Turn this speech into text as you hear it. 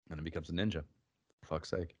And it becomes a ninja. For fuck's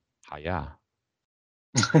sake. Hiya.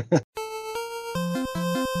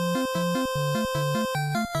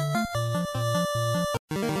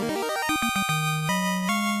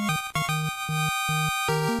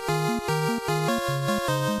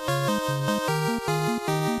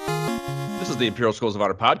 This is the Imperial Schools of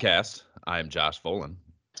Honor podcast. I am Josh Folan.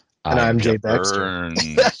 And I'm Jay Jeff Baxter. Burns.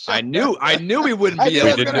 I knew we wouldn't be I able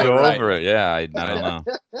We to didn't get it go right. over it. Yeah, I don't know.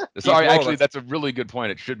 He's Sorry, rolling. actually, that's a really good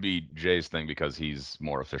point. It should be Jay's thing because he's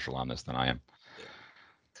more official on this than I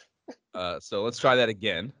am. So let's try that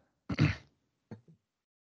again.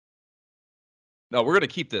 No, we're gonna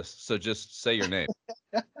keep this. So just say your name.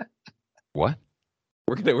 What?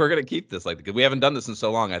 We're gonna keep this because we haven't done this in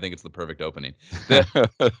so long. I think it's the perfect opening.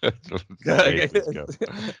 Okay, let's go.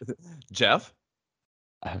 Jeff,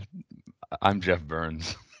 I'm Jeff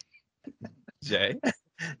Burns. Jay,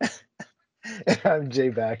 I'm Jay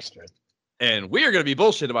Baxter. and we are going to be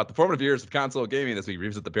bullshit about the formative years of console gaming as we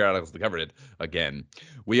revisit the periodicals that covered it again.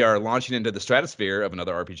 We are launching into the stratosphere of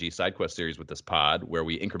another RPG side quest series with this pod, where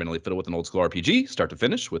we incrementally fiddle with an old school RPG, start to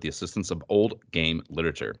finish, with the assistance of old game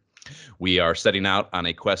literature. We are setting out on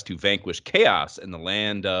a quest to vanquish chaos in the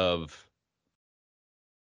land of...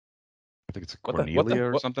 I think it's What the- Cornelia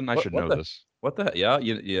or what- something. I what- should what know the- this. What the hell? Yeah,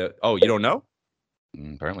 yeah. Oh, you don't know?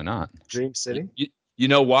 Apparently not. Dream City. You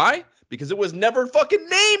know why? Because it was never fucking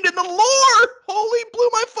named in the lore. Holy, blew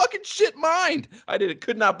my fucking shit mind.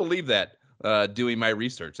 Could not believe that doing my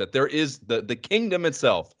research, that there is the kingdom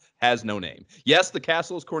itself has no name. Yes, the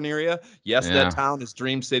castle is Cornelia. Yes, Yeah. that town is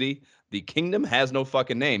Dream City. The kingdom has no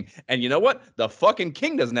fucking name. And you know what? The fucking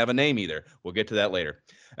king doesn't have a name either. We'll get to that later.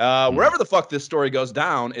 Wherever the fuck this story goes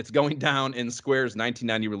down, it's going down in Square's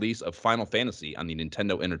 1990 release of Final Fantasy on the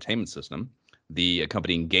Nintendo Entertainment System. The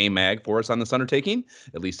accompanying game mag for us on this undertaking,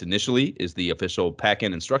 at least initially, is the official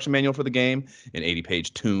pack-in instruction manual for the game, an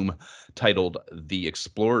 80-page tome titled The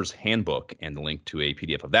Explorer's Handbook, and the link to a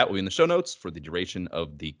PDF of that will be in the show notes for the duration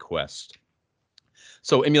of the quest.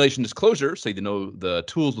 So, emulation disclosure, so you know the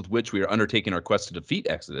tools with which we are undertaking our quest to defeat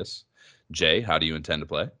Exodus. Jay, how do you intend to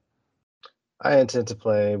play? I intend to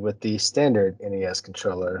play with the standard NES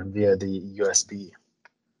controller via the USB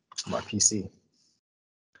on my PC.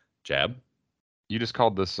 Jab, You just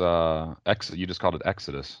called this you just called it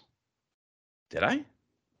Exodus. did I?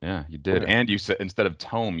 Yeah, you did. Okay. And you said instead of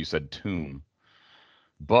tome, you said tomb.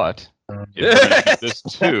 But Um, if we're gonna do this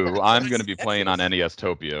too, I'm going to be playing on NES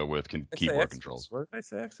Topia with I say keyboard Exodus. controls. What did I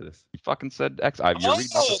say, Exodus? You fucking said X. You're reading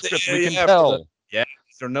off the script. We can yeah, tell.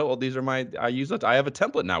 These are no. These are my. I use it. I have a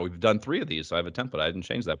template now. We've done 3 of these, so I have a template. I didn't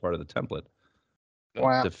change that part of the template.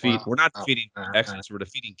 Wow, Defeat. wow, We're not wow. defeating Exodus. We're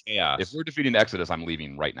defeating chaos. If we're defeating Exodus, I'm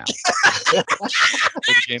leaving right now. Play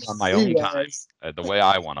the game on my own time, the way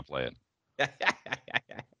I want to play it.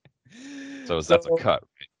 So that's a cut.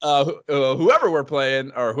 Whoever we're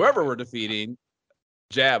playing or whoever we're defeating,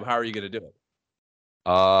 Jab, how are you going to do it?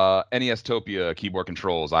 NES Topia keyboard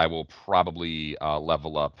controls. I will probably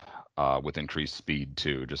level up with increased speed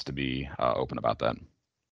too, just to be open about that.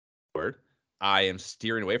 Word. I am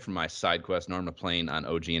steering away from my side quest. Normally playing on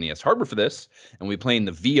OG NES hardware for this, and we're playing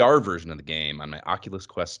the VR version of the game on my Oculus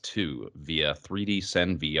Quest 2 via 3D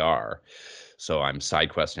Send VR. So I'm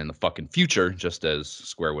side questing in the fucking future, just as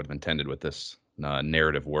Square would have intended with this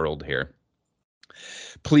narrative world here.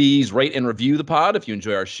 Please rate and review the pod if you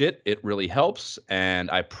enjoy our shit. It really helps,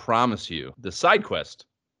 and I promise you, the side quest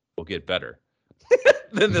will get better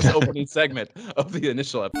than this opening segment of the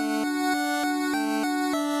initial episode.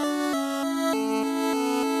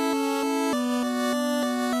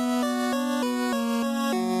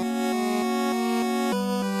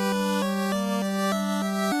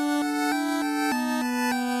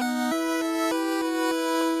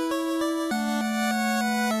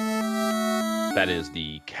 That is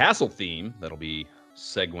the castle theme that'll be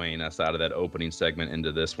segueing us out of that opening segment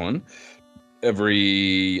into this one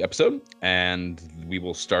every episode. And we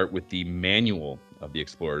will start with the manual of the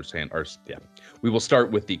Explorer's we will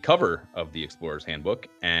start with the cover of the Explorer's Handbook.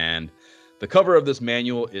 And the cover of this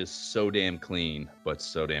manual is so damn clean, but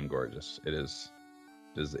so damn gorgeous. It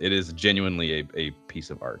is genuinely a piece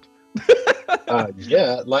of art.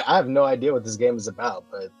 Yeah, like I have no idea what this game is about,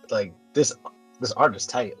 but like this art is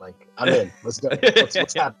tight. Like I'm in. Let's go.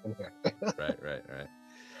 What's happening here? Right.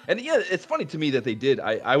 And yeah, it's funny to me that they did.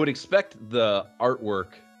 I would expect the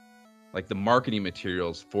artwork, like the marketing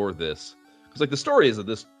materials for this, because like the story is that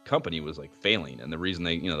this company was like failing, and the reason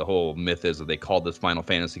they, the whole myth is that they called this Final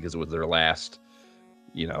Fantasy because it was their last,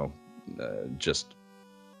 just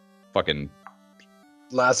fucking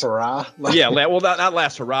Last hurrah. Yeah, well, not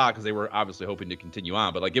last hurrah, because they were obviously hoping to continue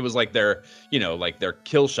on, but like it was like their, like their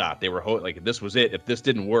kill shot. They were like, this was it. If this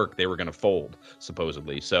didn't work, they were going to fold,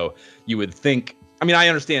 supposedly. So you would think. I mean, I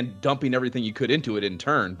understand dumping everything you could into it in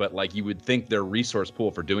turn, but like you would think their resource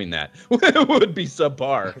pool for doing that would be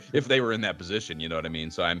subpar if they were in that position. You know what I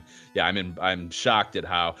mean? So I'm shocked at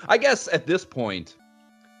how. I guess at this point,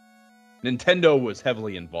 Nintendo was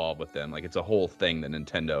heavily involved with them. Like it's a whole thing that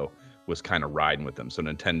Nintendo was kind of riding with them. So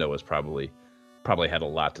Nintendo was probably had a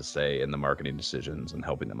lot to say in the marketing decisions and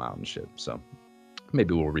helping them out and shit. So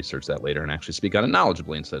maybe we'll research that later and actually speak on it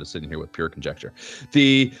knowledgeably instead of sitting here with pure conjecture.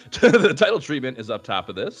 The title treatment is up top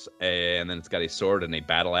of this, and then it's got a sword and a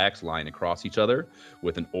battle axe lying across each other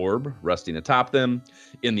with an orb resting atop them.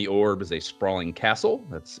 In the orb is a sprawling castle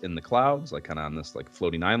that's in the clouds, like kind of on this like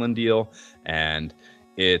floating island deal. And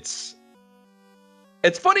it's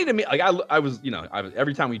funny to me. Like I was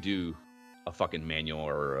every time we do a fucking manual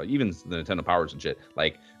or even the Nintendo Powers and shit,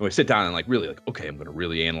 like when we sit down and like really like, okay, I'm gonna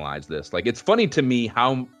really analyze this. Like it's funny to me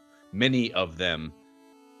how many of them,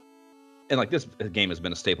 and like this game has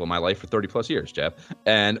been a staple in my life for 30 plus years, Jeff.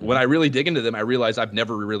 And when I really dig into them, I realize I've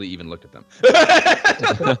never really even looked at them.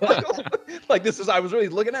 Like I was really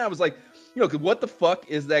looking at it, I was like, what the fuck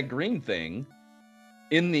is that green thing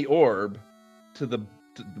in the orb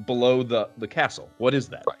below the castle? What is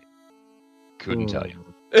that? Right. Couldn't tell you.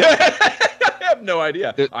 I have no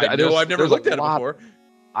idea. I've never looked at it before.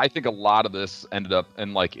 I think a lot of this ended up,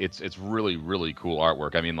 and like it's really, really cool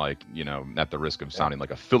artwork. I mean, like, at the risk of sounding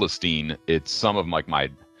like a Philistine, it's some of like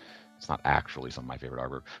it's not actually some of my favorite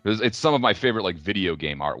artwork. It's some of my favorite like video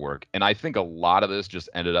game artwork. And I think a lot of this just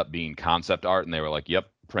ended up being concept art, and they were like,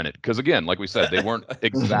 yep, print it. Because again, like we said, they weren't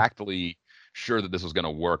exactly sure that this was going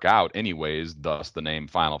to work out anyways, thus the name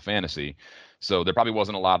Final Fantasy. So there probably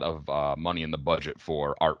wasn't a lot of money in the budget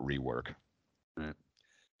for art rework. Right.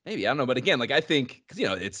 Maybe, I don't know, but again, like I think because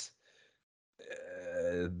it's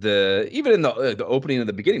even in the opening of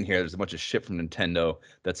the beginning here, there's a bunch of shit from Nintendo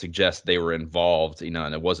that suggests they were involved,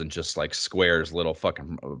 and it wasn't just like Square's little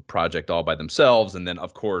fucking project all by themselves. And then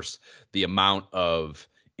of course the amount of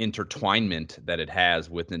intertwinement that it has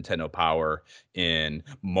with Nintendo Power in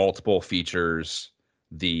multiple features,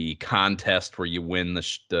 the contest where you win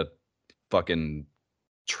the fucking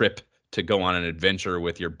trip to go on an adventure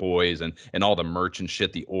with your boys, and all the merch and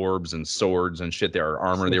shit, the orbs and swords and shit, their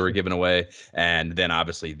armor they were giving away, and then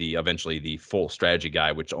obviously eventually the full strategy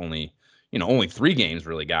guide, which only 3 games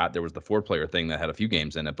really got. There was the 4-player thing that had a few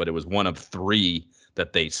games in it, but it was one of 3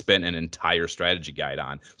 that they spent an entire strategy guide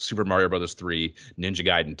on. Super Mario Brothers 3, Ninja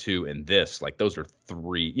Gaiden 2, and this. Like those are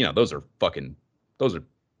 3. The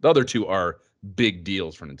other 2 are big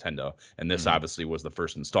deals for Nintendo, and this obviously was the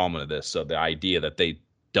first installment of this. So the idea that they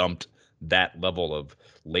dumped that level of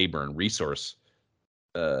labor and resources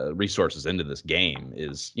into this game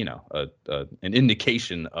is an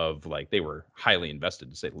indication of like they were highly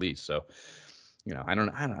invested, to say the least. So I don't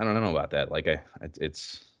know about that. Like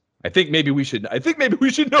I think maybe we should know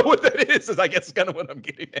what that is I guess is kind of what I'm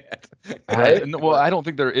getting at. Right? Well, I don't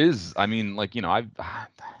think there is. I mean, like, I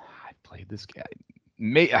played this game.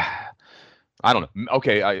 I don't know.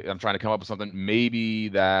 Okay, I'm trying to come up with something. Maybe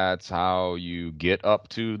that's how you get up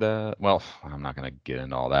to the. Well, I'm not going to get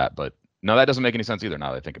into all that, but no, that doesn't make any sense either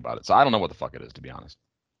now that I think about it. So I don't know what the fuck it is, to be honest.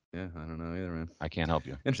 Yeah, I don't know either, man. I can't help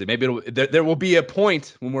you. Interesting. Maybe there will be a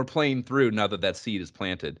point when we're playing through, now that seed is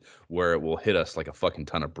planted, where it will hit us like a fucking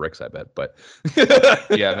ton of bricks, I bet. But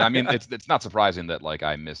yeah, I mean, it's not surprising that like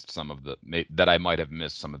I might have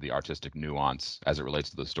missed some of the artistic nuance as it relates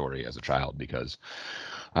to the story as a child, because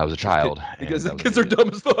I was a child. Because kids are dumb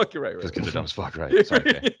as fuck. You're right. Because kids are dumb as fuck, right? Sorry,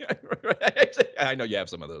 okay. I know you have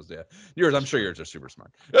some of those, yeah. I'm sure yours are super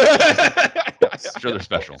smart. Sure, they're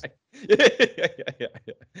special. Yeah.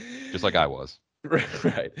 Just like I was.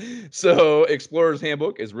 Right. So Explorer's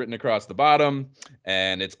Handbook is written across the bottom,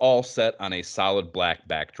 and it's all set on a solid black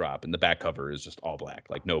backdrop, and the back cover is just all black,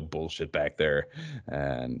 like no bullshit back there.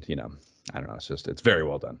 And I don't know, it's very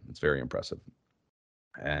well done. It's very impressive.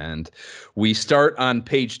 And we start on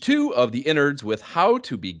page 2 of the innards with how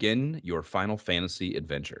to begin your Final Fantasy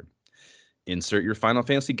adventure. Insert your Final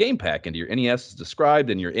Fantasy game pack into your NES as described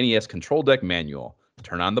in your NES control deck manual.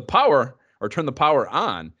 Turn the power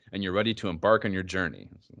on, and you're ready to embark on your journey.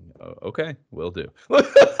 Okay, will do.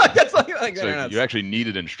 That's so you actually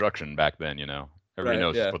needed instruction back then, Everybody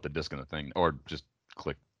knows yeah. Just put the disc in the thing, or just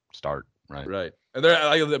click start, right? Right. And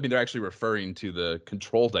they're actually referring to the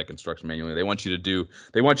control deck instruction manual. They want you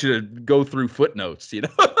to go through footnotes, to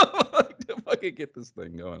fucking get this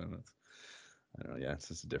thing going. And I don't know. Yeah, it's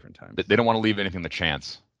just a different time. They don't want to leave anything to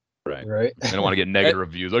chance. Right. Right. They don't want to get negative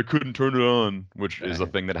reviews. I couldn't turn it on, which is a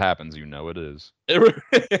thing that happens. You know it is.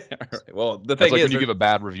 Well, the That's thing like is, when you give a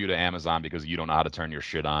bad review to Amazon because you don't know how to turn your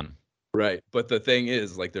shit on. right. But the thing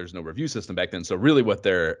is, like, there's no review system back then. So really, what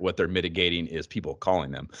they're mitigating is people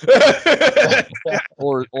calling them.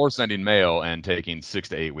 Or sending mail and taking 6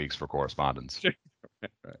 to 8 weeks for correspondence.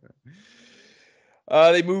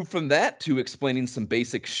 They moved from that to explaining some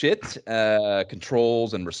basic shit,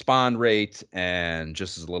 controls and respond rate. And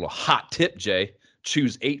just as a little hot tip, Jay,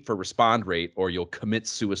 choose 8 for respond rate or you'll commit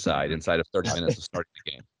suicide inside of 30 minutes of starting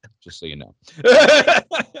the game. Just so you know.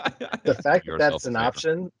 The fact that that's an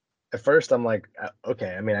option, at first I'm like,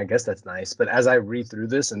 okay, I mean, I guess that's nice. But as I read through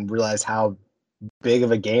this and realize how big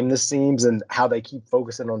of a game this seems and how they keep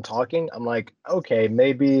focusing on talking, I'm like, okay,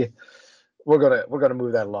 maybe we're gonna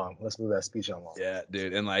move that along. Let's move that speech along. Yeah,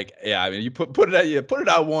 dude, and like, yeah, I mean, you put it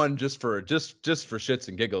out one just for shits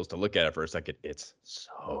and giggles to look at it for a second. It's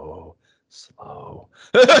so slow.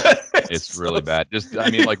 It's really bad. Just, I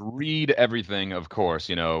mean, like, read everything, of course,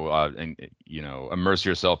 and immerse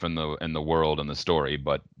yourself in the world and the story,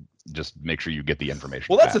 but just make sure you get the information.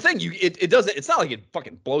 Well, that's the thing. It doesn't. It's not like it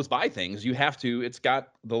fucking blows by things. You have to. It's got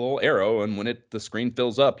the little arrow, and when the screen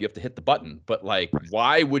fills up, you have to hit the button. But like,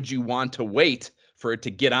 why would you want to wait for it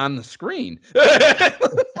to get on the screen?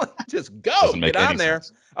 Just go, get on there.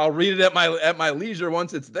 Sense. I'll read it at my leisure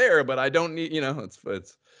once it's there, but I don't need.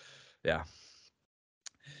 It's yeah.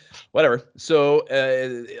 Whatever. So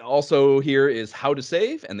also here is how to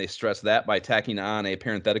save, and they stress that by tacking on a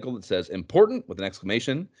parenthetical that says important with an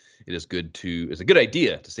exclamation. It's a good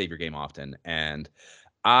idea to save your game often. And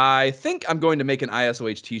I think I'm going to make an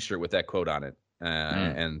ISOH t-shirt with that quote on it.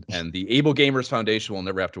 And the Able Gamers Foundation will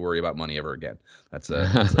never have to worry about money ever again. That's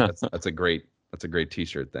a great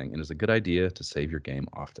t-shirt thing. And it's a good idea to save your game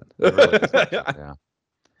often. Yeah.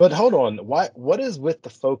 But hold on, what is with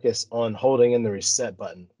the focus on holding in the reset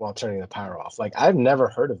button while turning the power off? Like, I've never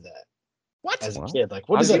heard of that. What? As a kid, like,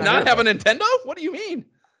 what does does it not have a Nintendo? What do you mean?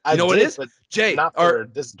 I know what it is? Jay, not for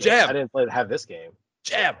this game. Jab. I didn't have this game.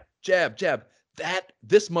 Jab.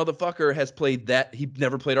 This motherfucker has played that. He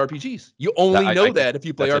never played RPGs. You only know that if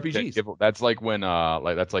you play RPGs. That's like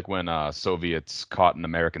when Soviets caught an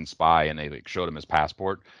American spy and they like showed him his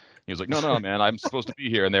passport. He was like, no, man, I'm supposed to be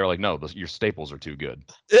here. And they were like, no, your staples are too good.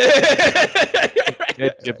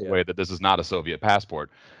 Dead giveaway that this is not a Soviet passport.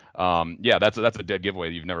 Yeah, that's a dead giveaway.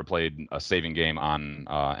 You've never played a saving game on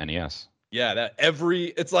NES. Yeah,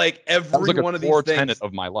 it's like every one of these things. Tenet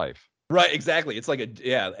of my life. Right, exactly. It's like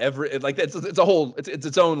it's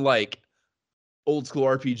its own like old school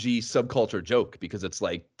RPG subculture joke because it's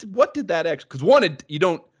like, what did that actually? Because you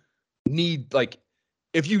don't need, like,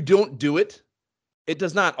 if you don't do it, it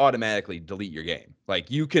does not automatically delete your game. Like,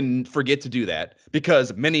 you can forget to do that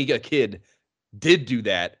because many a kid did do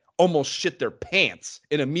that, almost shit their pants,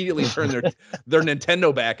 and immediately turn their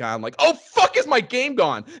Nintendo back on. Like, oh fuck, is my game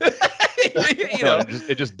gone?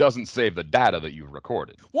 It just doesn't save the data that you've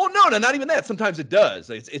recorded. Well, no, not even that. Sometimes it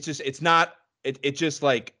does. It's just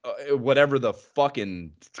like whatever the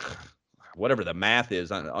math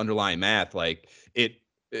is, underlying math. Like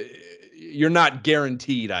you're not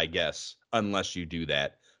guaranteed, I guess, unless you do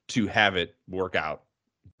that to have it work out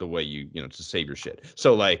the way to save your shit.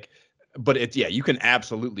 So like, but you can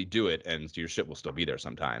absolutely do it and your shit will still be there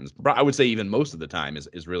sometimes. But I would say even most of the time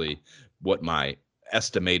is really what my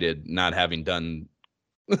estimated, not having done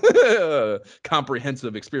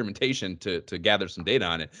comprehensive experimentation to gather some data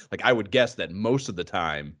on it. Like, I would guess that most of the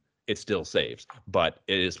time it still saves, but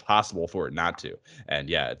it is possible for it not to. And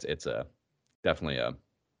yeah, it's definitely a.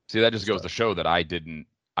 See, that just goes to show that I didn't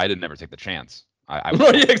ever take the chance. I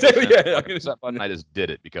exactly. Yeah. That button, I just did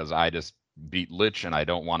it because I just beat Lich and I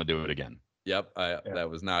don't want to do it again. Yep, that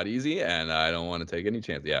was not easy, and I don't want to take any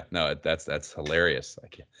chance. Yeah, no, that's hilarious.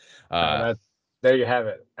 There you have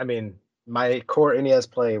it. I mean, my core NES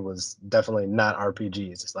play was definitely not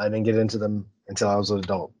RPGs. I didn't get into them until I was an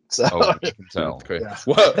adult. So you can tell. Yeah.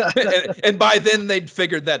 Well, and by then they'd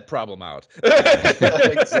figured that problem out.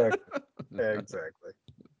 Exactly. Yeah, exactly.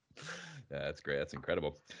 Yeah, that's great. That's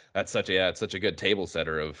incredible. That's such a good table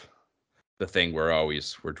setter of the thing we're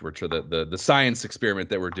to the science experiment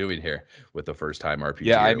that we're doing here with the first time RPG.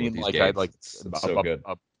 Yeah, I mean, like, games. it's so good.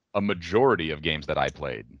 A majority of games that I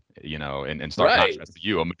played, in stark contrast to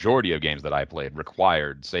you, a majority of games that I played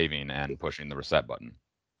required saving and pushing the reset button.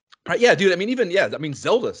 Right? Yeah, dude. I mean,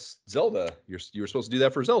 Zelda. You were supposed to do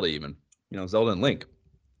that for Zelda, even. Zelda and Link.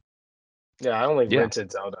 Yeah, I only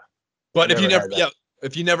rented Zelda. But if you never,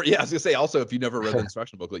 I was gonna say also, if you never read the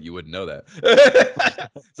instruction booklet, you wouldn't know that.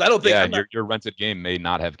 So I don't think. Yeah, your rented game may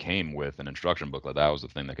not have came with an instruction booklet. That was the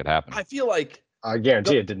thing that could happen. I feel like I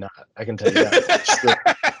guarantee it did not. I can tell you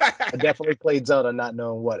that. I definitely played Zelda not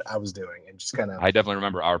knowing what I was doing and just kind of. I definitely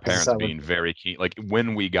remember our parents being very keen. Like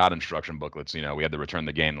when we got instruction booklets, you know, we had to return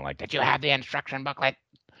the game. And like, did you have the instruction booklet?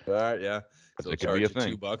 All right, yeah. So They'll it could charge be a you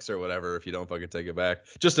thing. $2 or whatever if you don't fucking take it back.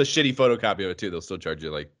 Just a shitty photocopy of it too. They'll still charge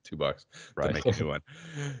you like $2 to make a new one.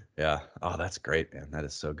 Yeah. Oh, that's great, man. That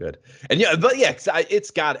is so good. And yeah, but yeah,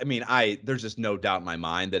 it's got. I mean, there's just no doubt in my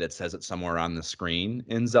mind that it says it somewhere on the screen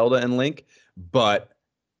in Zelda and Link, but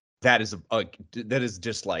that is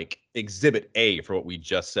just like exhibit A for what we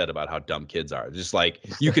just said about how dumb kids are. Just like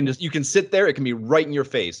you can sit there, it can be right in your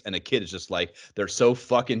face, and a kid is just like they're so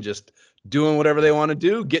fucking just doing whatever they want to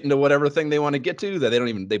do, getting to whatever thing they want to get to that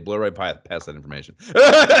they blow right past that information.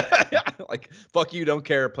 Like fuck you, don't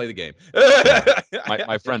care, play the game.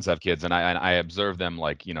 My friends have kids, and I observe them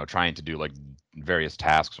like, you know, trying to do like various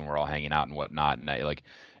tasks when we're all hanging out and whatnot, and I like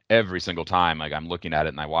every single time like I'm looking at it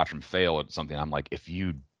and I watch them fail at something, I'm like, if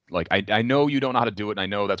you like, I know you don't know how to do it, and I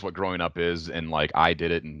know that's what growing up is, and like I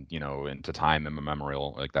did it, and you know, into time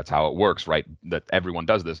immemorial, like that's how it works, right? That everyone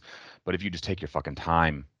does this, but if you just take your fucking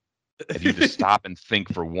time, if you just stop and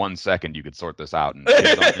think for 1 second, you could sort this out. And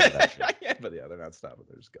kids don't do that shit. Yeah, but yeah, they're not stopping;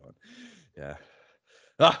 they're just going.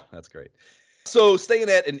 Yeah, that's great. So staying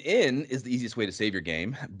at an inn is the easiest way to save your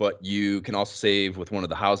game, but you can also save with one of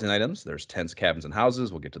the housing items. There's tents, cabins, and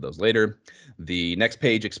houses. We'll get to those later. The next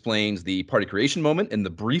page explains the party creation moment in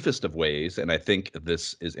the briefest of ways, and I think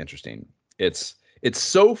this is interesting. It's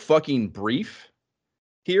so fucking brief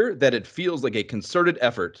here that it feels like a concerted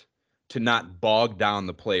effort to not bog down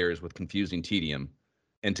the players with confusing tedium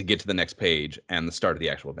and to get to the next page and the start of the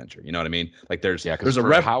actual adventure. You know what I mean? Like there's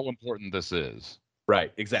a how important this is.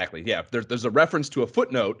 Right, exactly. Yeah, there's a reference to a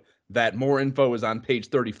footnote that more info is on page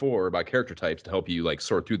 34 about character types to help you like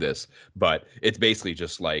sort through this, but it's basically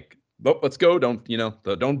just like, oh, let's go. Don't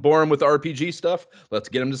bore them with RPG stuff. Let's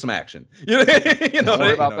get them to some action. Don't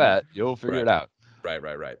worry about that. You'll figure it out.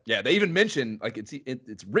 Right. Yeah, they even mention like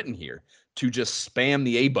it's written here to just spam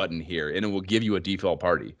the A button here, and it will give you a default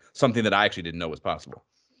party. Something that I actually didn't know was possible.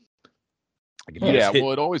 Yeah,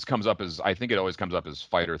 well, it always comes up as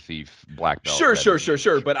fighter, thief, black belt. Sure.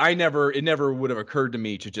 But it never would have occurred to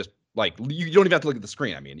me to just like, you don't even have to look at the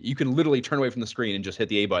screen. I mean, you can literally turn away from the screen and just hit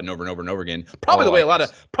the A button over and over and over again. Probably the way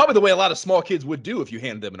a lot of small kids would do if you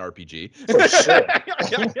handed them an RPG. For sure.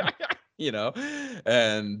 You know,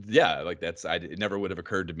 and yeah, like it never would have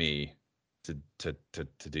occurred to me to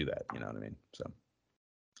do that. You know what I mean? So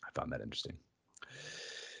I found that interesting.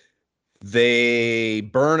 They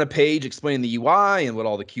burn a page explaining the UI and what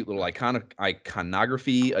all the cute little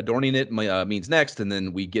iconography adorning it means next, and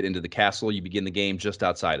then we get into the castle. You begin the game just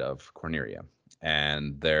outside of Corneria,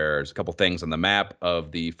 and there's a couple things on the map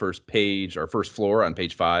of the first page, or first floor on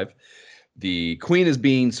page 5. The queen is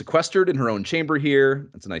being sequestered in her own chamber here.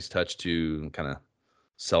 It's a nice touch to kind of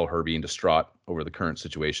sell her being distraught over the current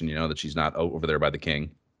situation, you know, that she's not over there by the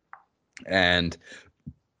king. And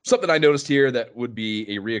something I noticed here that would be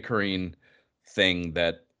a reoccurring thing,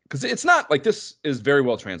 that because it's not like, this is very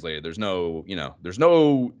well translated. There's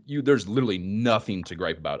literally nothing to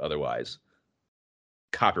gripe about otherwise,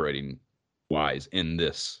 copywriting wise, in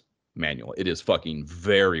this manual. It is fucking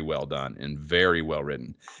very well done and very well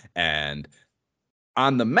written. And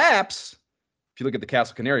on the maps, if you look at the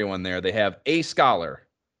Castle Canaria one there, they have a scholar,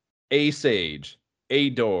 a sage, a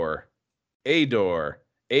door, a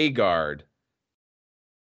guard.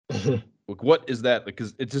 Like, what is that?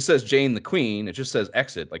 Because it just says Jane the Queen. It just says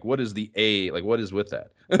exit. Like, what is the A? Like, what is with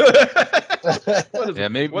that?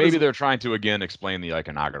 Maybe they're trying to again explain the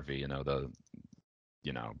iconography.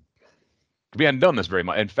 We hadn't done this very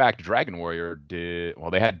much. In fact, Dragon Warrior did.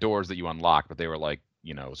 Well, they had doors that you unlocked, but they were like,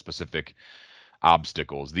 specific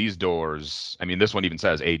obstacles. These doors, I mean, this one even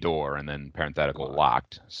says a door and then parenthetical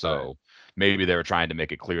locked. So maybe they were trying to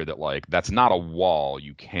make it clear that like that's not a wall.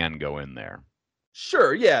 You can go in there.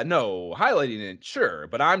 Sure, yeah, no, highlighting it, sure,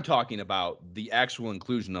 but I'm talking about the actual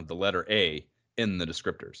inclusion of the letter A in the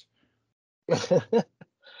descriptors.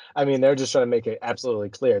 I mean, they're just trying to make it absolutely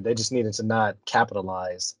clear. They just needed to not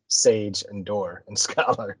capitalize sage and door and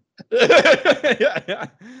scholar. Yeah,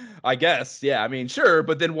 I guess, yeah, I mean, sure,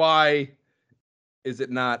 but then why is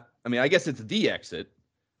it not? I mean, I guess it's the exit.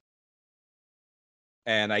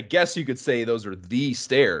 And I guess you could say those are the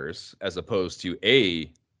stairs as opposed to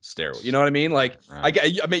a stairway. You know what I mean? Like, right.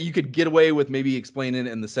 I mean, you could get away with maybe explaining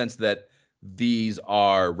it in the sense that these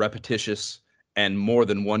are repetitious and more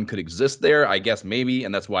than one could exist there. I guess maybe,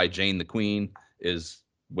 and that's why Jane the Queen is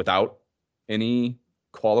without any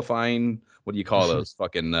qualifying. What do you call those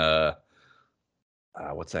fucking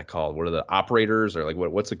what's that called? What are the operators or like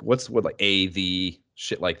what's what like the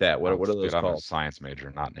shit like that? What are those dude, I'm a called? science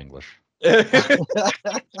major, not in English.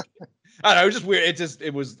 I don't know, it was just weird.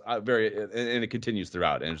 It was very, and it continues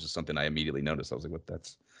throughout, and it's just something I immediately noticed. I was like, what?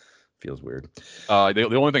 That's feels weird.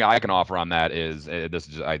 The only thing I can offer on that is this.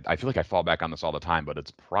 Is I feel like I fall back on this all the time, but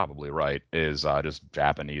it's probably right. Is just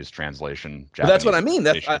Japanese translation. But that's what I mean.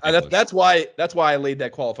 That's why I laid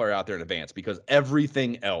that qualifier out there in advance, because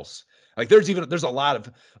everything else, like there's a lot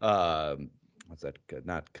of what's that?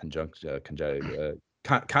 Not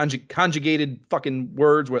conjugated fucking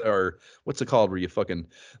words, or what's it called? Where you fucking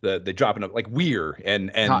they drop in like we're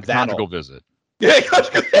and conjugal visit. Yeah,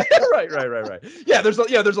 right. Yeah, there's a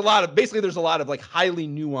lot of like highly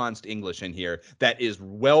nuanced English in here that is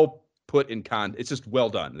well put in it's just well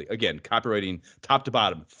done. Again, copywriting top to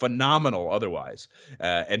bottom, phenomenal otherwise,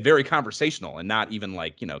 and very conversational, and not even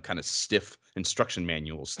like, kind of stiff instruction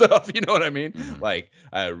manual stuff. You know what I mean? Mm-hmm. Like,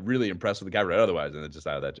 really impressed with the copyright otherwise, and it's just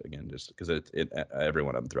out of that again, just because every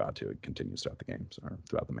one of them throughout too. It continues throughout the game, so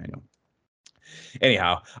throughout the manual.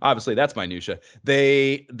 Anyhow, obviously that's minutia.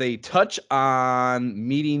 They touch on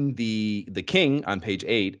meeting the king on page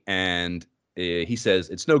 8, and he says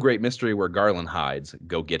it's no great mystery where Garland hides.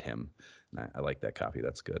 Go get him. I like that copy.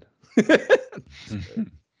 That's good.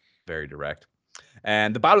 Very direct.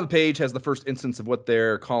 And the bottom of the page has the first instance of what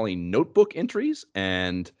they're calling notebook entries,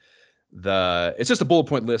 and it's just a bullet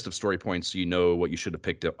point list of story points, so you know what you should have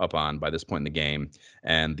picked up on by this point in the game.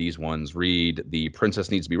 And these ones read: the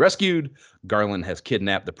princess needs to be rescued. Garland has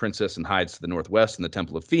kidnapped the princess and hides to the northwest in the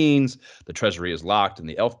Temple of Fiends. The treasury is locked, and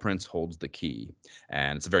the elf prince holds the key.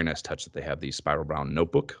 And it's a very nice touch that they have these spiral bound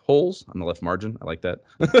notebook holes on the left margin. I like that.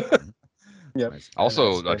 Yep. Nice.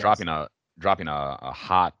 Also, dropping a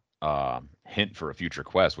hot hint for a future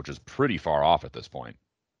quest, which is pretty far off at this point.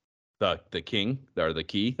 The king or the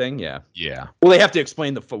key thing, yeah. Well, they have to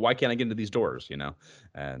explain why can't I get into these doors,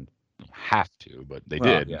 and have to, but they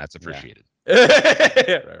did. Yeah, and that's appreciated.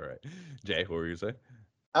 Yeah. right. Jay, what were you saying?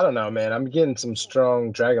 I don't know, man. I'm getting some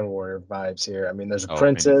strong Dragon Warrior vibes here. I mean, there's a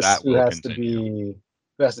princess who has to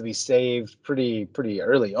be saved pretty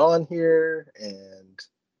early on here, and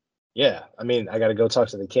yeah, I mean, I got to go talk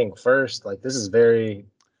to the king first. Like, this is very,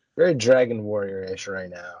 very Dragon Warrior-ish right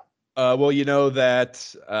now. Well, you know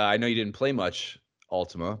that I know you didn't play much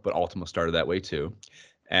Ultima, but Ultima started that way too.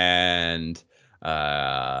 And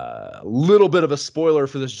a little bit of a spoiler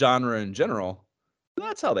for this genre in general.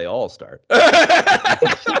 That's how they all start.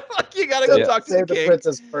 You gotta go talk to the king.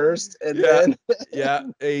 Princess first, and then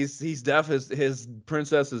he's deaf. His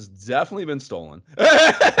princess has definitely been stolen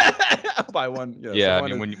by one. I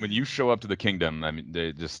mean, when you show up to the kingdom, I mean,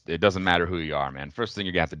 it doesn't matter who you are, man. First thing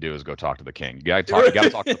you have to do is go talk to the king. You gotta talk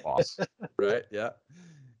to the boss. Right? Yeah.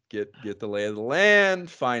 Get the lay of the land.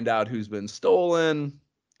 Find out who's been stolen.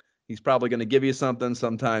 He's probably going to give you something.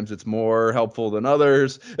 Sometimes it's more helpful than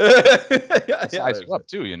others. Size you up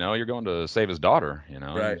too, You're going to save his daughter,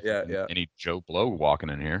 Right. Yeah. Any Joe Blow walking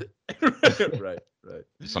in here. Right.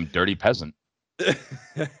 Some dirty peasant. Yeah.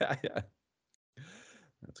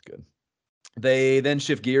 That's good. They then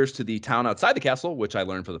shift gears to the town outside the castle, which I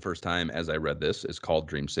learned for the first time as I read this is called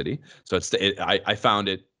Dream City. So I found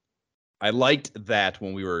it. I liked that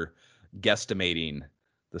when we were guesstimating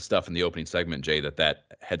the stuff in the opening segment, Jay, that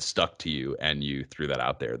had stuck to you and you threw that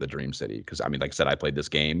out there, the Dream City. Because I mean, like I said, I played this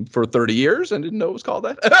game for 30 years and didn't know it was called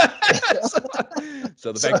that.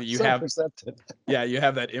 so the fact that you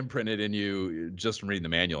have that imprinted in you just from reading the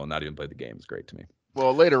manual and not even played the game is great to me.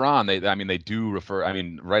 Well, later on, they do refer. I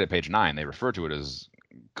mean, right at page 9, they refer to it as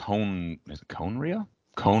Conria.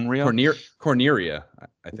 Corneria,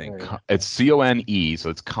 I think. It's Cone, so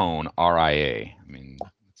it's Cone, Ria. I mean,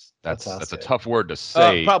 that's a tough word to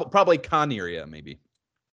say. Probably Coneria, maybe.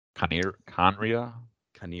 Conria.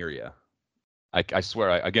 I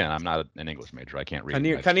swear, again, I'm not an English major. I can't read.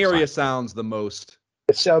 Coneria sounds the most.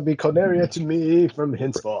 It shall be Coneria to me from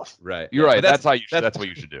henceforth. Right. You're right. That's what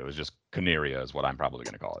you should do. Is just Coneria is what I'm probably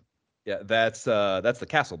going to call it. Yeah, that's the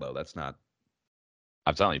castle though. That's not.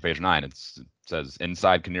 I'm telling you, page 9. It says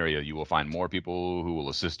inside Coneria, you will find more people who will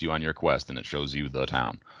assist you on your quest, and it shows you the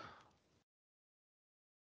town.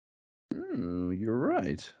 You're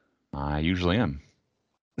right. I usually am.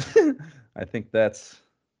 I think that's.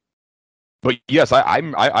 But yes,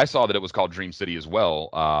 I saw that it was called Dream City as well,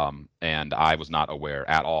 and I was not aware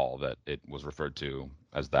at all that it was referred to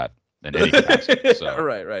as that in any capacity. So.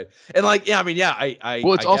 Right. And like, yeah, I mean, yeah,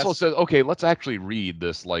 Well, it also says, okay, let's actually read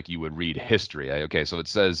this like you would read history. Okay, so it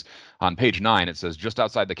says on page 9, it says, just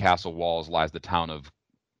outside the castle walls lies the town of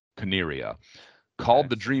Coneria. called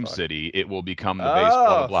the Dream City, it will become the base, blah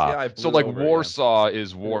blah Oh, blah. yeah, I So blew like over it, yeah. Warsaw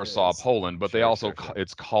is Warsaw, Poland, but they Sure, also sure.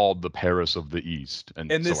 it's called the Paris of the East,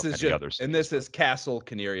 and And so this are is many just, other cities. and this is Castle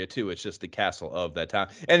Canaria too. It's just the castle of that town.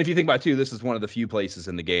 And if you think about it too, this is one of the few places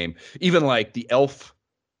in the game, even like the elf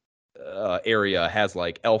area has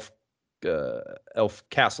like elf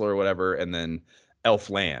castle or whatever, and then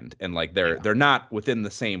elf land, and like they're not within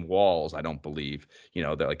the same walls, I don't believe. You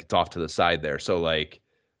know, they're like it's off to the side there. So like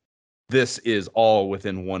this is all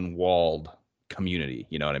within one walled community.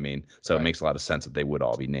 You know what I mean? So it makes a lot of sense that they would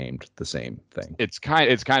all be named the same thing. It's kind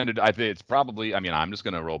of I think it's probably, I mean, I'm just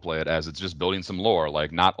gonna role play it as it's just building some lore.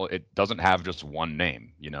 Like not it doesn't have just one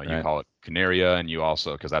name. You know, you call it Canaria, and you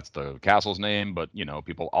also, because that's the castle's name, but you know,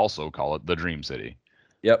 people also call it the Dream City.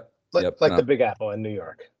 Yep. Like the Big Apple in New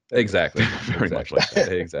York. Exactly. Very much like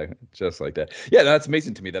that. Exactly. Just like that. Yeah, that's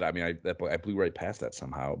amazing to me that, I mean, I blew right past that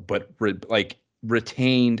somehow, but like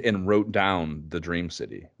retained and wrote down the Dream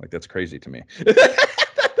City. Like that's crazy to me.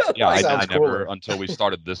 Yeah, I never, until we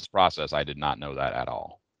started this process, I did not know that at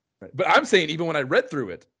all. But I'm saying, even when I read through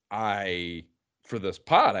it, for this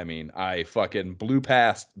pod, I mean, I fucking blew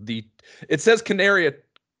past it says Canaria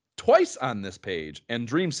twice on this page and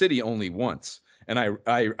Dream City only once. And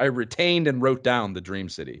I retained and wrote down the Dream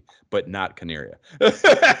City, but not Canaria.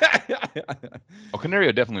 Oh,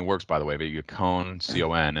 Canaria definitely works, by the way. But you get Con,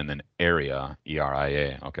 C-O-N, and then area,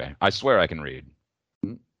 E-R-I-A. Okay, I swear I can read.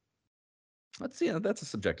 Let's see. That's a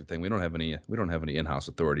subjective thing. We don't have any in-house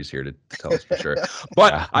authorities here to tell us for sure.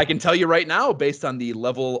 But I can tell you right now, based on the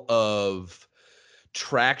level of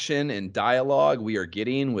traction and dialogue we are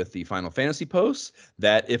getting with the Final Fantasy posts,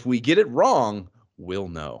 that if we get it wrong, we'll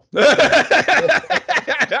know. That's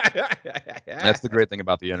the great thing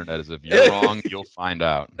about the internet, is if you're wrong, you'll find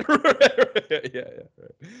out. Yeah.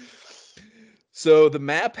 So the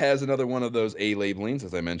map has another one of those A labelings,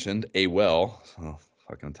 as I mentioned, a well. So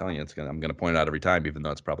I'm telling you, I'm going to point it out every time, even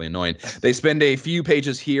though it's probably annoying. They spend a few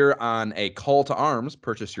pages here on a call to arms,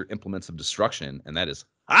 purchase your implements of destruction, and that is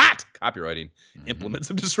hot copywriting. Implements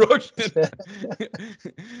of destruction.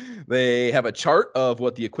 They have a chart of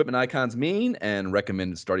what the equipment icons mean and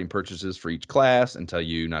recommended starting purchases for each class, and tell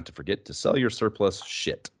you not to forget to sell your surplus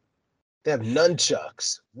shit. They have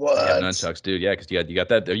nunchucks. What? They have nunchucks, dude. Yeah, because you got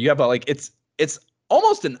that there. You have like it's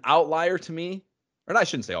almost an outlier to me. Or I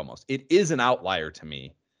shouldn't say almost. It is an outlier to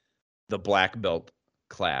me. The black belt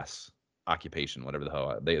class occupation, whatever the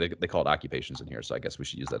hell they call it, occupations in here. So I guess we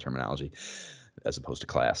should use that terminology as opposed to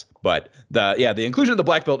class. But the inclusion of the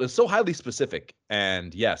black belt is so highly specific,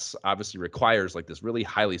 and yes, obviously requires like this really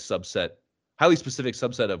highly specific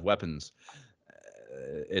subset of weapons.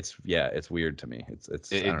 It's weird to me.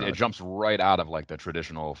 It jumps right out of like the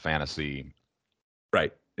traditional fantasy.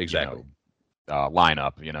 Right. Exactly.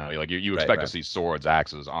 Lineup, you know, like you expect to see swords,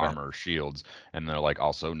 axes, armor, shields, and they're like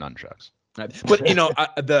also nunchucks. But you know, I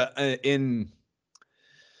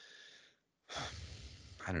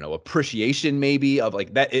don't know, appreciation maybe of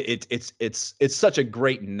like that. It's such a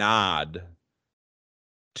great nod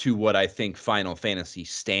to what I think Final Fantasy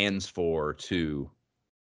stands for to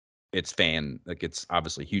its it's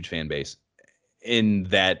obviously huge fan base, in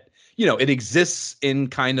that, you know, it exists in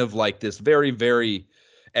kind of like this very, very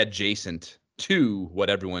adjacent to what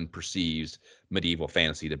everyone perceives medieval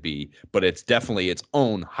fantasy to be, but it's definitely its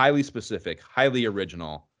own highly specific, highly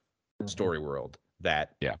original story world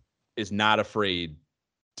that is not afraid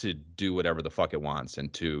to do whatever the fuck it wants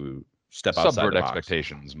and to step outside the box.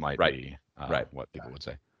 Expectations might be what people would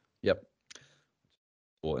say. Yep.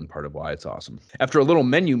 Well, and part of why it's awesome. After a little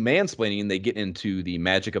menu mansplaining, they get into the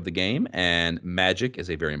magic of the game, and magic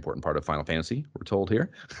is a very important part of Final Fantasy, we're told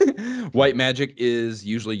here. White magic is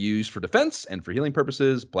usually used for defense and for healing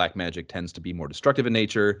purposes. Black magic tends to be more destructive in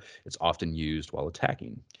nature. It's often used while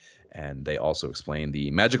attacking. And they also explain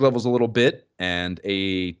the magic levels a little bit, and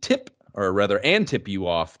tip you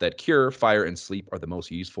off that Cure, Fire, and Sleep are the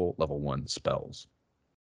most useful level 1 spells.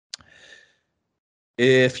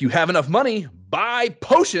 If you have enough money, buy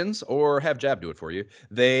potions or have Jab do it for you.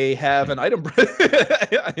 They have an item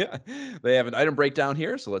breakdown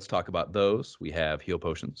here, so let's talk about those. We have heal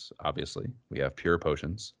potions, obviously. We have pure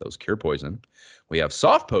potions, those cure poison. We have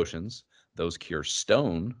soft potions, those cure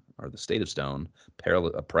stone, or the state of stone,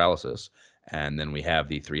 paralysis. And then we have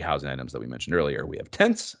the 3 housing items that we mentioned earlier. We have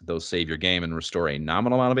tents, those save your game and restore a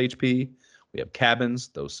nominal amount of HP. We have cabins,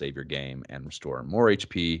 those save your game and restore more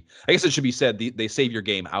HP. I guess it should be said, they save your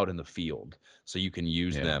game out in the field, so you can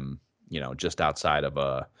use them, you know, just outside of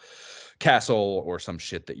a castle or some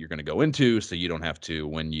shit that you're going to go into, so you don't have to,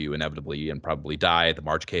 when you inevitably and probably die at the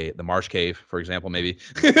Marsh Cave, for example, maybe.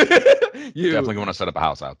 You definitely want to set up a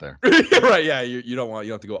house out there. Right? Yeah, you don't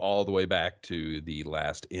have to go all the way back to the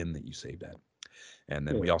last inn that you saved at. And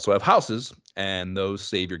then we also have houses, and those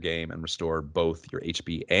save your game and restore both your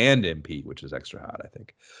HP and MP, which is extra hot, I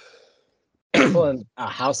think. Pulling a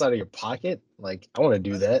house out of your pocket, like I want to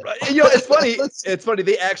do that. It's funny. It's funny.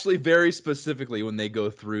 They actually very specifically, when they go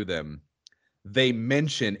through them, they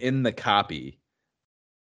mention in the copy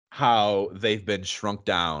how they've been shrunk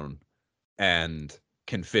down and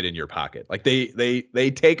can fit in your pocket. Like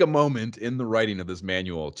they take a moment in the writing of this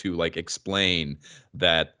manual to like explain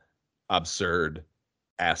that absurd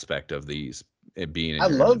aspect of these being in I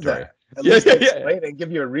your love inventory. that. At least explain and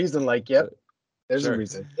give you a reason. Like, yep, there's a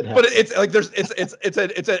reason. But it's like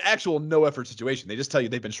it's an actual no effort situation. They just tell you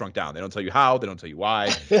they've been shrunk down. They don't tell you how. They don't tell you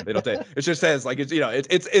why. They don't. It just says like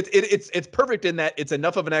it's perfect in that it's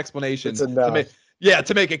enough of an explanation. It's enough.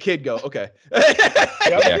 To make a kid go, okay.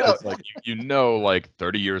 Yeah, because like like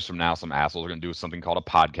 30 years from now, some assholes are gonna do something called a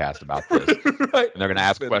podcast about this, right? And they're gonna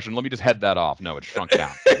ask a question. Let me just head that off. No, it's shrunk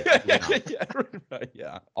down.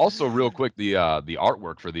 Yeah. Also, real quick, the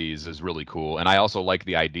artwork for these is really cool, and I also like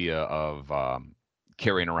the idea of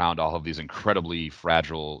carrying around all of these incredibly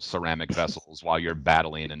fragile ceramic vessels while you're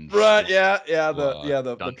battling and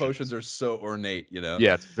the potions are so ornate,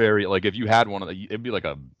 Yeah, it's very like if you had one of the, it'd be like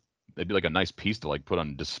a nice piece to like put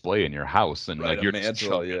on display in your house, and like you're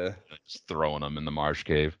just throwing them in the marsh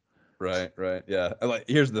cave. Right, yeah. Like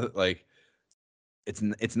here's the like,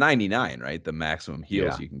 it's 99, right? The maximum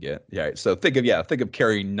heals you can get. Yeah. So think of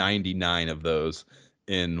carrying 99 of those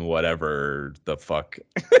in whatever the fuck,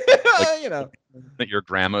 that your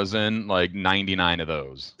grandma's in, like 99 of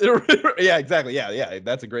those. Yeah, exactly. Yeah.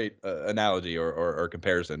 That's a great analogy or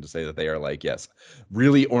comparison to say that they are like, yes,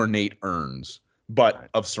 really ornate urns, but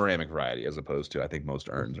of ceramic variety, as opposed to, I think most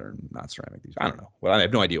urns are not ceramic. I don't know. Well, I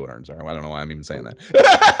have no idea what urns are. I don't know why I'm even saying that.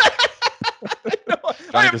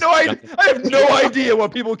 I have no idea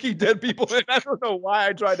what people keep dead people in. I don't know why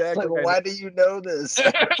I tried to act. Why do you know this?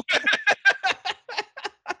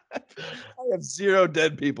 I have 0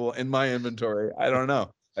 dead people in my inventory. I don't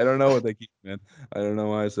know what they keep, man. I don't know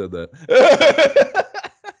why I said that.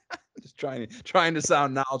 Just trying to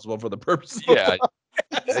sound knowledgeable for the purpose. Yeah.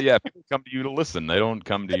 People come to you to listen. They don't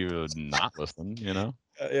come to you to not listen. Yeah,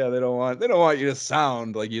 they don't want you to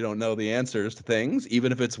sound like you don't know the answers to things,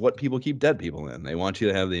 even if it's what people keep dead people in. They want you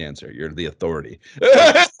to have the answer. You're the authority.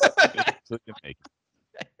 That's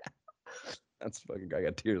fucking. I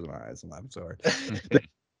got tears in my eyes. I'm sorry.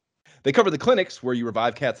 They cover the clinics where you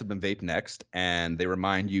revive cats that have been vaped next, and they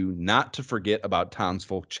remind you not to forget about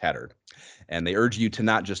townsfolk chatter. And they urge you to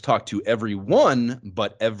not just talk to everyone,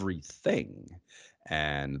 but everything.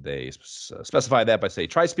 And they specify that by saying,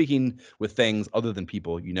 try speaking with things other than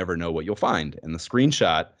people. You never know what you'll find. And the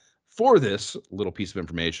screenshot for this little piece of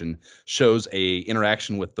information shows a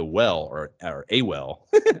interaction with the well or a well,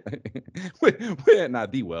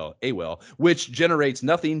 not the well, a well, which generates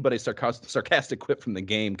nothing but a sarcastic quip from the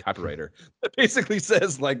game copywriter that basically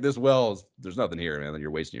says like, this well, there's nothing here, man.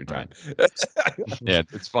 You're wasting your time. Yeah,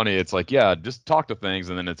 it's funny. It's like, yeah, just talk to things,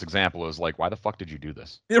 and then its example is like, why the fuck did you do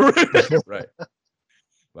this? Right.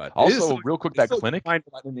 But also, real quick, that clinic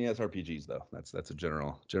in the SRPGs, though, that's a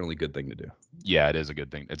generally good thing to do. Yeah, it is a good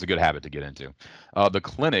thing. It's a good habit to get into. The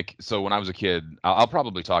clinic. So when I was a kid, I'll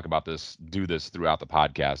probably talk about this, do this throughout the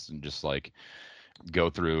podcast, and just like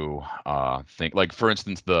go through think like, for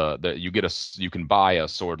instance, you can buy a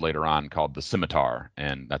sword later on called the scimitar,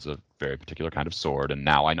 and that's a very particular kind of sword, and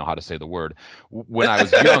now I know how to say the word. When I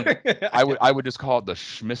was young, I would just call it the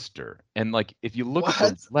schmister, and like if you look at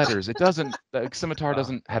the letters, the scimitar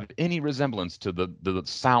doesn't have any resemblance to the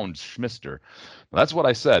sound schmister. That's what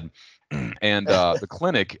I said. And the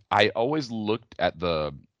clinic, I always looked at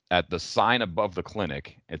the sign above the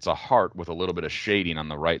clinic. It's a heart with a little bit of shading on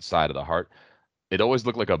the right side of the heart. It always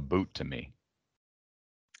looked like a boot to me.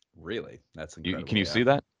 Really? That's incredible. Can you see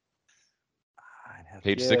that?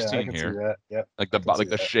 Page 16 here. Yep. Like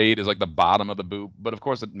the shade is like the bottom of the boot, but of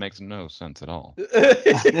course it makes no sense at all.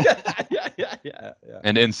 Yeah.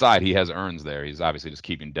 And inside he has urns there. He's obviously just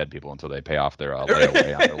keeping dead people until they pay off their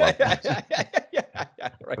layaway on their loved ones.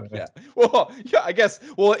 Right. Yeah. Well, yeah. I guess.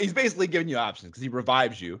 Well, he's basically giving you options because he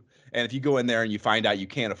revives you, and if you go in there and you find out you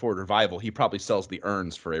can't afford revival, he probably sells the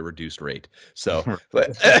urns for a reduced rate. So,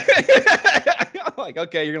 like,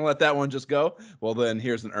 okay, you're gonna let that one just go. Well, then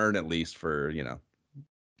here's an urn at least for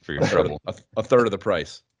for your trouble, a third of the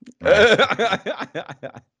price. Right.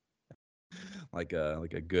 like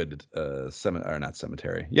a good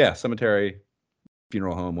cemetery. Yeah, cemetery.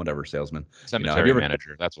 funeral home, whatever, salesman. Cemetery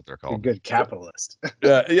manager. That's what they're A called. good capitalist.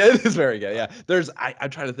 Yeah, it is very good. Yeah, I'm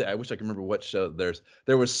trying to think. I wish I could remember what show.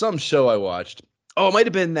 There was some show I watched. Oh, it might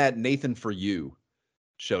have been that Nathan For You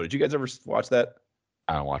show. Did you guys ever watch that?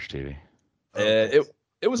 I don't watch TV.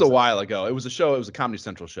 It was a while ago. It was a show. It was a Comedy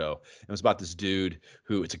Central show. It was about this dude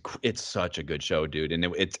who it's such a good show, dude. And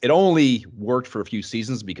it only worked for a few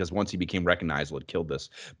seasons because once he became recognizable, it killed this.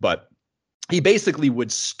 But he basically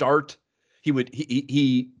would start.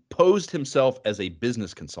 He posed himself as a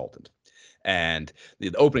business consultant. And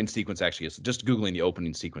the opening sequence actually is just Googling the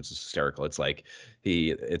opening sequence is hysterical. It's like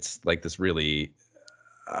this really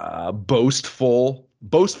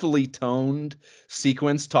boastfully toned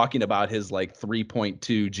sequence talking about his like 3.2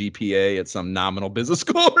 GPA at some nominal business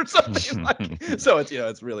school or something. So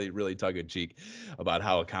it's really, really tongue in cheek about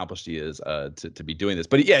how accomplished he is to be doing this.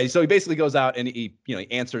 But yeah, so he basically goes out and he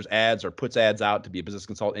answers ads or puts ads out to be a business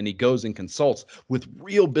consultant, and he goes and consults with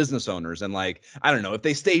real business owners. And like, I don't know, if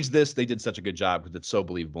they staged this, they did such a good job because it's so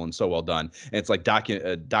believable and so well done. And it's like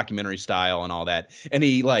documentary style and all that. And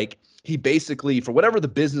he basically, for whatever the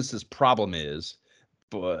business's problem is,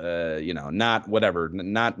 not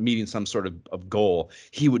meeting some sort of goal,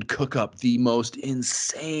 he would cook up the most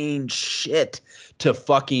insane shit to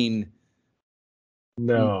fucking.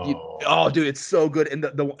 No. Dude, it's so good.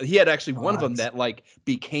 And he had actually one of them that like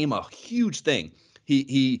became a huge thing.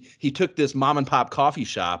 He took this mom and pop coffee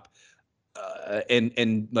shop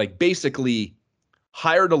and like basically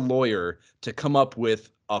hired a lawyer to come up with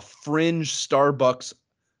a fringe Starbucks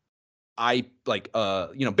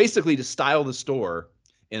basically to style the store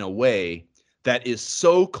in a way that is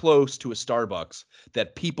so close to a Starbucks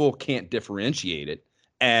that people can't differentiate it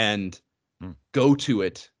and go to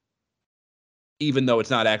it, even though it's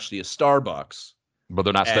not actually a Starbucks. But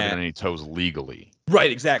they're not stepping on any toes legally. Right,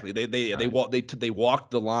 exactly. They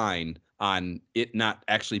walked the line on it not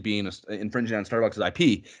actually being infringing on Starbucks'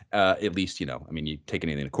 IP. At least, you take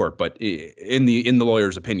anything to court, but in the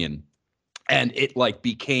lawyer's opinion. And it like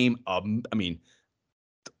became,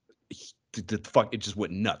 it just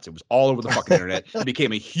went nuts. It was all over the fucking internet. It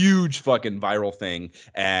became a huge fucking viral thing.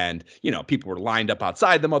 And, people were lined up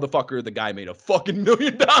outside the motherfucker. The guy made a fucking $1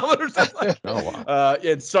 million. Like, oh, wow.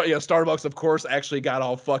 And so, Starbucks, of course, actually got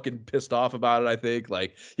all fucking pissed off about it, I think.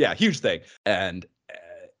 Like, yeah, huge thing. And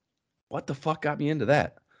what the fuck got me into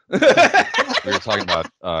that? We were talking about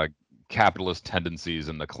capitalist tendencies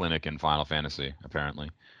in the clinic in Final Fantasy, apparently.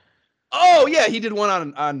 Oh yeah, he did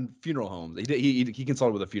one on funeral homes. He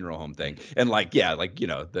consulted with a funeral home thing, and I can't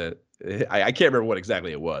remember what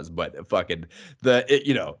exactly it was, but fucking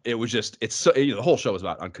it was just the whole show was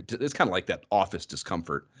about it's kind of like that office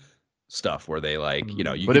discomfort stuff where they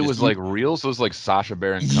but it was like real, so it was like Sacha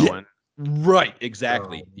Baron Cohen. Right,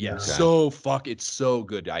 exactly. Yeah. Okay. It's so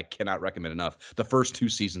good. I cannot recommend enough. The first 2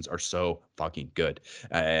 seasons are so fucking good.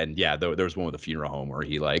 And yeah, there was one with a funeral home where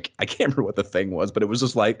he I can't remember what the thing was, but it was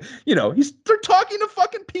just like, they're talking to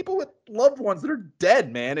fucking people with loved ones that are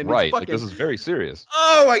dead, man. And right. This is very serious.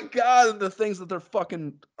 Oh my God. The things that they're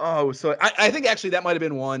fucking, so I think actually that might've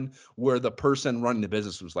been one where the person running the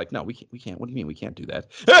business was like, no, we can't. What do you mean? We can't do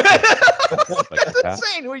that. That's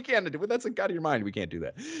insane. We can't do it. That's out of your mind. We can't do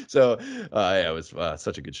that. So it was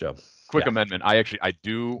such a good show. Quick amendment. I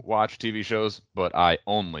do watch TV shows, but I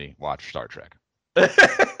only watch Star Trek. So,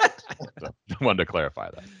 I wanted to clarify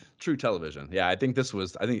that. True television. Yeah, I think I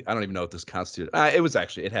don't even know what this constituted.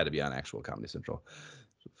 It had to be on actual Comedy Central,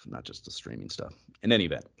 not just the streaming stuff. In any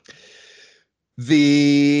event, what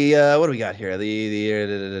do we got here?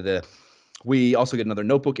 We also get another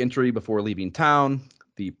notebook entry before leaving town.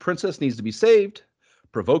 The princess needs to be saved.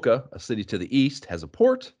 Provoca, a city to the east, has a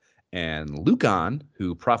port. And Lucan,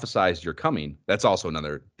 who prophesies your coming. That's also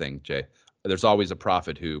another thing, Jay. There's always a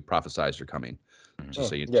prophet who prophesies your coming. Just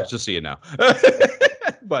so you know.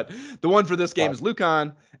 But the one for this game is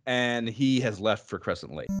Lucan, and he has left for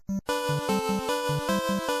Crescent Lake.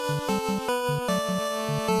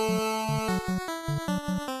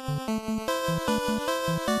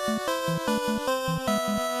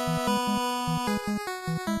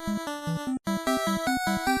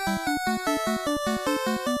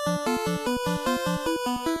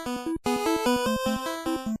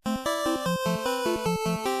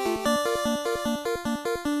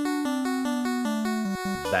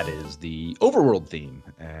 That is the overworld theme,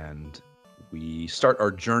 and we start our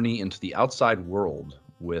journey into the outside world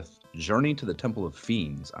with Journey to the Temple of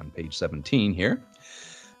Fiends on page 17 here.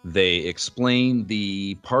 They explain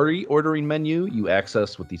the party ordering menu you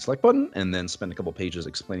access with the select button, and then spend a couple pages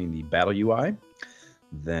explaining the battle UI.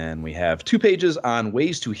 Then we have 2 pages on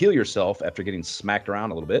ways to heal yourself after getting smacked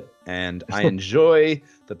around a little bit. And I enjoy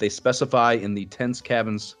that they specify in the tense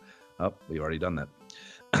cabins. Oh, we've already done that.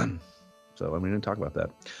 So I'm going to talk about that.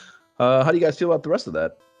 How do you guys feel about the rest of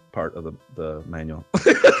that part of the manual?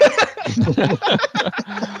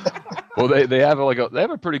 Well, they have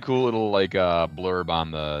a pretty cool little blurb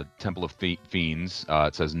on the Temple of Fiends.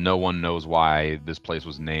 It says no one knows why this place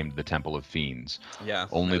was named the Temple of Fiends. Yeah.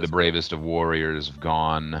 Only the bravest of warriors have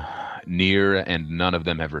gone near, and none of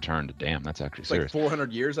them have returned. Damn, that's actually serious. Like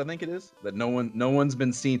 400 years, I think it is. That no one's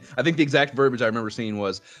been seen. I think the exact verbiage I remember seeing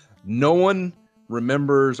was, no one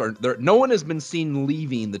remembers, or no one has been seen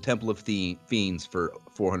leaving the Temple of Fiends for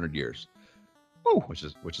 400 years. Oh, which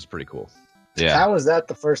is pretty cool. Yeah. How is that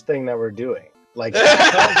the first thing that we're doing? Like,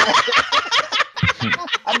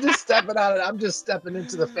 I'm just stepping out. I'm just stepping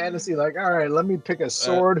into the fantasy. Like, all right, let me pick a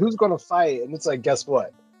sword. Who's going to fight? And it's like, guess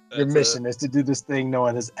what? Your mission is to do this thing no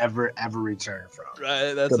one has ever returned from.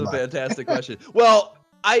 Right. That's a fantastic question. Well,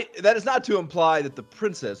 that is not to imply that the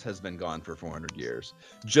princess has been gone for 400 years.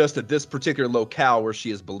 Just that this particular locale where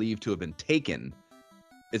she is believed to have been taken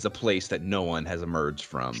is a place that no one has emerged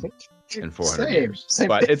from in 400 years.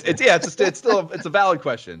 But it's still a valid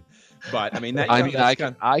question. But I mean,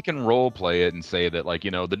 I can role play it and say that, like,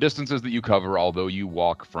 you know, the distances that you cover, although you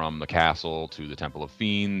walk from the castle to the Temple of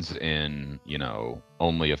Fiends in, you know,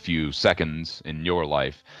 only a few seconds in your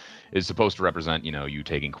life, is supposed to represent, you know, you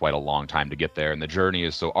taking quite a long time to get there, and the journey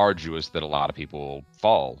is so arduous that a lot of people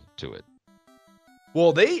fall to it.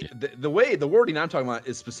 Well, the way the wording I'm talking about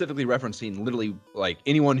is specifically referencing literally like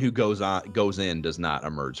anyone who goes in does not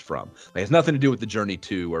emerge from. Like, it has nothing to do with the journey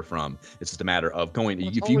to or from. It's just a matter of going.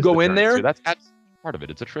 Well, if you go in there, that's part of it.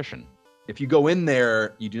 It's attrition. If you go in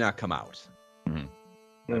there, you do not come out.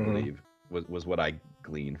 Mm-hmm. I believe was what I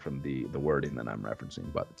gleaned from the wording that I'm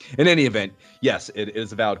referencing. But in any event, yes, it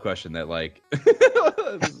is a valid question that, like,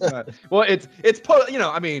 well, it's you know,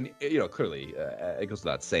 I mean, you know, clearly it goes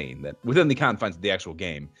without saying that within the confines of the actual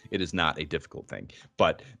game, it is not a difficult thing.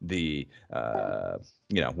 But the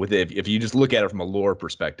you know, if you just look at it from a lore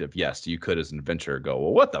perspective, yes, you could as an adventurer go,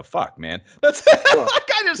 well, what the fuck, man? That's like,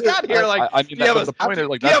 I just got here. Like, I mean, do you have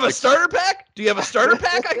a starter pack? Do you have a starter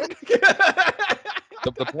pack?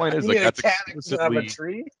 The point is, you like,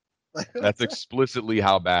 that's explicitly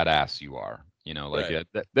how badass you are. You know, like,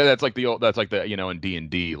 right. That's like the you know, in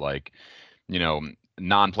D&D, like, you know,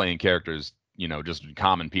 non-playing characters, you know, just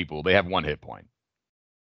common people, they have 1 hit point.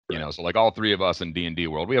 You know, so like all 3 of us in D&D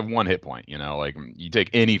world, we have 1 hit point. You know, like, you take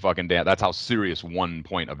any fucking damage. That's how serious 1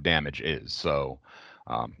 point of damage is. So,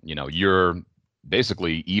 you know, you're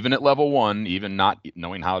basically, even at level 1, even not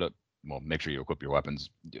knowing how to, well, make sure you equip your weapons,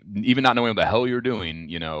 even not knowing what the hell you're doing,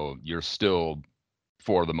 you know, you're still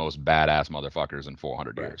 4 of the most badass motherfuckers in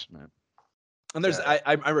 400 years. Right. And there's,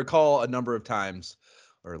 I recall a number of times,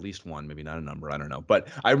 or at least 1, maybe not a number, I don't know, but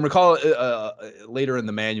I recall later in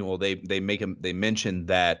the manual they mentioned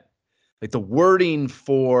that, like, the wording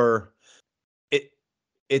for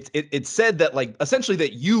it said that, like, essentially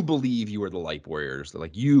that you believe you are the light warriors, that,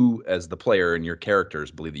 like, you as the player and your characters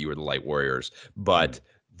believe that you are the light warriors, but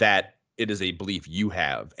that it is a belief you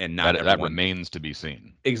have, and not that remains to be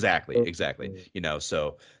seen. Exactly. You know,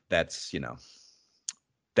 so that's, you know,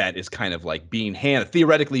 that is kind of like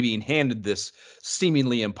theoretically being handed this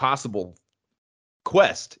seemingly impossible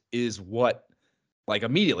quest is what, like,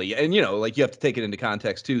 immediately, and, you know, like, you have to take it into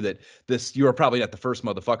context too, that you are probably not the first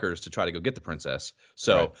motherfuckers to try to go get the princess.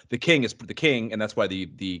 So right. The king is the king, and that's why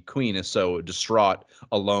the queen is so distraught,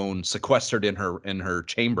 alone, sequestered in her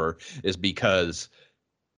chamber, is because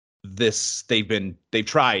they've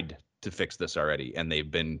tried to fix this already, and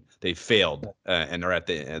they've failed, and are at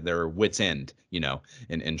their wits end, you know,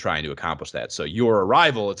 in trying to accomplish that. So your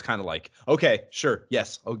arrival, it's kind of like, okay, sure,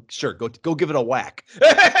 yes, oh sure, go give it a whack.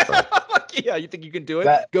 Like, yeah, you think you can do it?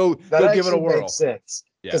 Go give it a whirl. Makes sense,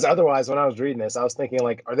 because otherwise, when I was reading this, I was thinking,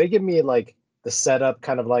 like, are they giving me, like, the setup,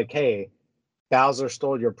 kind of like, hey, Bowser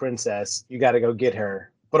stole your princess, you got to go get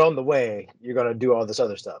her, but on the way, you're gonna do all this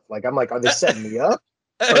other stuff. Like, I'm like, are they setting me up?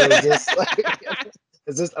 Or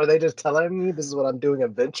are they just telling me this is what I'm doing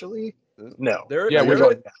eventually? No.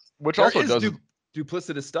 Which also does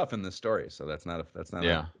duplicitous stuff in this story, so that's not.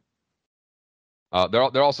 Yeah.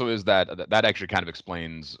 There also is that actually kind of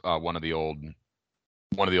explains one of the old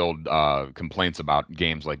complaints about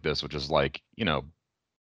games like this, which is, like, you know,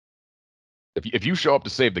 if you show up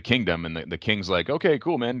to save the kingdom and the king's like, okay,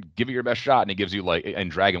 cool, man, give it your best shot, and he gives you, like, in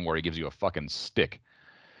Dragon War, he gives you a fucking stick.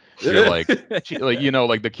 You're like, you know,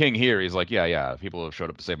 like, the king here, he's like, yeah, people have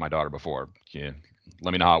showed up to save my daughter before. Yeah,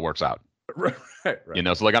 let me know how it works out. Right. You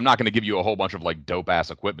know, so, like, I'm not going to give you a whole bunch of, like, dope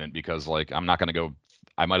ass equipment, because, like, I'm not going to go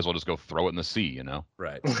I might as well just go throw it in the sea, you know?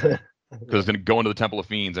 Right. Because it's going to go into the Temple of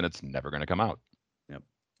Fiends and it's never going to come out. Yep.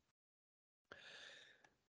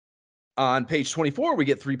 On page 24, we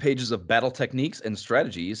get 3 pages of battle techniques and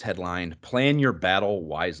strategies headlined Plan Your Battle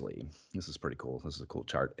Wisely. This is pretty cool. This is a cool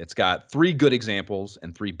chart. It's got 3 good examples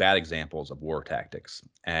and 3 bad examples of war tactics.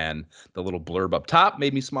 And the little blurb up top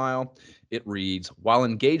made me smile. It reads, while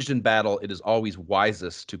engaged in battle, it is always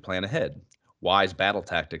wisest to plan ahead. Wise battle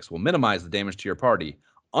tactics will minimize the damage to your party.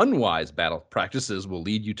 Unwise battle practices will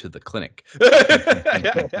lead you to the clinic. Which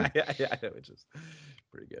is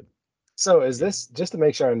pretty good. So is this, just to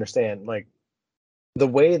make sure I understand, like the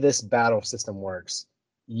way this battle system works,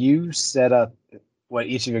 you set up what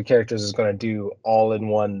each of your characters is going to do all in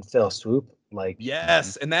one fell swoop? Like,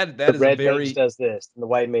 yes, and that the is red a very mage does this, and the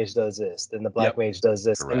white mage does this, then the black mage does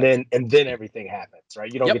this, Correct. and then everything happens,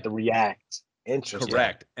 right? You don't get to react. Interesting.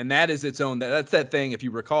 Correct. And that is its own, that's that thing, if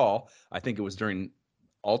you recall, I think it was during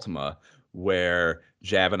Ultima where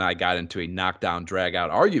Jav and I got into a knockdown drag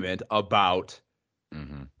out argument about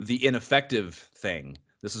the ineffective thing.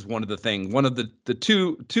 This is one of the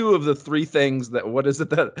two of the 3 things that, what is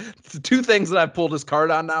it, that the 2 things that I pulled his card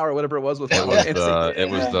on now or whatever it was with it was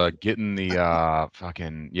the getting the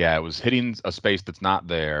fucking, it was hitting a space that's not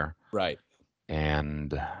there, right,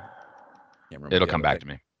 and it'll come back to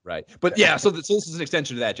me. Right. But yeah, so this is an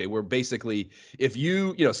extension to that, Jay, where basically if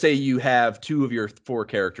you say you have 2 of your 4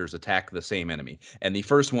 characters attack the same enemy and the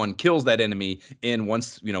first one kills that enemy in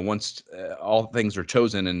once all things are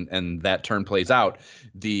chosen and that turn plays out,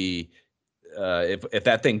 the if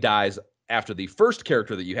that thing dies after the first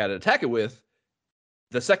character that you had to attack it with,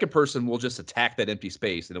 the second person will just attack that empty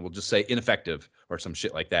space and it will just say ineffective or some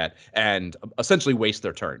shit like that and essentially waste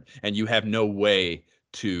their turn. And you have no way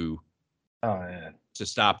to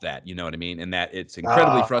stop that, you know what I mean? And that it's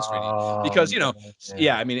incredibly frustrating because,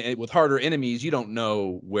 I mean, with harder enemies, you don't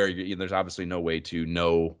know where there's obviously no way to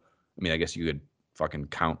know. I mean, I guess you could fucking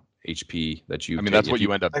count HP that you. I mean, that's what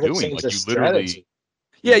you end up doing. Like you literally.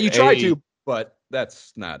 Yeah, you try to, but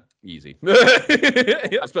that's not easy,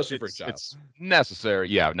 especially for a child. It's necessary.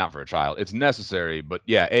 Yeah, not for a child. It's necessary, but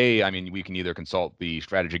I mean, we can either consult the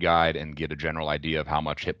strategy guide and get a general idea of how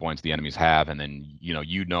much hit points the enemies have, and then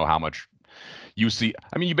you know how much you see.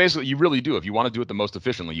 I mean, you really do. If you want to do it the most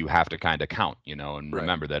efficiently, you have to kind of count, and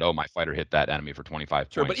remember that, my fighter hit that enemy for 25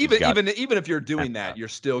 points. But even if you're doing that, you're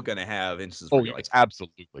still going to have instances where it's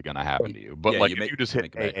absolutely going to happen to you. But if you just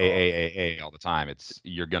hit A all the time,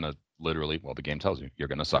 you're going to literally, the game tells you, you're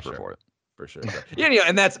going to suffer for it. For sure.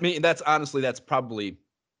 And that's honestly, that's probably,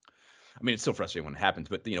 I mean, it's still frustrating when it happens,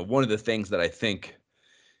 but one of the things that I think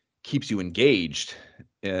keeps you engaged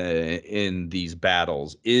in these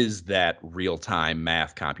battles is that real-time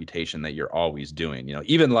math computation that you're always doing.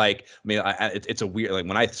 Even it's a weird, like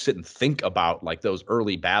when I sit and think about like those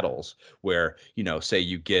early battles where say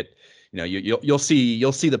you get you'll see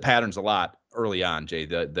the patterns a lot early on, Jay.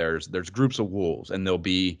 There's groups of wolves and there'll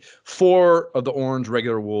be 4 of the orange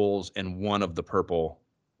regular wolves and 1 of the purple,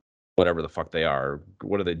 whatever the fuck they are.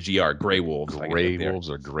 What are the GR? Gray wolves. Gray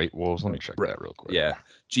wolves or great wolves? Let me check that real quick. Yeah.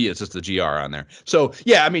 G, it's just the GR on there. So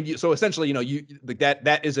I mean, so essentially, you like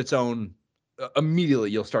that is its own. Immediately,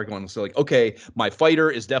 you'll start going. So like, okay, my fighter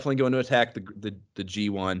is definitely going to attack the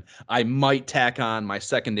G1. I might tack on my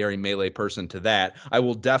secondary melee person to that. I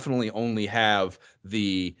will definitely only have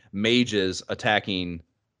the mages attacking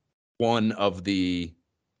one of the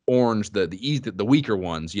orange, the weaker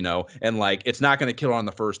ones, and like it's not going to kill on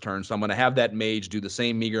the first turn, so I'm going to have that mage do the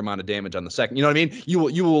same meager amount of damage on the second. You know what I mean?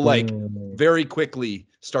 You will like very quickly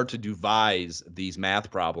start to devise these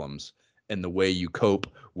math problems and the way you cope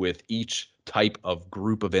with each type of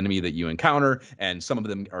group of enemy that you encounter, and some of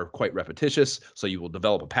them are quite repetitious, so you will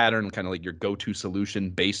develop a pattern, kind of like your go-to solution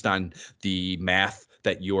based on the math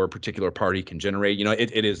that your particular party can generate.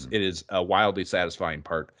 It is a wildly satisfying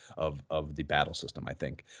part of the battle system, I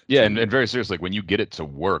think. Yeah, and very seriously, when you get it to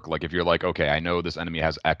work, like if you're like, okay, I know this enemy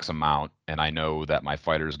has X amount, and I know that my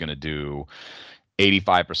fighter is going to do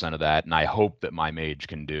 85% of that, and I hope that my mage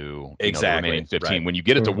can do the remaining 15. Right. When you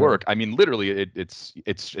get it to work, I mean, literally, it's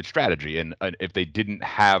strategy. And if they didn't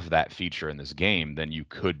have that feature in this game, then you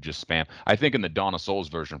could just spam. I think in the Dawn of Souls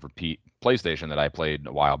version for PlayStation that I played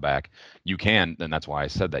a while back, you can, and that's why I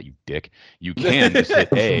said that, you dick. You can just hit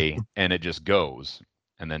A, and it just goes.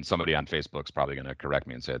 And then somebody on Facebook's probably going to correct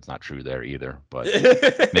me and say it's not true there either. But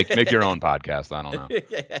make your own podcast. I don't know.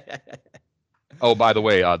 Oh, by the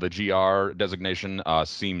way, the GR designation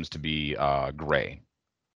seems to be gray.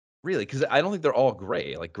 Really? Because I don't think they're all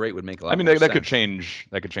gray. Like gray would make a lot. I mean, more that sense. could change.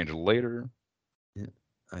 That could change later. Yeah,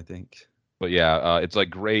 I think. But yeah, it's like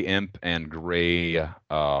gray imp and gray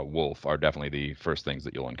wolf are definitely the first things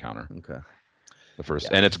that you'll encounter. Okay. The first,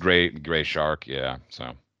 Yeah. and it's gray shark. Yeah.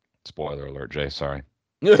 So, spoiler alert, Jay. Sorry.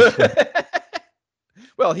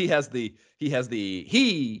 Well, he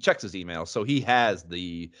checks his email, so he has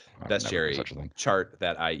the I would never do bestiary such a thing. chart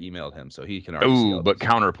that I emailed him, so he can already see Ooh, all but these.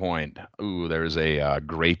 counterpoint. Ooh, there's a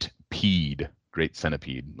great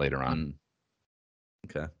centipede later on.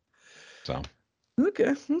 Okay. So.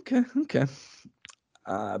 Okay.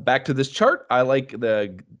 Back to this chart. I like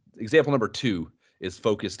the example number 2 is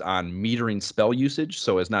focused on metering spell usage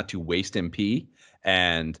so as not to waste MP.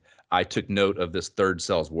 And I took note of this third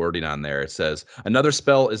cell's wording on there. It says, another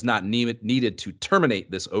spell is not needed to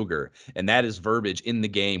terminate this ogre. And that is verbiage in the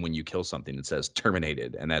game when you kill something. It says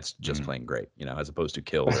terminated. And that's just plain great, as opposed to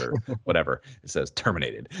killed or whatever. It says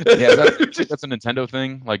terminated. Yeah, that's a Nintendo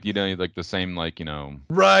thing. Like, like the same,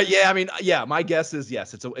 Right. Yeah. I mean, yeah, my guess is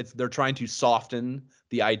yes. They're trying to soften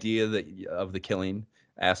the idea of the killing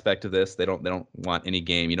aspect of this. They don't want any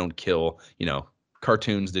game. You don't kill,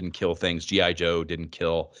 cartoons didn't kill things. G.I. Joe didn't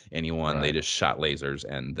kill anyone. Right. They just shot lasers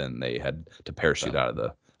and then they had to parachute out of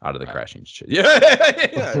the right. crashing shit. Yeah.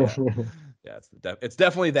 It's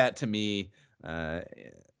definitely that to me,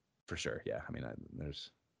 for sure. Yeah. I mean,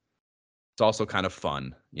 it's also kind of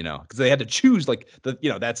fun, because they had to choose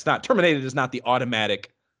that's not terminated is not the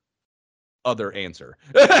automatic other answer.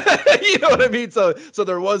 You know what I mean? So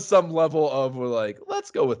there was some level of we're like, let's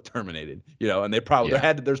go with terminated, and they probably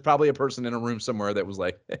there's probably a person in a room somewhere that was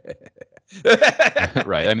like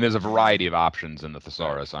right. I mean, there's a variety of options in the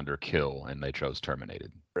thesaurus under kill, and they chose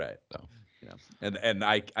terminated. Right. So and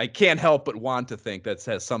I can't help but want to think that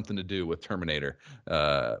has something to do with Terminator.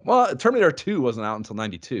 Well, Terminator 2 wasn't out until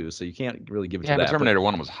 92, so you can't really give it to that. But Terminator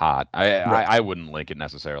 1 was hot. I wouldn't link it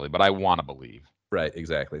necessarily, but I want to believe. Right,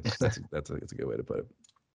 exactly. That's a good way to put it.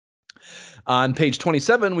 On page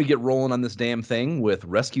 27, we get rolling on this damn thing with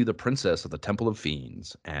rescue the princess of the Temple of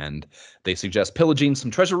Fiends. And they suggest pillaging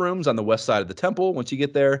some treasure rooms on the west side of the temple once you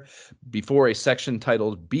get there, before a section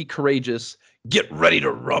titled Be Courageous, Get Ready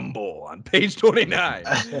to Rumble on page 29.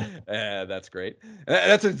 That's great.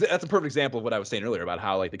 That's a perfect example of what I was saying earlier about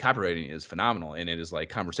how like the copywriting is phenomenal and it is like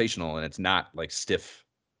conversational and it's not like stiff.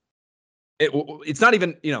 It's not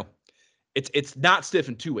even, it's not stiff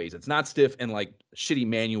in two ways. It's not stiff in like shitty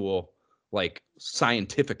manual, like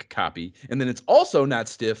scientific copy. And then it's also not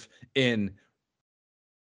stiff in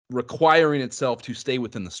requiring itself to stay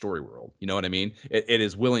within the story world. You know what I mean? It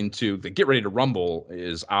is willing to get ready to rumble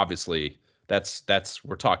is obviously that's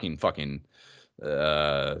we're talking fucking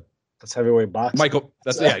that's heavyweight boxing. Michael.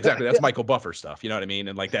 Yeah, exactly. That's Michael Buffer stuff. You know what I mean?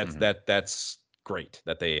 And like that's great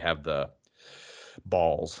that they have the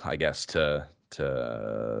balls, I guess, to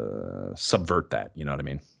subvert that. You know what I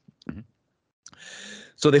mean? Mm-hmm.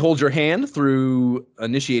 So they hold your hand through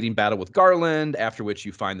initiating battle with Garland, after which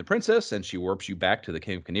you find the princess and she warps you back to the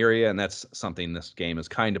King of Caneria. And that's something this game is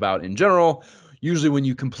kind about in general. Usually when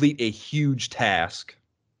you complete a huge task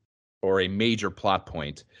or a major plot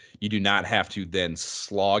point, you do not have to then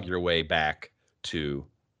slog your way back to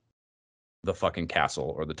the fucking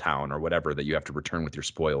castle or the town or whatever that you have to return with your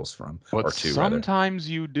spoils from. But or to, sometimes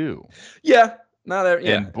you do. Yeah.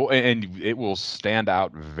 Yeah. And it will stand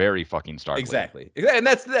out very fucking starkly. Exactly. And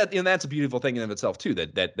that's a beautiful thing in of itself too,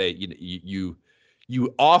 that they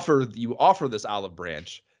you offer this olive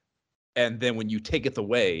branch, and then when you take it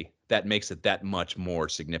away, that makes it that much more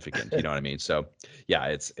significant. You know what I mean? So yeah,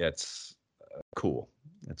 it's cool.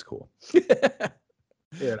 It's cool. Dude,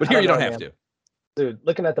 but here you don't have to. Dude,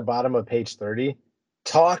 looking at the bottom of page 30,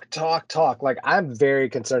 talk. Like I'm very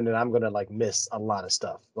concerned that I'm gonna like miss a lot of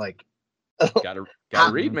stuff. Like gotta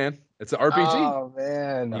read, man. It's an RPG. Oh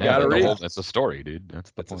man, you gotta read. It's a story, dude. That's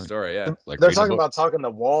the point. A story. Yeah, like they're talking about talking the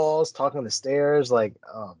walls, talking the stairs. Like,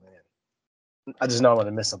 oh man, I just know I'm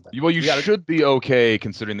gonna miss something. Well, you should be okay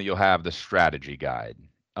considering that you'll have the strategy guide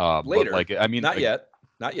later. But like, I mean, not yet.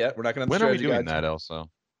 We're not gonna. When are we doing that? Also,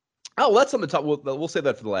 oh, that's something to talk. We'll save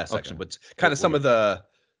that for the last section. But kind of some of the.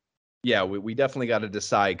 Yeah, we definitely got to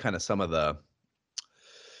decide kind of some of the.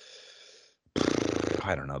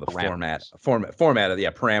 I don't know the format of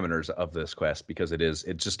parameters of this quest, because it's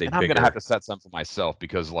just I'm gonna have to set some for myself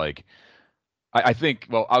because like I think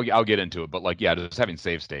I'll get into it, but like just having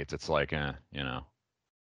save states, it's like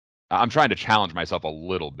I'm trying to challenge myself a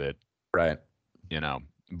little bit, right?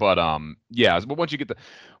 But but once you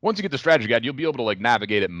get the strategy guide, you'll be able to like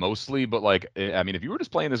navigate it mostly. But like I mean, if you were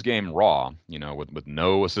just playing this game raw, with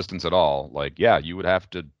no assistance at all, like you would have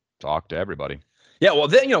to talk to everybody. Yeah, well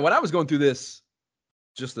then when I was going through this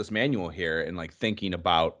manual here and like thinking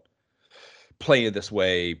about play it this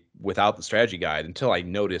way without the strategy guide until I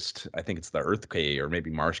noticed, I think it's the Earth Cave or maybe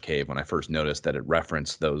Marsh Cave, when I first noticed that it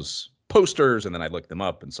referenced those posters, and then I looked them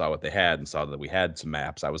up and saw what they had and saw that we had some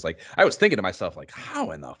maps. I was thinking to myself, like,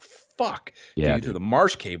 how in the fuck do you get through the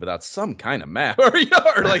Marsh Cave without some kind of map or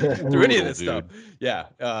like through any of this stuff? Yeah.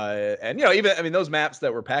 And even, I mean, those maps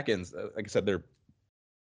that were pack-ins, like I said,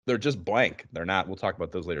 they're just blank. They're not, we'll talk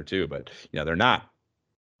about those later too, but they're not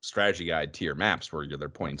strategy guide tier maps where they're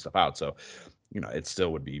pointing stuff out. So, it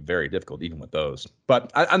still would be very difficult even with those. But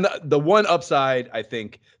on the one upside, I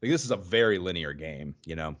think, like, this is a very linear game.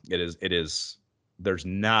 It is. There's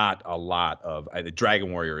not a lot of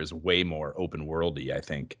Dragon Warrior is way more open worldy, I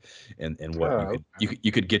think, in what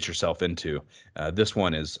you could get yourself into. This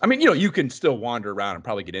one is, I mean, you can still wander around and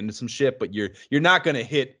probably get into some shit, but you're not going to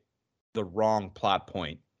hit the wrong plot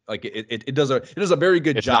point. Like it does a very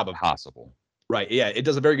good job of possible. Right. Yeah. It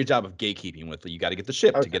does a very good job of gatekeeping with you got to get the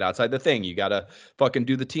ship to get outside the thing. You got to fucking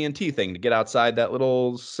do the TNT thing to get outside that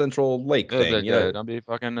little central lake thing. Don't be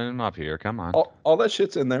fucking up here. Come on. All that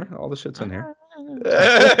shit's in there. All the shit's in here.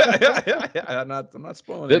 I'm not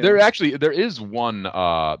spoiling it. There is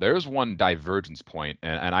one divergence point,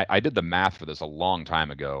 and I did the math for this a long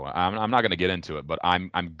time ago. I'm not going to get into it, but I'm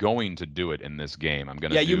going to do it in this game. I'm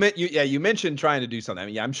going to. You mentioned trying to do something. I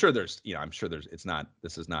mean, I'm sure there's. It's not.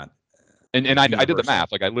 This is not. And I did the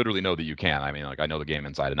math. Like, I literally know that you can. I mean, like, I know the game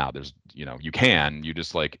inside and out. There's, you can. You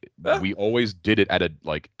just, like, we always did it at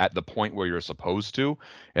the point where you're supposed to.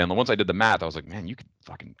 And once I did the math, I was like, man, you could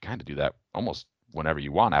fucking kind of do that almost whenever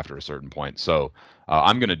you want after a certain point. So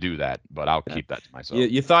I'm gonna do that, but I'll keep that to myself.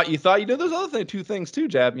 You thought you know there's other two things too,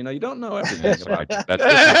 Jab. You don't know everything about it. That's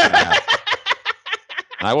just gonna happen.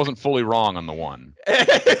 And I wasn't fully wrong on the one.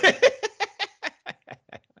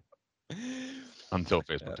 Until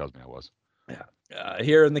Facebook tells me I was. Yeah.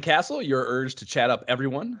 Here in the castle, you're urged to chat up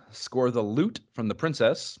everyone, score the loot from the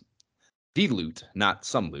princess, the loot, not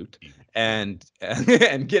some loot, and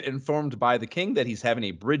get informed by the king that he's having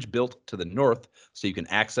a bridge built to the north so you can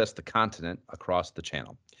access the continent across the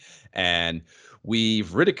channel. And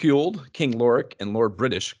we've ridiculed King Lorik and Lord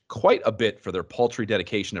British quite a bit for their paltry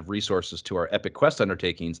dedication of resources to our epic quest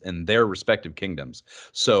undertakings in their respective kingdoms.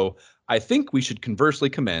 So I think we should conversely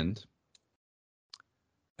commend.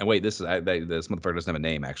 And wait, this motherfucker doesn't have a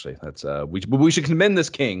name, actually. That's we should commend this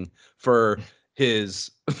king for his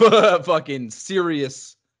fucking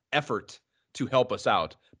serious effort to help us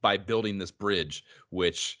out by building this bridge,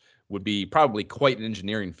 which would be probably quite an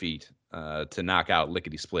engineering feat to knock out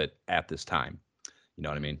Lickety Split at this time. You know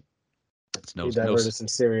what I mean? He diverted some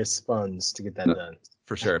serious funds to get that done.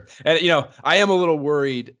 For sure. And I am a little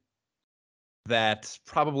worried that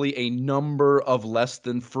probably a number of less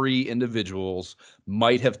than free individuals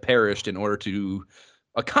might have perished in order to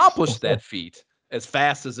accomplish that feat as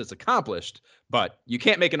fast as it's accomplished. But you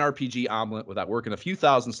can't make an RPG omelet without working a few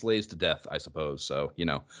thousand slaves to death, I suppose. So,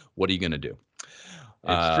 what are you going to do?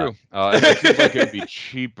 It's true. It seems like it would be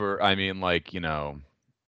cheaper. I mean, like, it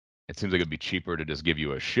seems like it'd be cheaper to just give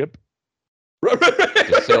you a ship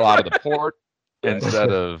to sail out of the port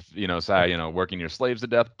instead of, working your slaves to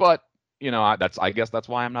death. But I guess that's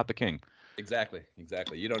why I'm not the king. Exactly.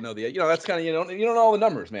 You don't know that's kind of, you don't know all the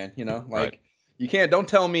numbers, man. Right. You can't,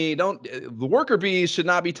 the worker bees should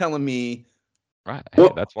not be telling me. Right. Hey,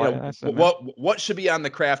 that's why. What should be on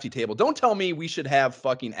the crafty table? Don't tell me we should have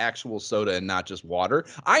fucking actual soda and not just water.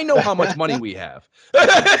 I know how much money we have.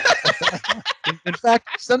 In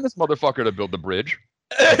fact, send this motherfucker to build the bridge.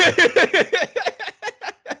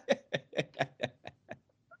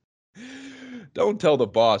 Don't tell the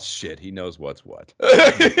boss shit. He knows what's what.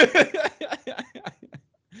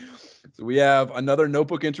 So we have another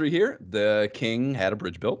notebook entry here. The king had a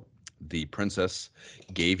bridge built. The princess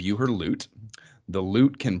gave you her loot. The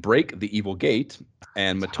loot can break the evil gate.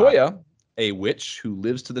 And Matoya, a witch who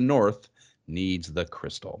lives to the north, needs the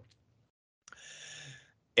crystal.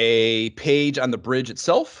 A page on the bridge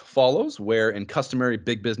itself follows, where in customary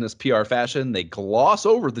big business PR fashion, they gloss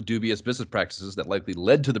over the dubious business practices that likely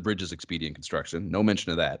led to the bridge's expedient construction. No mention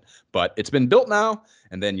of that. But it's been built now,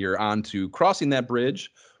 and then you're on to crossing that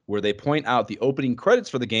bridge, where they point out the opening credits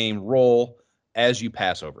for the game roll as you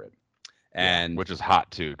pass over it. And which is hot,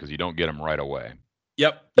 too, because you don't get them right away.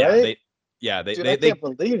 Yep. Right? Dude, I can't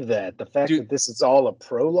believe that. The fact that this is all a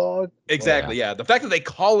prologue. Exactly. Yeah. The fact that they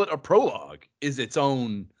call it a prologue is its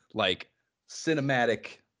own like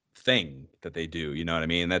cinematic thing that they do. You know what I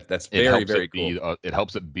mean? That's very, very cool. It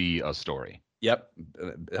helps it be a story. Yep.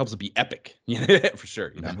 It helps it be epic. For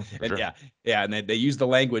sure. For sure. Yeah. And they use the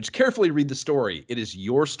language, carefully read the story. It is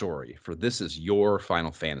your story, for this is your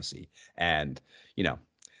Final Fantasy. And,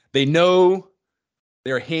 they know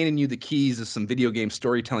they're handing you the keys to some video game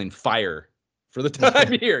storytelling fire for the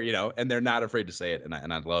time here, and they're not afraid to say it.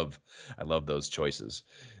 And I love those choices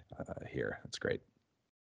here. That's great.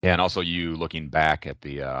 Yeah, and also you looking back at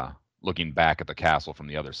the castle from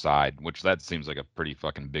the other side, which that seems like a pretty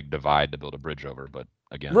fucking big divide to build a bridge over. But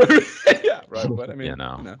again, yeah, right. But I mean,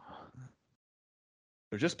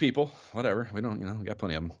 they're just people. Whatever. We don't, we got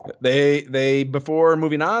plenty of them. They before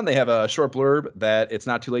moving on, they have a short blurb that it's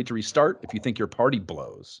not too late to restart if you think your party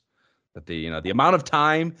blows. That the amount of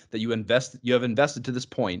time that you have invested to this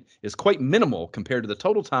point is quite minimal compared to the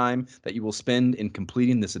total time that you will spend in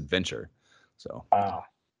completing this adventure. So,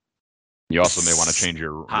 you also may want to change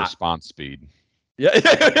your response speed. Yeah.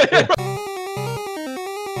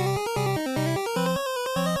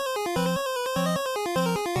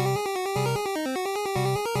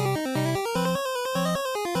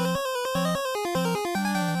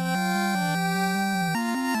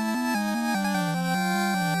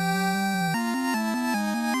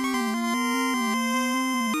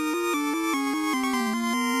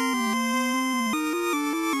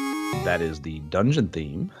 That is the dungeon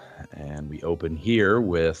theme, and we open here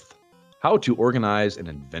with how to organize an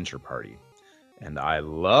adventure party. And I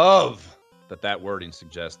love that wording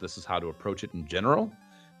suggests this is how to approach it in general,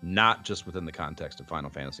 not just within the context of Final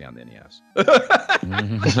Fantasy on the NES.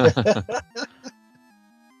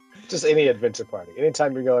 Just any adventure party.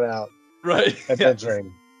 Anytime you're going out, right? Adventuring.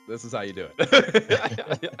 Yeah, this is how you do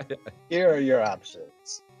it. Here are your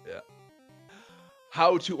options. Yeah.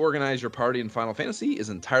 How to organize your party in Final Fantasy is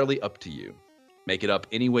entirely up to you. Make it up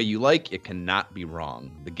any way you like. It cannot be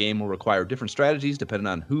wrong. The game will require different strategies depending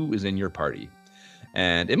on who is in your party.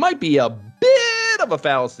 And it might be a bit of a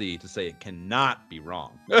fallacy to say it cannot be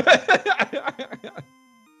wrong. Yeah,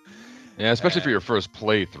 especially for your first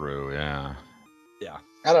playthrough. Yeah. Yeah.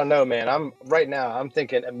 I don't know, man. I'm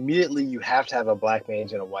thinking immediately you have to have a black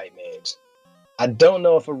mage and a white mage. I don't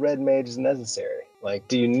know if a red mage is necessary. Like,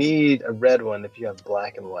 do you need a red one if you have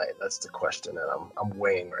black and white? That's the question that I'm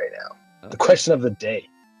weighing right now. Okay. The question of the day.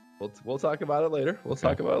 We'll talk about it later. But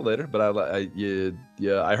I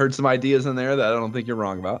heard some ideas in there that I don't think you're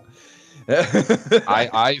wrong about.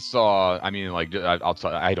 I saw. I mean, like,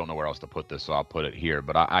 I don't know where else to put this, so I'll put it here.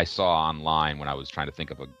 But I saw online when I was trying to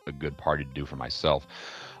think of a good party to do for myself.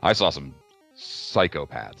 I saw some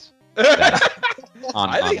psychopaths.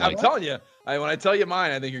 I'm telling you. When I tell you mine,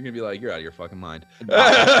 I think you're gonna be like, you're out of your fucking mind.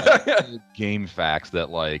 Game facts that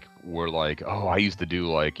were oh, I used to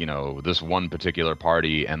do this one particular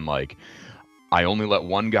party, and I only let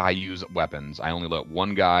one guy use weapons. I only let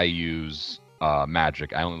one guy use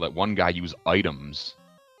magic. I only let one guy use items,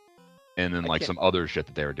 and then some other shit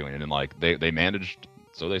that they were doing, and then they managed,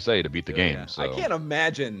 so they say, to beat the game. Yeah. So I can't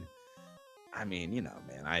imagine. I mean, man,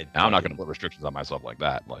 I'm not going to put restrictions on myself like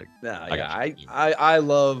that. I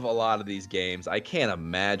love a lot of these games. I can't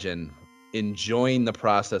imagine enjoying the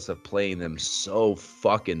process of playing them so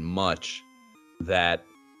fucking much that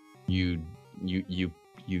you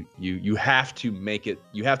have to make it.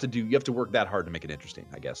 You have to work that hard to make it interesting,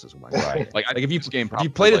 I guess is what I'm right. If you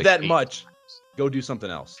played it that much, go do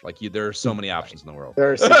something else. There are so many options in the world.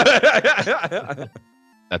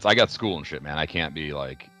 I got school and shit, man. I can't be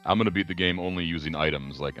I'm gonna beat the game only using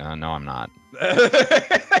items. No, I'm not. Fuck,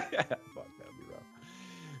 that'd be rough.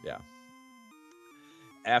 Yeah.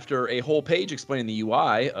 After a whole page explaining the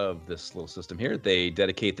UI of this little system here, they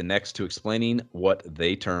dedicate the next to explaining what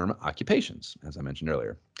they term occupations, as I mentioned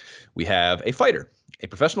earlier. We have a fighter, a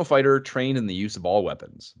professional fighter trained in the use of all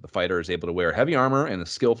weapons. The fighter is able to wear heavy armor and is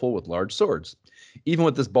skillful with large swords. Even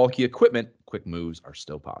with this bulky equipment, quick moves are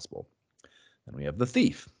still possible. Then we have the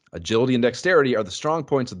thief. Agility and dexterity are the strong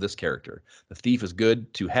points of this character. The thief is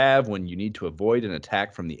good to have when you need to avoid an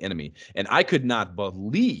attack from the enemy. And I could not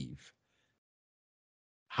believe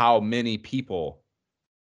how many people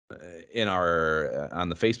in on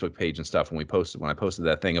the Facebook page and stuff when I posted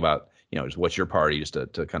that thing about, just what's your party, just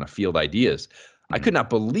to kind of field ideas. Mm-hmm. I could not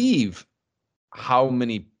believe how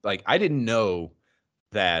many, I didn't know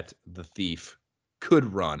that the thief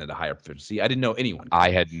could run at a higher proficiency. I didn't know anyone could.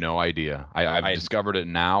 I had no idea. I've discovered it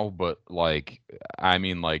now, but not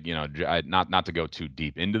to go too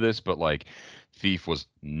deep into this, but thief was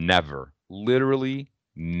literally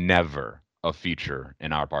never a feature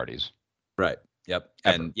in our parties. Right. Yep.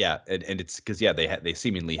 Ever. And and it's because they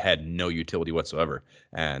seemingly had no utility whatsoever.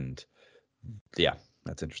 And yeah,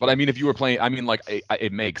 that's interesting. But I mean, if you were playing,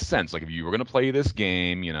 it makes sense. If you were gonna play this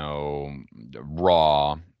game,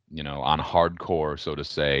 raw, on hardcore, so to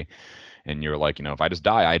say, and you're if I just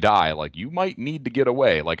die, I die. You might need to get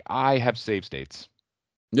away. I have save states.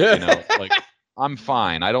 Yeah. I'm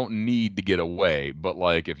fine. I don't need to get away. But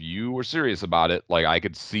like, if you were serious about it, like I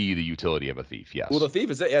could see the utility of a thief. Yes. Well, the thief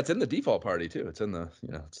is it's in the default party too. It's in the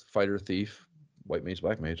it's fighter, thief, white mage,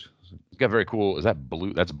 black mage. He's got very cool. Is that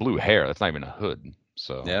blue? That's blue hair. That's not even a hood.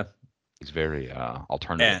 So yeah, he's very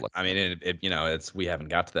alternative. and I mean, it's we haven't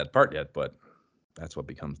got to that part yet, but that's what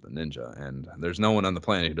becomes the ninja. And there's no one on the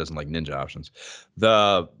planet who doesn't like ninja options.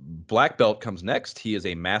 The black belt comes next. He is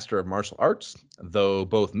a master of martial arts, though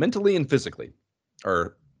both mentally and physically,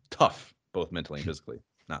 or tough, both mentally and physically.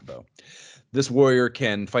 Not though. This warrior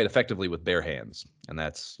can fight effectively with bare hands, and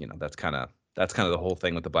that's kind of the whole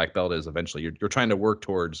thing with the black belt is eventually you're trying to work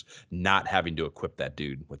towards not having to equip that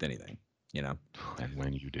dude with anything, And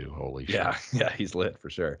when you do, holy shit. Yeah, he's lit for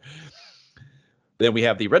sure. Then we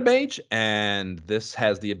have the red mage, and this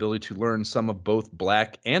has the ability to learn some of both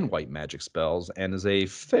black and white magic spells, and is a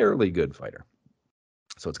fairly good fighter.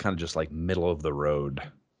 So it's kind of just like middle of the road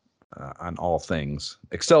on all things.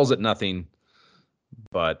 Excels at nothing,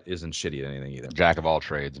 but isn't shitty at anything either. Jack of all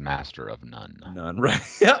trades, master of none. None, right?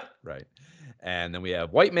 Yep, right. And then we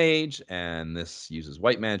have white mage, and this uses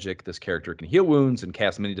white magic. This character can heal wounds and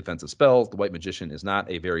cast many defensive spells. The white magician is not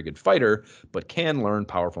a very good fighter, but can learn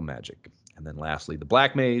powerful magic. And then lastly, the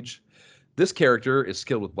black mage. This character is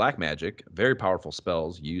skilled with black magic, very powerful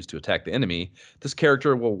spells used to attack the enemy. This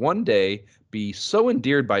character will one day be so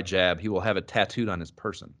endeared by Jab, he will have it tattooed on his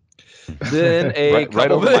person. Then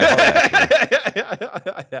right over my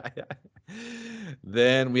heart.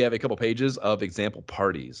 Then we have a couple pages of example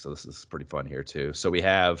parties. So this is pretty fun here too. So we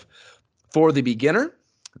have for the beginner,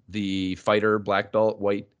 the fighter, black belt,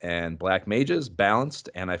 white, and black mages balanced.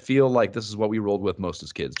 And I feel like this is what we rolled with most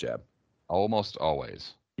as kids, Jab. Almost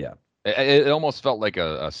always. Yeah. It almost felt like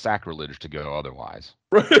a sacrilege to go otherwise.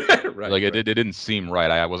 Right. Like it didn't seem right.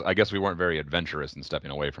 I guess we weren't very adventurous in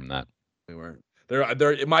stepping away from that. We weren't.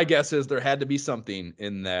 There. My guess is there had to be something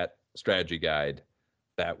in that strategy guide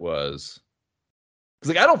that was.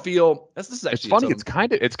 Because I don't feel this is actually. It's funny.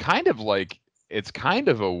 It's kind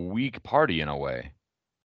of a weak party in a way.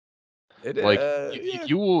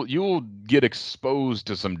 You will get exposed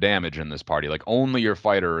to some damage in this party. Like only your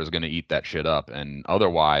fighter is going to eat that shit up, and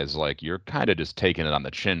otherwise, like you're kind of just taking it on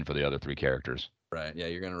the chin for the other three characters. Right. Yeah,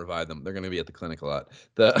 you're going to revive them. They're going to be at the clinic a lot.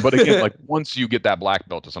 But again, like once you get that black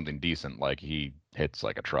belt to something decent, like he hits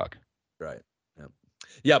like a truck. Right. Yeah.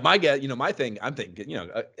 Yeah. My guess, my thing. I'm thinking,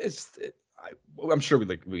 I'm sure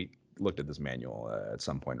we looked at this manual at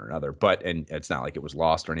some point or another, and it's not like it was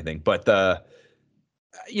lost or anything. But I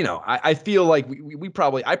feel like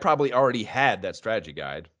I probably already had that strategy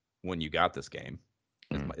guide when you got this game,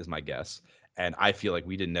 is my guess. And I feel like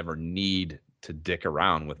we didn't ever need to dick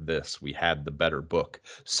around with this. We had the better book.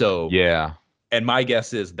 So yeah. And my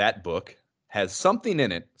guess is that book has something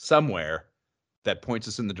in it somewhere that points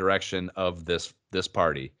us in the direction of this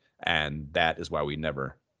party. And that is why we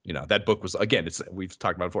never, that book was, again, we've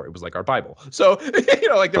talked about it before. It was like our Bible. So,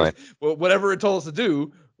 whatever it told us to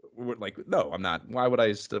do, we're like, no, I'm not. Why would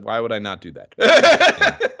I not do that?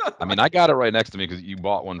 Yeah. I mean, I got it right next to me because you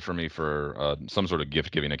bought one for me for some sort of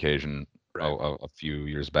gift giving occasion a few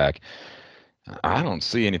years back. I don't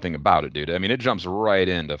see anything about it, dude. I mean, it jumps right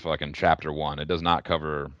into fucking chapter 1. It does not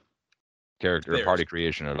cover character or party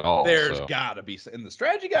creation at all. There's gotta be in the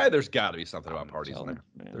strategy guide. There's gotta be something about parties in there.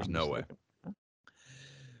 Man, there's no way.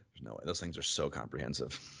 There's no way. Those things are so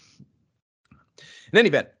comprehensive. In any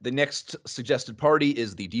event, the next suggested party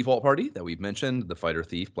is the default party that we've mentioned: the fighter,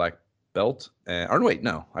 thief, black belt. I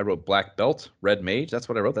wrote black belt, red mage. That's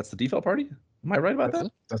what I wrote. That's the default party. Am I right about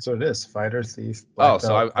that? That's what it is. Fighter, thief. Black belt,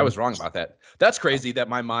 so I was wrong about that. That's crazy that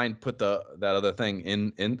my mind put that other thing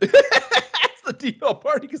in. It's the default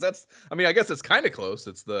party because I guess it's kind of close.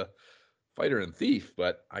 It's the fighter and thief,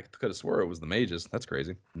 but I could have swore it was the mages. That's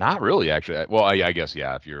crazy. Not really, actually. Well, I guess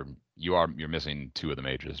yeah. If you're missing 2 of the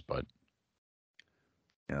mages, but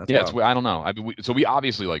yeah, I don't know. I mean, we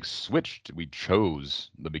obviously switched. We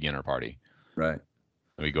chose the beginner party, right?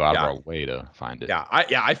 And we go out of our way to find it. Yeah,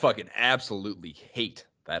 I fucking absolutely hate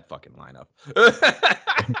that fucking lineup.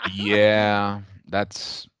 Yeah,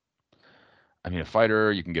 that's. I mean, a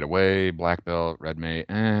fighter, you can get away. Black belt, red mage.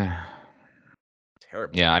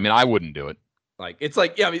 Terrible. Yeah, I mean, I wouldn't do it.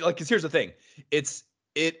 Because here's the thing. It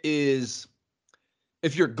is.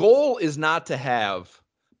 If your goal is not to have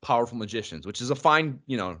powerful magicians, which is a fine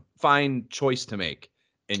choice to make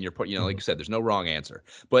in your, like you said, there's no wrong answer.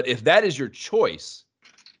 But if that is your choice,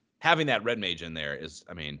 having that red mage in there is,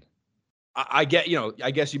 I mean, I guess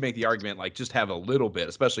you make the argument just have a little bit,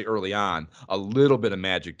 especially early on, a little bit of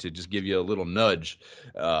magic to just give you a little nudge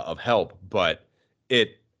of help. But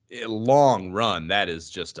long run, that is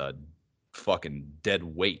just a fucking dead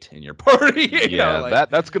weight in your party. You know, like,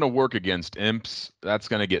 that's gonna work against imps. That's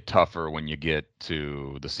gonna get tougher when you get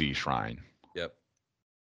to the Sea Shrine. Yep.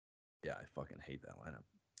 Yeah, I fucking hate that lineup.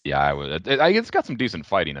 Yeah, I would. It's got some decent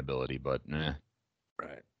fighting ability, but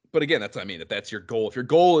right. But again, that's, I mean, if that's your goal, if your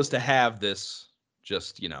goal is to have this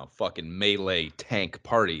just, you know, fucking melee tank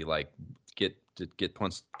party, like get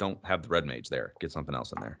punts, don't have the red mage there. Get something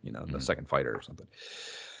else in there, you know, the second fighter or something.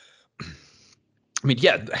 I mean,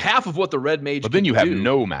 yeah, half of what the red mage. But then you have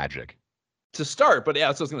no magic to start. But yeah,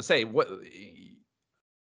 that's what I was gonna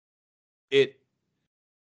say.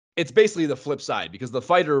 It's basically the flip side, because the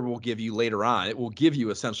fighter will give you later on. It will give you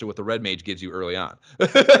essentially what the red mage gives you early on.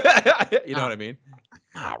 You know what I mean?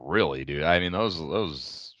 Not really, dude. I mean,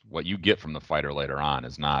 those what you get from the fighter later on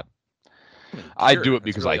is not. I do it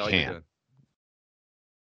because really I can.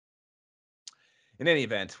 In any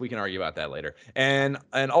event, we can argue about that later. And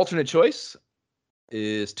an alternate choice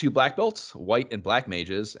is 2 black belts, white and black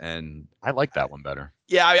mages, and I like that one better.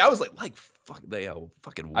 Yeah, I was like fuck, they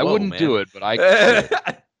fucking. Whoa, I wouldn't man. do it, but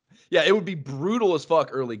I. Yeah, it would be brutal as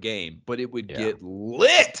fuck early game, but it would get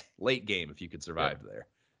lit late game if you could survive there.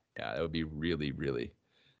 Yeah, that would be really, really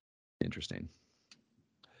interesting.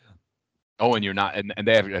 Oh, and you're not, and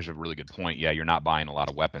they have a really good point. Yeah, you're not buying a lot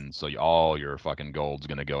of weapons, so all your fucking gold's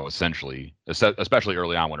gonna go essentially, especially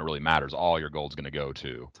early on when it really matters. All your gold's gonna go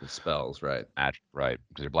to spells, right? Right,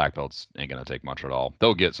 because your black belts ain't gonna take much at all.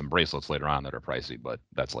 They'll get some bracelets later on that are pricey, but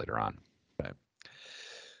that's later on. Right.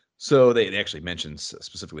 So they actually mentioned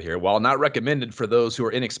specifically here, while not recommended for those who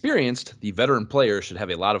are inexperienced, the veteran player should have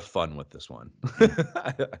a lot of fun with this one.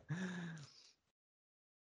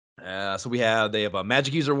 So they have a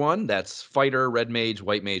magic user one. That's fighter, red mage,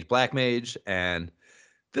 white mage, black mage. And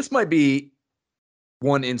this might be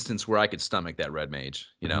one instance where I could stomach that red mage,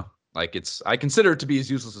 you know, like I consider it to be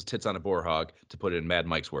as useless as tits on a boar hog, to put it in Mad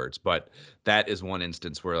Mike's words. But that is one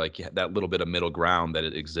instance where like that little bit of middle ground that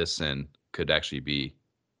it exists in could actually be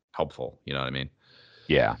helpful. You know what I mean?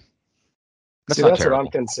 Yeah. That's what I'm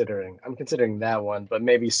considering. I'm considering that one, but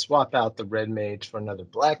maybe swap out the red mage for another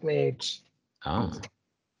black mage. Oh.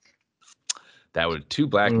 That would 2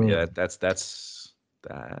 black. Yeah, that's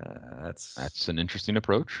an interesting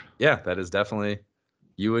approach. Yeah, that is definitely.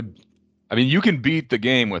 You would. I mean, you can beat the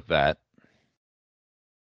game with that.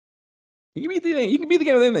 You can beat the game. You can beat the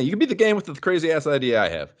game with anything. You can beat the game with the crazy ass idea I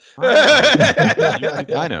have.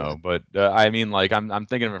 I know, but I mean, like I'm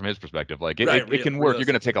thinking from his perspective. Like it can work. You're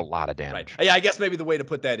going to take a lot of damage. Right. Yeah, I guess maybe the way to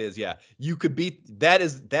put that is, yeah, you could beat that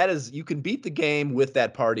is you can beat the game with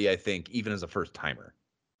that party. I think even as a first timer.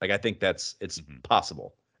 Like I think it's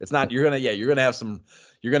possible. It's not you're gonna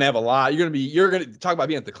have a lot. You're gonna talk about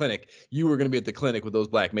being at the clinic. You were gonna be at the clinic with those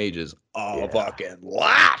black mages fucking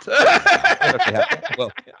lot.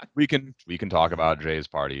 Well, we can talk about Jay's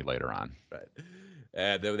party later on. Right.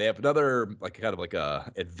 And then they have another kind of like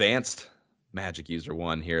a advanced magic user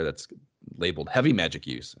one here that's labeled heavy magic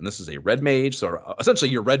use, and this is a red mage. So essentially,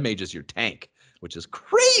 your red mage is your tank, which is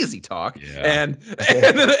crazy talk. Yeah. And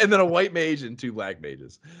then a white mage and 2 black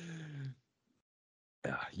mages.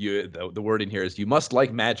 The wording here is you must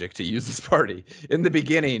like magic to use this party. In the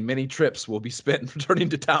beginning, many trips will be spent returning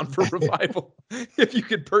to town for revival. If you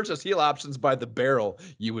could purchase heal options by the barrel,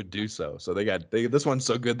 you would do so. So this one's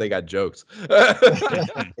so good they got jokes.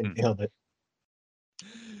 Nailed it.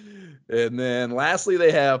 And then lastly,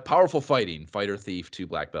 they have powerful fighting, fighter, thief, 2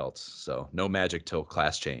 black belts. So no magic till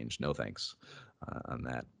class change. No thanks on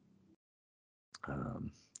that.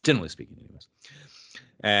 Generally speaking, anyways.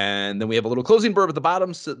 And then we have a little closing blurb at the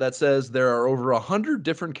bottom that says there are over 100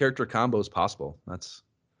 different character combos possible. That's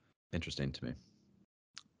interesting to me.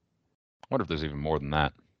 I wonder if there's even more than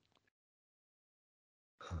that.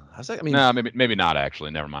 I mean, no, maybe not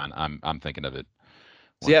actually. Never mind. I'm thinking of it.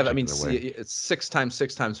 So yeah, I mean, it's 6 times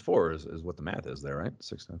 6 times 4 is what the math is there, right?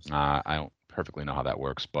 6 times. I don't perfectly know how that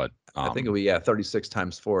works, but I think it'll be 36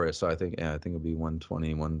 times 4. So I think it'll be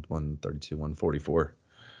 120, 132, 144.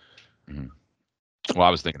 Mm-hmm. Well,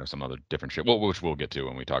 I was thinking of some other different shit, which we'll get to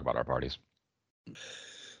when we talk about our parties.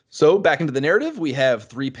 So back into the narrative, we have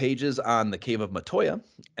 3 pages on the Cave of Matoya,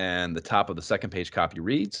 and the top of the second page copy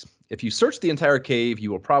reads, if you search the entire cave,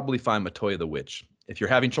 you will probably find Matoya the witch. If you're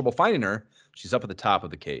having trouble finding her, she's up at the top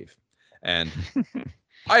of the cave. And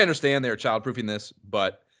I understand they're childproofing this,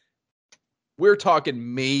 but we're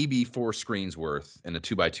talking maybe 4 screens worth in a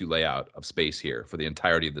 2x2 layout of space here for the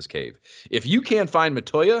entirety of this cave. If you can't find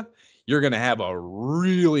Matoya, you're going to have a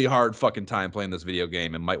really hard fucking time playing this video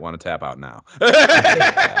game and might want to tap out now.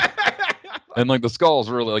 And like the skulls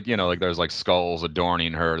really like like there's like skulls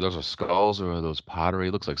adorning her. Those are skulls or are those pottery?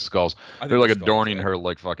 It looks like skulls. I They're think like they're skulls, adorning yeah. her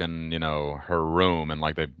like fucking, her room and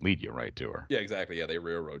like they lead you right to her. Yeah, exactly. Yeah, they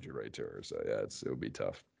railroad you right to her. So yeah, it would be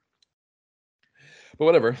tough. But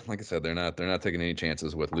whatever. Like I said, they're not taking any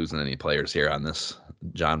chances with losing any players here on this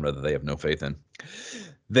genre that they have no faith in.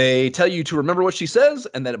 They tell you to remember what she says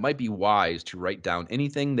and that it might be wise to write down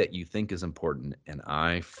anything that you think is important. And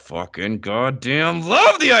I fucking goddamn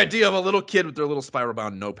love the idea of a little kid with their little spiral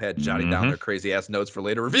bound notepad jotting down their crazy ass notes for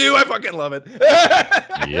later review. I fucking love it.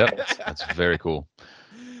 Yep. That's very cool.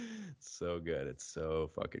 So good. It's so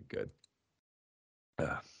fucking good.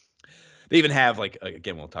 They even have, like,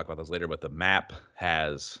 again, we'll talk about those later, but the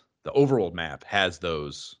overworld map has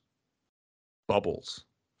those bubbles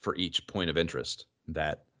for each point of interest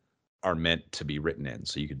that are meant to be written in.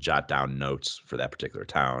 So you could jot down notes for that particular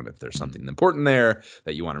town if there's something important there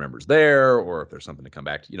that you want to remember is there, or if there's something to come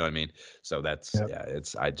back to, you know what I mean? So that's,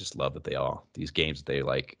 I just love that these games, they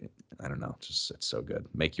like, I don't know, it's so good.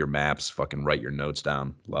 Make your maps, fucking write your notes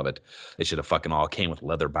down. Love it. They should have fucking all came with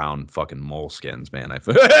leather bound fucking moleskins, man.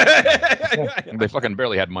 They fucking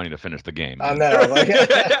barely had money to finish the game. I know. Like,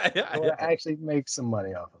 I want to actually make some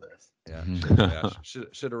money off of this. Yeah, should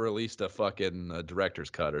have released a fucking director's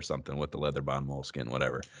cut or something with the leather bound moleskin,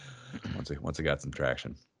 whatever. Once it got some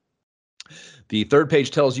traction. The third page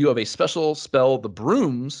tells you of a special spell, the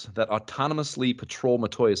brooms, that autonomously patrol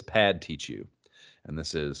Matoya's pad teach you. And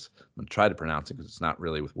this is, I'm going to try to pronounce it because it's not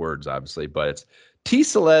really with words, obviously, but it's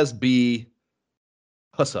T-Celeste B.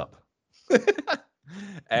 Hussup.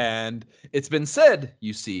 And it's been said,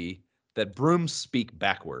 you see, that brooms speak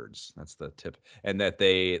backwards. That's the tip. And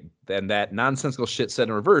that nonsensical shit said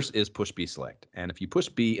in reverse is push B select. And if you push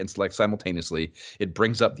B and select simultaneously, it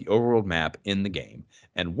brings up the overworld map in the game.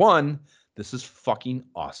 And one, this is fucking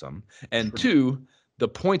awesome. And two, the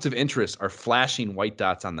points of interest are flashing white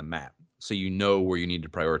dots on the map. So you know where you need to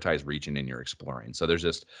prioritize reaching in your exploring. So there's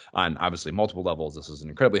just, on obviously multiple levels, this is an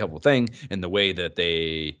incredibly helpful thing. And the way that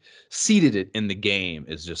they seeded it in the game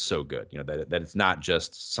is just so good. That it's not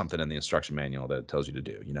just something in the instruction manual that it tells you to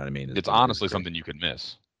do. You know what I mean? It's honestly something you could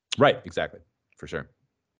miss. Right, exactly, for sure.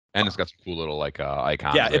 And it's got some cool little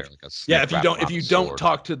icons there. If you don't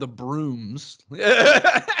talk to the brooms,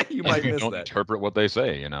 you might miss don't that. Interpret what they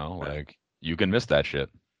say, like you can miss that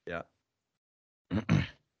shit. Yeah.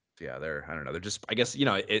 Yeah, I don't know. They're just, I guess,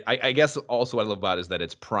 I guess also what I love about it is that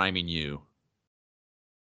it's priming you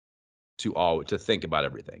to think about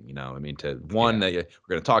everything, I mean, that we're going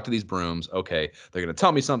to talk to these brooms. Okay. They're going to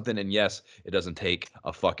tell me something. And yes, it doesn't take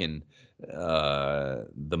a fucking,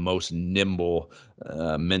 the most nimble,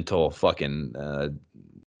 mental fucking,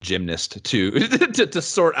 gymnast to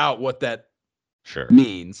sort out what that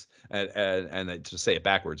means and to say it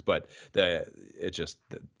backwards. But it just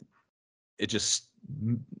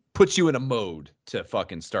puts you in a mode to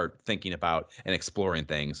fucking start thinking about and exploring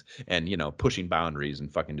things and pushing boundaries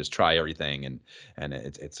and fucking just try everything and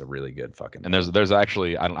it's a really good fucking. And there's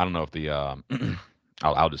actually I don't know if the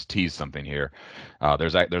I'll just tease something here.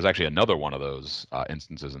 There's actually another one of those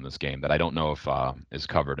instances in this game that I don't know if is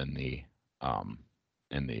covered in the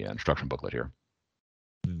instruction booklet here.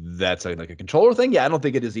 That's like a controller thing. Yeah, I don't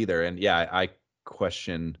think it is either. And yeah, I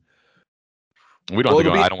question. We don't have to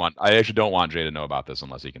go. I actually don't want Jay to know about this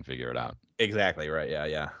unless he can figure it out. Exactly right.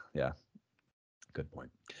 Yeah. Good point.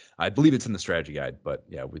 I believe it's in the strategy guide, but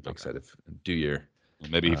yeah, like I said,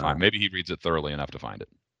 maybe he reads it thoroughly enough to find it.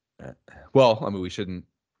 Well, I mean, we shouldn't.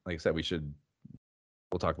 Like I said,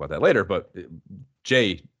 we'll talk about that later. But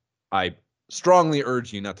Jay, I strongly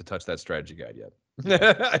urge you not to touch that strategy guide yet.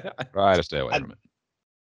 Try to stay away from it.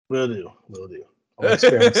 Will do. I'll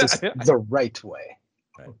experience this the right way.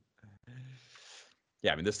 Right.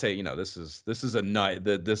 Yeah, I mean, this is a night.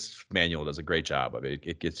 This manual does a great job of it.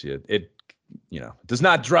 It gets you. It does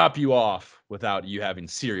not drop you off without you having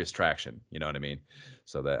serious traction. You know what I mean?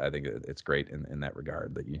 So that I think it's great in that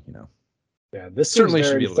regard. That Yeah, this certainly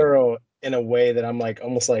should be thorough in a way that I'm like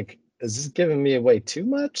almost like, is this giving me away too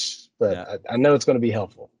much? But yeah. I know it's going to be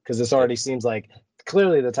helpful because this already seems like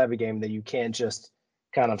clearly the type of game that you can't just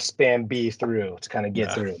kind of spam B through to kind of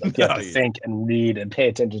get through. Like you have to think and read and pay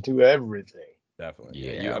attention to everything. Definitely.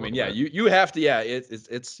 You have to. Yeah,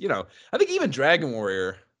 it's I think even Dragon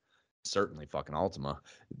Warrior, certainly fucking Ultima,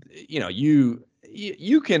 you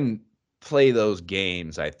can play those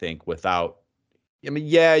games, I think, without. I mean,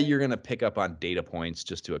 yeah, you're gonna pick up on data points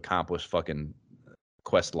just to accomplish fucking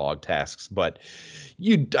quest log tasks, but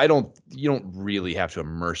you don't really have to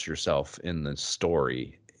immerse yourself in the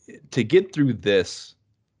story to get through this.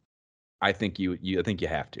 I think you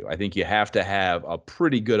have to. I think you have to have a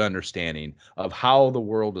pretty good understanding of how the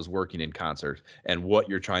world is working in concert and what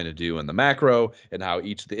you're trying to do in the macro and how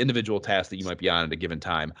each of the individual tasks that you might be on at a given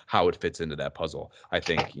time, how it fits into that puzzle. I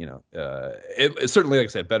think, it's certainly, like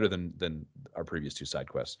I said, better than our previous 2 side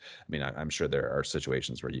quests. I mean, I'm sure there are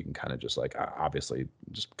situations where you can kind of just like, obviously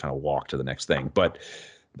just kind of walk to the next thing, but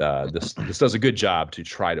this does a good job to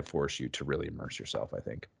try to force you to really immerse yourself, I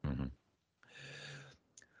think. Mm-hmm.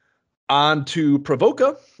 On to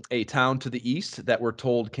Provoca, a town to the east that we're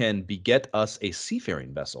told can beget us a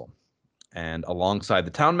seafaring vessel. And alongside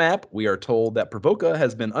the town map, we are told that Provoca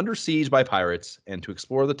has been under siege by pirates and to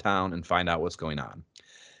explore the town and find out what's going on.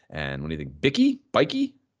 And what do you think? Bikey?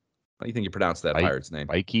 How do you think you pronounce that pirate's name?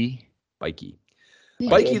 Bikey? Bikey.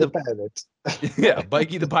 Bikey the pirate. Yeah,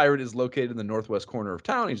 Bikey the pirate is located in the northwest corner of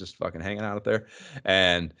town. He's just fucking hanging out up there.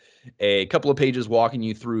 And a couple of pages walking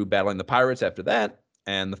you through battling the pirates after that.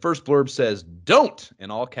 And the first blurb says, "Don't," in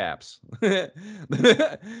all caps.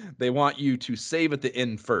 They want you to save at the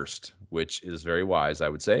inn first, which is very wise, I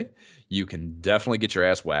would say. You can definitely get your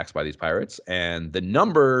ass waxed by these pirates. And the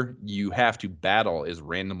number you have to battle is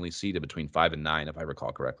randomly seated between 5 and 9, if I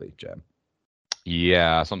recall correctly, Jeb.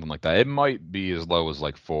 Yeah, something like that. It might be as low as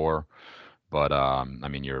like 4, but I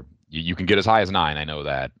mean, you can get as high as 9. I know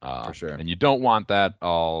that for sure. And you don't want that,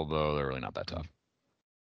 although they're really not that tough.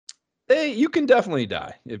 You can definitely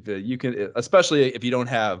die if you can, especially if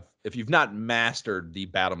you've not mastered the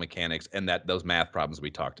battle mechanics and those math problems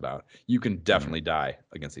we talked about. You can definitely die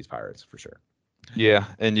against these pirates for sure. Yeah,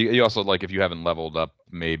 and you also, like, if you haven't leveled up,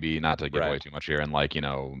 maybe not to give away too much here, and like,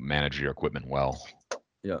 manage your equipment well.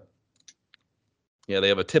 Yeah. Yeah, they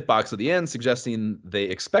have a tip box at the end suggesting they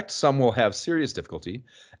expect some will have serious difficulty,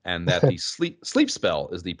 and that the sleep spell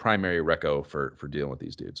is the primary reco for dealing with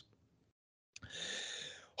these dudes.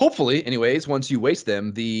 Hopefully, anyways, once you waste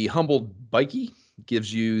them, the humbled Bikey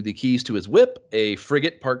gives you the keys to his whip, a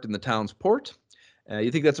frigate parked in the town's port. You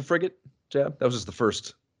think that's a frigate, Jeb? That was just the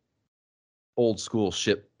first old school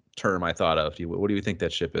ship term I thought of. What do you think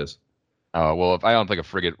that ship is? Well, I don't think a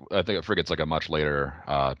frigate. I think a frigate's like a much later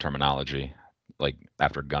terminology, like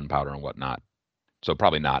after gunpowder and whatnot. So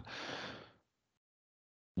probably not.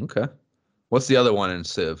 Okay. What's the other one in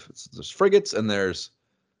Civ? There's frigates and there's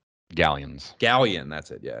galleons. Galleon,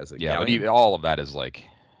 that's it. Yeah, is it galleon? But all of that is like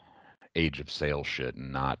Age of Sail shit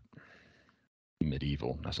and not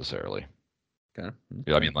medieval necessarily. Okay.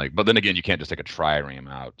 I mean, like, but then again, you can't just take a trireme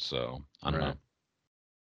out. So I don't know.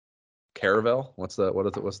 Caravel? What's the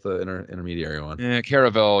intermediary one? Yeah,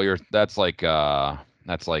 Caravel. That's like the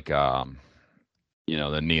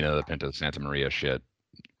Nina, the Pinta, the Santa Maria shit.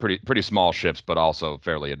 Pretty small ships, but also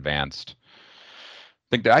fairly advanced.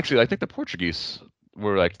 I think the Portuguese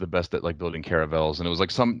were like the best at like building caravels, and it was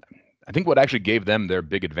like I think what actually gave them their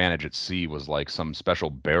big advantage at sea was like some special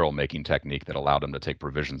barrel making technique that allowed them to take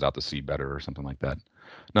provisions out to sea better or something like that.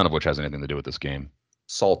 None of which has anything to do with this game.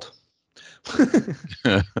 Salt.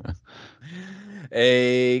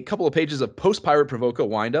 A couple of pages of post-pirate Provoca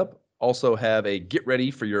windup also have a get ready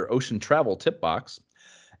for your ocean travel tip box.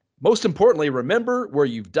 Most importantly, remember where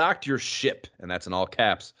you've docked your ship, and that's in all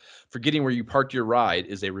caps. Forgetting where you parked your ride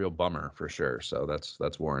is a real bummer for sure, so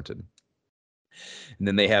that's warranted. And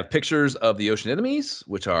then they have pictures of the ocean enemies,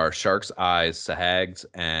 which are sharks, eyes, sahags,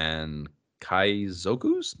 and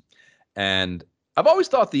kaizokus. And I've always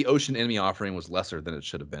thought the ocean enemy offering was lesser than it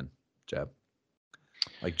should have been, Jeb.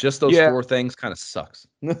 Like just those 4 things kind of sucks.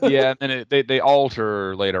 Yeah, and they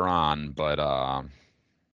alter later on, but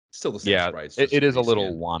still the same sprites. It is a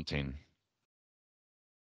little wanting.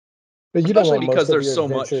 But you don't want most of your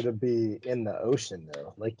adventure to be in the ocean,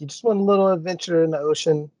 though. Like, you just want a little adventure in the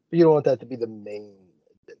ocean, but you don't want that to be the main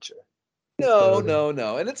adventure.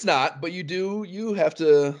 No, and it's not. But you have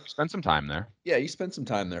to spend some time there. Yeah, you spend some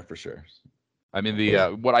time there for sure. I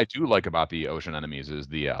mean, what I do like about the ocean enemies is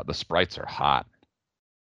the sprites are hot.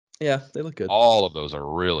 Yeah, they look good. All of those are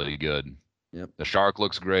really good. Yep. The shark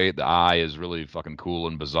looks great. The eye is really fucking cool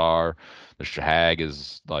and bizarre. The shag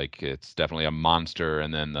is like, it's definitely a monster.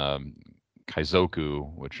 And then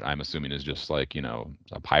Kaizoku, which I'm assuming is just like,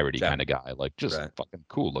 a piratey kind of guy, like just fucking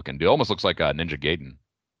cool looking. Dude, almost looks like a Ninja Gaiden.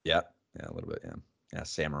 Yeah, a little bit. Yeah,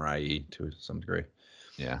 samurai to some degree.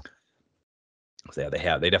 Yeah. So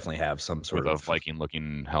yeah, they definitely have some sort of Viking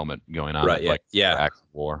looking helmet going on. Right. Yeah. Axe of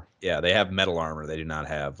War. Yeah, they have metal armor. They do not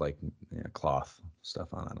have like cloth stuff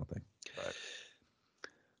on. I don't think. Right.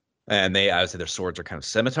 And I would say their swords are kind of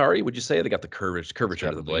scimitar-y, would you say? They got the curvature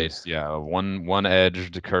of the blade. Yeah, one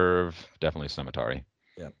edged curve, definitely scimitar-y.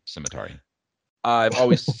 Yeah. Scimitar-y. I've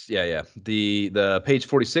always, yeah. The page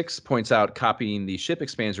 46 points out copying the ship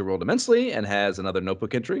expands your world immensely and has another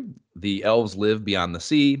notebook entry. The elves live beyond the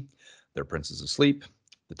sea. Their prince is asleep.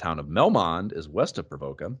 The town of Melmond is west of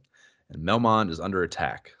Provoca, and Melmond is under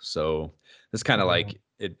attack. So this kind of like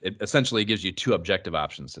it essentially gives you two objective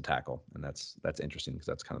options to tackle, and that's interesting because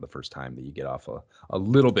that's kind of the first time that you get off a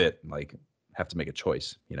little bit like have to make a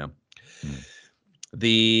choice, you know.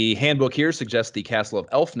 The handbook here suggests the Castle of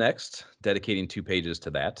Elf next, dedicating 2 pages to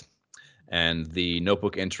that. And the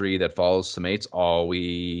notebook entry that follows summates all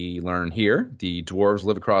we learn here. The dwarves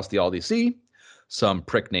live across the Aldi Sea. Some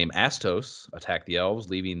prick named Astos attack the elves,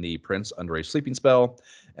 leaving the prince under a sleeping spell,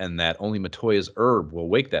 and that only Matoya's herb will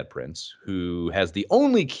wake that prince, who has the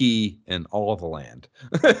only key in all of the land.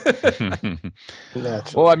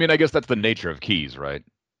 Well, I mean, I guess that's the nature of keys, right?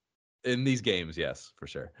 In these games, yes, for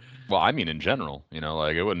sure. Well, I mean, in general, you know,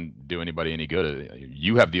 like it wouldn't do anybody any good.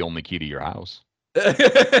 You have the only key to your house.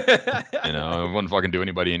 You know, it wouldn't fucking do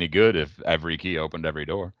anybody any good if every key opened every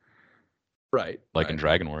door. Right. Like in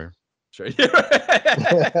Dragon Warrior. Sure.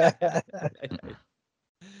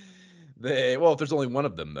 Well, if there's only one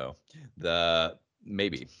of them, though,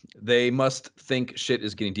 maybe they must think shit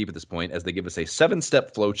is getting deep at this point, as they give us a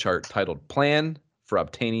 7-step flowchart titled "Plan for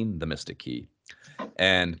Obtaining the Mystic Key,"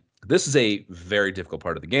 and this is a very difficult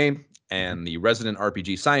part of the game. And the resident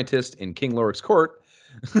RPG scientist in King Lorik's court,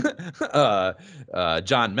 John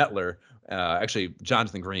Metler. Actually,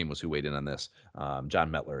 Jonathan Green was who weighed in on this.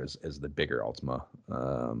 John Metler is the bigger Ultima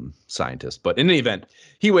scientist. But in any event,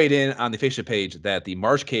 he weighed in on the Facia page that the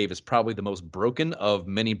Marsh Cave is probably the most broken of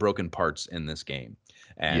many broken parts in this game.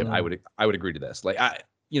 And I would agree to this. Like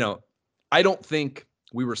I don't think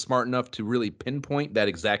we were smart enough to really pinpoint that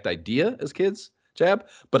exact idea as kids, Jab,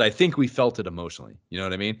 but I think we felt it emotionally. You know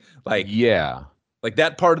what I mean? Like, yeah, like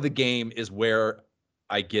that part of the game is where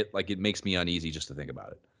I get like it makes me uneasy just to think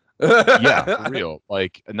about it. Yeah, for real.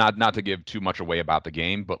 Like not to give too much away about the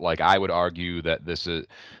game, but like I would argue that this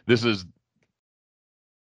is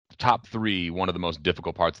top 3, one of the most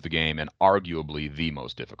difficult parts of the game, and arguably the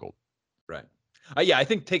most difficult. Right. Yeah, I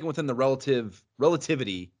think taken within the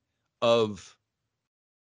relativity of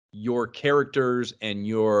your characters and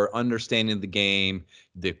your understanding of the game,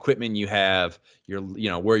 the equipment you have,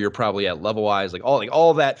 where you're probably at level wise, like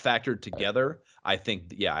all that factored together, I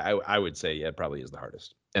think I would say it probably is the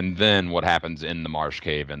hardest. And then what happens in the Marsh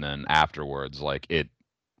Cave, and then afterwards, like it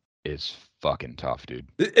is fucking tough, dude.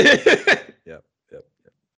 Yep.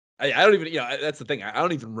 I don't even, that's the thing. I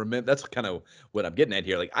don't even remember. That's kind of what I'm getting at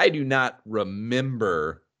here. Like I do not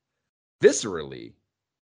remember viscerally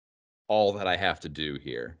all that I have to do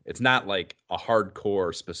here. It's not like a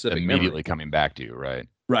hardcore specific immediately memory coming back to you, right?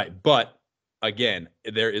 Right. But again,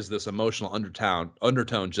 there is this emotional undertone,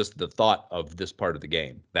 just the thought of this part of the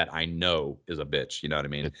game that I know is a bitch. You know what I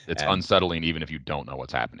mean? It's unsettling even if you don't know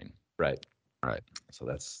what's happening. Right. Right. So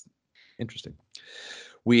that's interesting.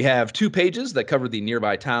 We have 2 pages that cover the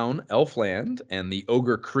nearby town, Elfland, and the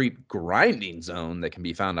Ogre Creep grinding zone that can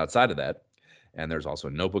be found outside of that. And there's also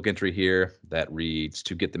a notebook entry here that reads,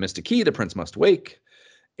 "To get the Mystic Key, the prince must wake.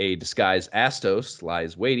 A disguised Astos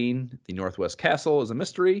lies waiting. The Northwest Castle is a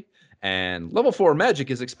mystery. And level 4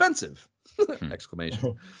 magic is expensive!"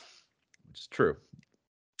 Exclamation. Which is true.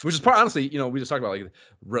 Which is honestly, we just talked about like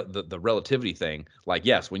the relativity thing. Like,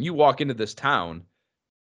 yes, when you walk into this town,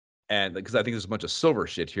 and because I think there's a bunch of silver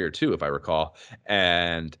shit here too, if I recall,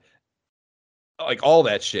 and like all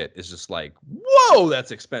that shit is just like, whoa, that's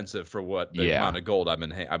expensive for what the amount of gold I've been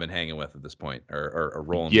hanging with at this point, or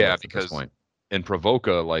rolling with at this point. In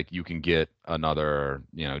Provoca, like you can get another,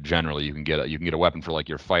 generally you can get a weapon for like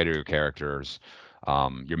your fighter characters,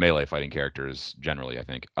 your melee fighting characters. Generally, I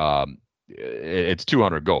think it's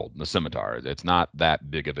 200 gold. The scimitar. It's not that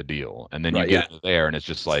big of a deal. And then you get there, and it's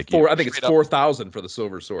just like I think it's 4,000 for the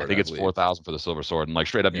silver sword. I think it's 4,000 for the silver sword, and like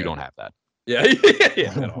straight up, you don't have that. Yeah,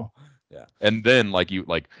 at all. Yeah. And then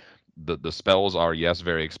the spells are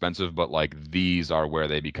very expensive, but like these are where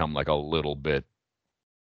they become like a little bit,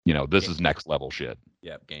 this is next level shit.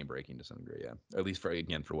 Yeah, game breaking to some degree. Yeah, or at least for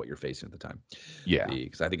what you're facing at the time. Yeah,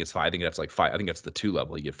 because I think it's 5. I think that's like 5. I think that's the 2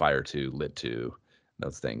 level. You get fire 2, lit 2,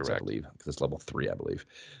 those things. Correct. I believe because it's level 3. I believe.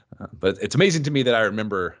 But it's amazing to me that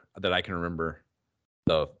I can remember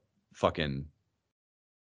the fucking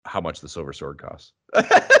how much the silver sword costs.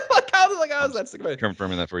 How is that sticking my...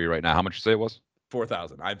 Confirming that for you right now. How much you say it was?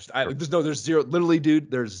 4,000. There's zero. Literally, dude,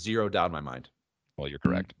 there's zero doubt in my mind. Well, you're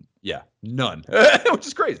correct. Yeah, none. Which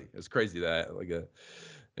is crazy. It's crazy that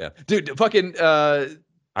dude, fucking. I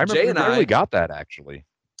remember Jay and I got that actually.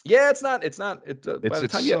 Yeah, it's not. It's not. By the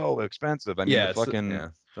It's time so expensive. I mean, yeah, the fucking yeah,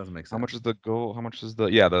 doesn't make sense. how much is the gold? How much is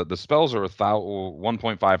the the spells are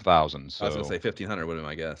 1.5 thousand. I was gonna So say 1,500 would be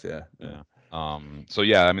my guess. Yeah. yeah. So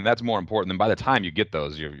yeah, I mean that's more important. Than by the time you get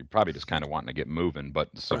those, you're probably just kind of wanting to get moving.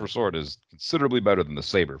 But the silver Right. sword is considerably better than the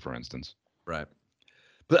saber, for instance. Right.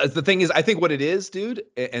 But the thing is, I think what it is, dude,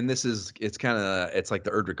 and this is, it's kind of, it's like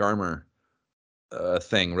the Erdrick armor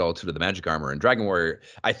thing relative to the magic armor and Dragon Warrior.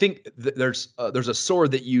 I think there's a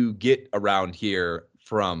sword that you get around here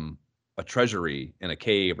from a treasury in a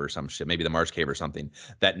cave or some shit, maybe the Mars cave or something,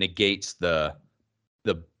 that negates the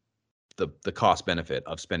the cost benefit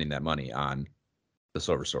of spending that money on the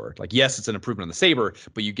silver sword. Like, yes, it's an improvement on the saber,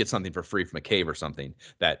 but you get something for free from a cave or something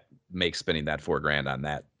that makes spending that $4,000 on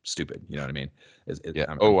that stupid. You know what I mean?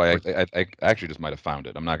 Yeah. I actually just might have found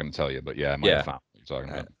it. I'm not going to tell you, but yeah, I might have found what you're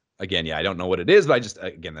talking about. Again, yeah, I don't know what it is, but I just,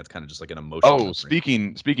 again, that's kind of just like an emotional. Oh,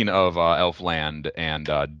 speaking of Elfland and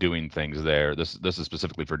doing things there, this is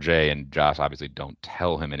specifically for Jay and Josh. Obviously, don't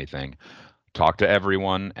tell him anything. Talk to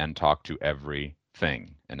everyone and talk to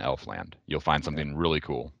everything in Elfland. You'll find something really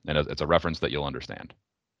cool, and it's a reference that you'll understand.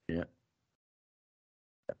 Yeah.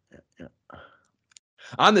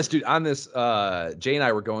 On this, dude, Jay and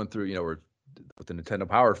I were going through, we're with the Nintendo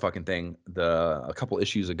Power fucking thing. A couple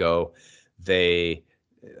issues ago, they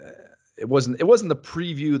it wasn't the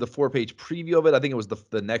preview, the 4-page preview of it. I think it was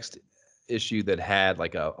the next issue that had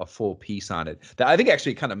like a full piece on it that I think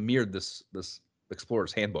actually kind of mirrored this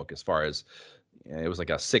Explorer's Handbook, as far as it was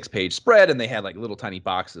like a 6-page spread, and they had like little tiny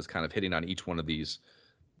boxes kind of hitting on each one of these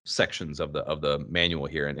sections of the manual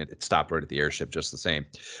here, and it stopped right at the airship just the same.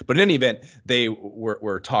 But in any event, they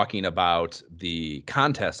were talking about the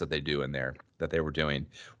contest that they do in there, that they were doing,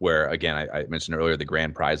 where, again, I mentioned earlier, the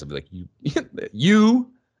grand prize of like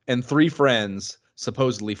you and 3 friends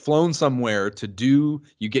supposedly flown somewhere to do,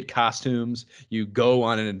 you get costumes, you go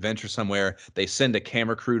on an adventure somewhere, they send a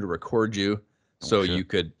camera crew to record you, so you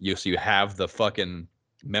have the fucking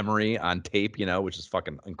memory on tape, which is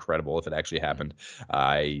fucking incredible if it actually happened.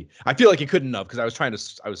 I feel like it couldn't have, because I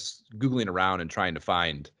was Googling around and trying to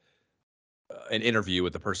find an interview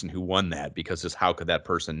with the person who won that, because just how could that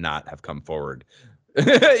person not have come forward,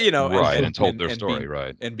 right, and told their story,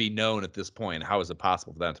 right, and be known at this point? How is it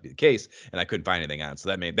possible for that to be the case? And I couldn't find anything on it, so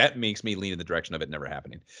that makes me lean in the direction of it never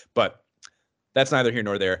happening. But that's neither here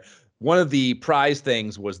nor there. One of the prize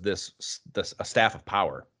things was a staff of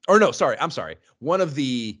power. Or no, sorry, I'm sorry. One of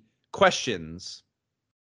the questions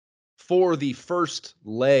for the first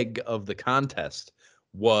leg of the contest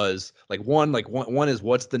was one is,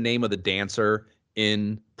 what's the name of the dancer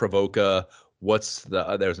in Provoca?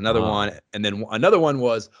 There's another one, and then another one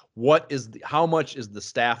was, how much is the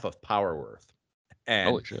staff of power worth? And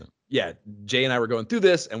holy shit. Yeah, Jay and I were going through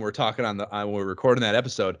this, and we're talking when we were recording that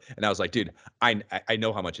episode, and I was like, dude, I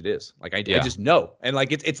know how much it is. Like, I just know. And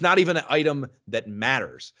like, it's not even an item that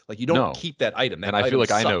matters. Like, you don't keep that item. That and I feel like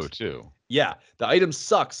sucks. I know too. Yeah, the item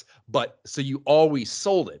sucks, but so you always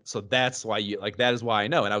sold it. So that's why that is why I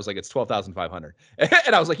know. And I was like, it's 12,500.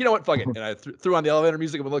 And I was like, you know what? Fuck it. And I threw on the elevator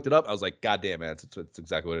music and looked it up. I was like, God damn, man, it's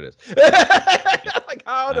exactly what it is. Like,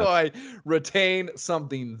 how do I retain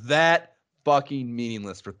something that fucking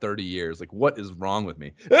meaningless for 30 years? Like, what is wrong with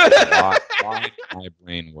me? Why my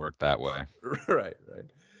brain work that way? Right.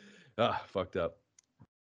 Fucked up.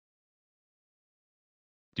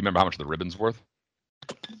 Do you remember how much the ribbon's worth?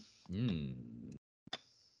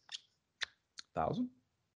 1,000?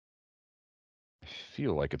 I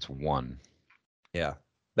feel like it's 1. Yeah,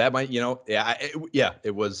 that might,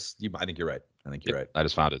 it was. I think you're right. Right. I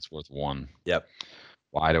just found it's worth 1. Yep.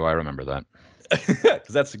 Why do I remember that? Because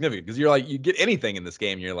that's significant. Because you're like, you get anything in this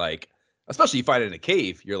game, you're like, especially you find it in a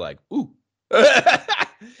cave, you're like, ooh. And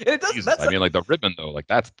it does. Jesus, I mean, like the ribbon though, like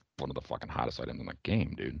that's one of the fucking hottest items in the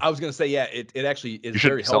game, dude. I was gonna say, yeah, it actually is. You should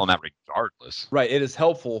very be selling helpful. that regardless. Right. It is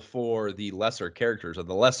helpful for the lesser characters, or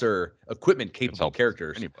the lesser equipment capable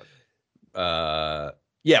characters. Anybody.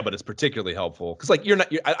 Yeah, but it's particularly helpful because, like,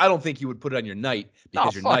 I don't think you would put it on your knight,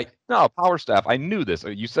 because your knight. No, power staff. I knew this.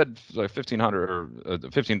 You said 1,500 or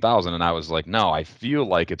 15,000, and I was like, no, I feel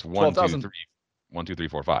like it's 1, 2, 3, 1, 2, 3,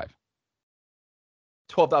 4, 5.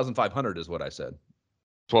 12,500 is what I said.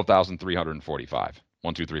 12,345.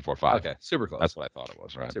 1, 2, 3, 4, 5. Okay, super close. That's what I thought it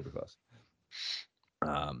was, right? Super close.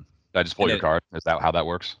 Did I just pull your card? Is that how that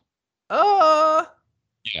works?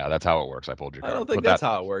 Yeah, that's how it works. I pulled your card. I don't think that's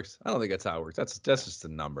how it works. That's just a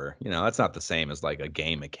number. That's not the same as like a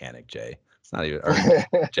game mechanic, Jay. It's not even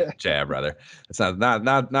Jay, brother. It's not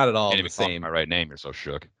at all the same. My right name. You're so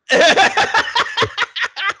shook.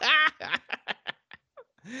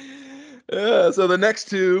 So the next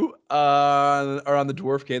two are on the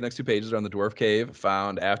Dwarf Cave. The next 2 pages are on the Dwarf Cave,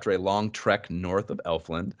 found after a long trek north of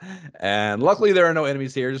Elfland. And luckily, there are no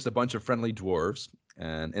enemies here, just a bunch of friendly dwarves.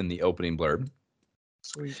 And in the opening blurb.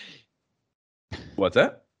 Sweet. What's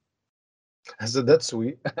that? I said, that's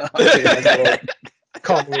sweet.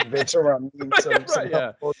 Call me adventure where I'm meeting some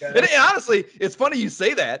Yeah. guys. And honestly, it's funny you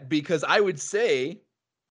say that because I would say,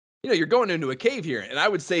 you're going into a cave here. And I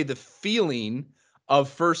would say the feeling of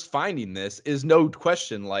first finding this is no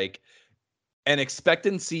question like an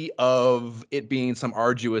expectancy of it being some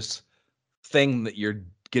arduous thing that you're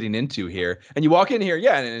getting into here. And you walk in here,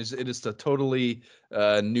 and it is a totally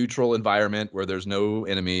neutral environment where there's no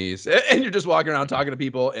enemies, and you're just walking around talking to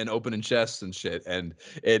people and opening chests and shit. And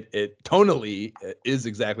it tonally is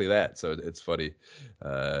exactly that. So it's funny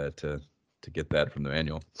to get that from the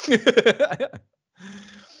manual.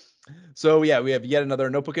 So yeah, we have yet another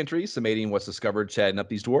notebook entry summating what's discovered chatting up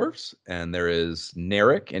these dwarves. And there is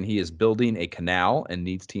Narek, and he is building a canal and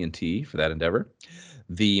needs TNT for that endeavor.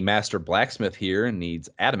 The master blacksmith here needs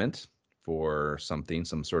adamant for something,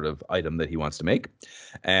 some sort of item that he wants to make.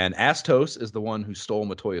 And Astos is the one who stole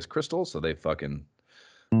Matoya's crystal, so they fucking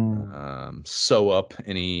sew up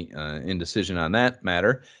any indecision on that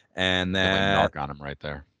matter. And then narc on him right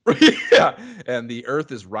there. Yeah, and the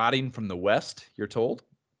earth is rotting from the west, you're told.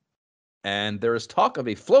 And there is talk of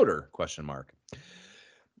a floater, ?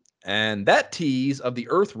 And that tease of the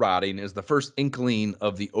earth rotting is the first inkling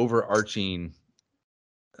of the overarching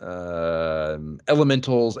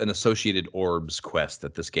elementals and associated orbs quest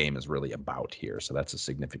that this game is really about here. So that's a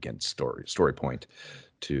significant story point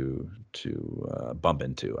to bump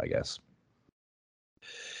into, I guess.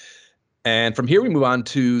 And from here we move on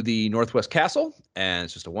to the Northwest Castle, and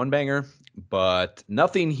it's just a one-banger. But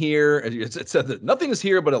nothing here. It says that nothing is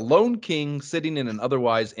here but a lone king sitting in an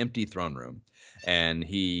otherwise empty throne room, and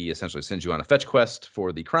he essentially sends you on a fetch quest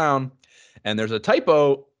for the crown. And there's a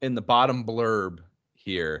typo in the bottom blurb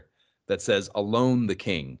here that says "alone the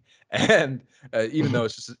king," and even though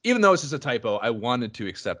it's just a typo, I wanted to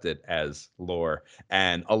accept it as lore.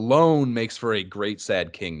 And alone makes for a great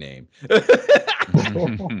sad king name. Yeah,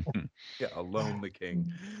 alone the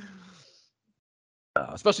king.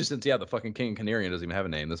 Especially since, the fucking King Canarian doesn't even have a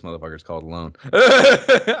name. This motherfucker's called Alone.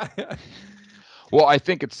 Well, I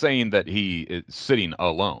think it's saying that he is sitting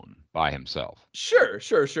alone by himself. Sure.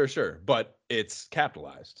 But it's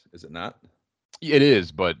capitalized, is it not? It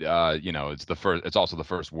is, but it's the first. It's also the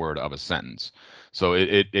first word of a sentence, so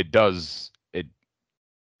it gives the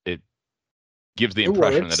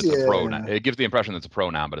impression that it's a pronoun. It gives the impression that it's a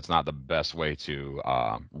pronoun, but it's not the best way to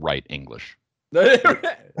write English.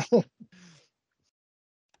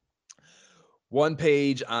 One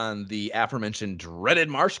page on the aforementioned dreaded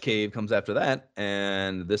marsh cave comes after that,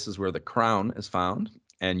 and this is where the crown is found.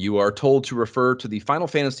 And you are told to refer to the Final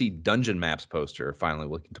Fantasy Dungeon Maps poster. Finally,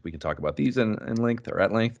 we can talk about these at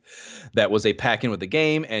length. That was a pack-in with the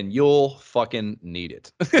game, and you'll fucking need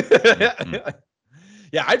it. Mm-hmm.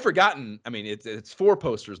 Yeah, I'd forgotten. I mean, it's 4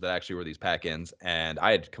 posters that actually were these pack-ins, and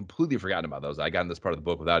I had completely forgotten about those. I got in this part of the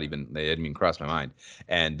book they didn't even cross my mind,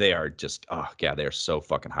 and they are just, they are so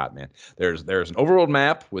fucking hot, man. There's an overworld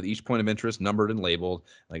map with each point of interest numbered and labeled.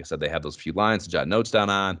 Like I said, they have those few lines to jot notes down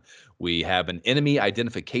on. We have an enemy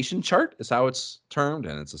identification chart, is how it's termed,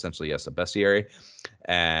 and it's essentially, yes, a bestiary,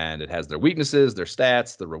 and it has their weaknesses, their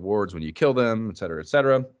stats, the rewards when you kill them, et cetera, et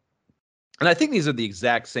cetera. And I think these are the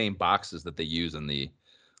exact same boxes that they use in the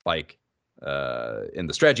in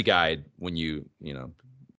the strategy guide when you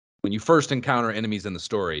first encounter enemies in the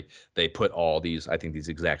story. They put all these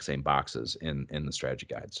exact same boxes in the strategy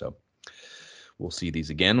guide. So we'll see these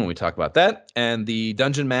again when we talk about that. And the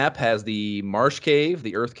dungeon map has the marsh cave,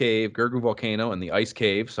 the earth cave, Gurgu volcano, and the ice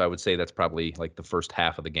cave. So I would say that's probably like the first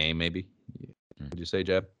half of the game, maybe. Would you say,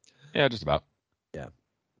 Jeb? Yeah, just about. Yeah.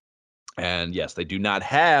 And yes, they do not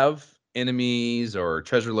have enemies or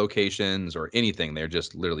treasure locations or anything. They're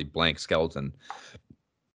just literally blank skeleton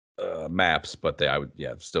maps, but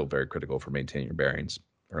still very critical for maintaining your bearings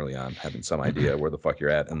early on, having some idea where the fuck you're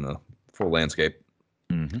at in the full landscape.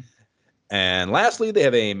 Mm-hmm. And lastly, they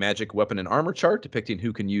have a magic weapon and armor chart depicting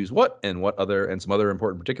who can use what and some other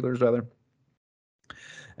important particulars rather.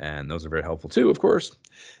 And those are very helpful too, of course.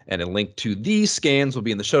 And a link to these scans will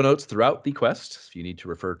be in the show notes throughout the quest if you need to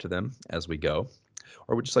refer to them as we go.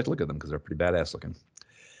 Or would just like to look at them because they're pretty badass looking.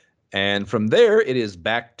 And from there, it is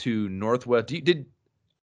back to Northwest.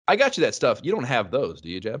 I got you that stuff? You don't have those, do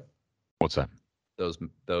you, Jeb? What's that?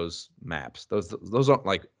 Those maps. Those aren't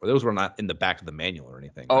those were not in the back of the manual or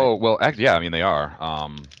anything. Oh, right? Well, actually, yeah. I mean, they are.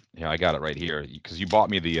 I got it right here because you bought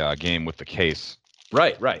me the game with the case.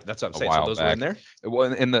 Right. That's what I'm a saying. So while those were in back. there.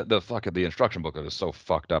 Well, in the instruction booklet is so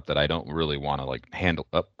fucked up that I don't really want to like handle.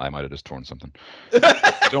 Oh, I might have just torn something.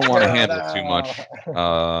 Don't want to handle it too much.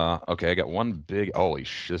 Okay, I got one big. Holy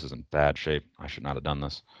shit, this is in bad shape. I should not have done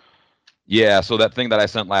this. Yeah, so that thing that I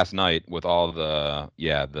sent last night with all the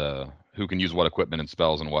who can use what equipment and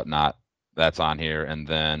spells and whatnot, that's on here. And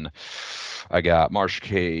then I got Marsh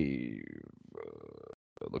Cave.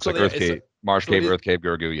 Looks So like there Earth is. Cave, Marsh So it Cave, is. Earth Cave,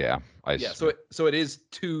 Gurgu. Yeah, Yeah. So it is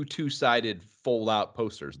two-sided fold-out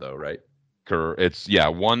posters, though, right? It's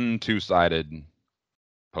one two-sided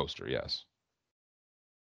poster. Yes.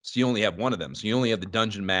 So you only have one of them. So you only have the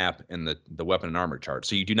dungeon map and the weapon and armor chart.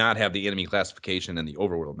 So you do not have the enemy classification and the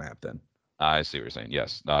overworld map then. I see what you're saying.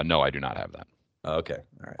 Yes. No, I do not have that. Okay.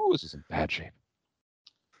 All right. Oh, this is in bad shape.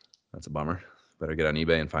 That's a bummer. Better get on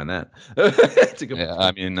eBay and find that.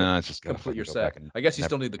 I mean, it's just gotta complete your go set. back and I guess you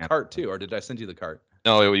still never need the handle cart it. too, or did I send you the cart?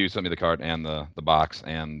 No, you sent me the card and the box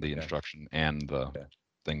and the Okay. instruction and the Okay.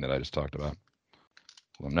 thing that I just talked about.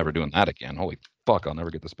 Well, I'm never doing that again. Holy fuck, I'll never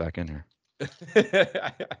get this back in here.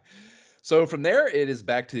 So from there, it is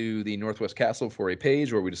back to the Northwest Castle for a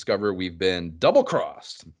page where we discover we've been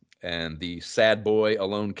double-crossed. And the sad boy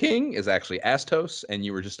alone king is actually Astos, and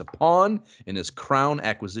you were just a pawn in his crown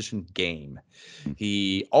acquisition game.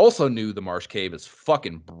 He also knew the Marsh Cave is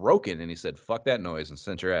fucking broken, and he said, fuck that noise, and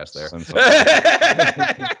sent your ass there.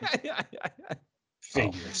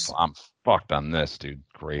 Figures. Oh, I'm fucked on this, dude.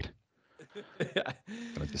 Great.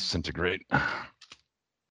 Gonna disintegrate.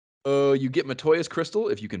 You get Matoya's crystal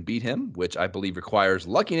if you can beat him, which I believe requires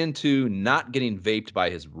lucking into not getting vaped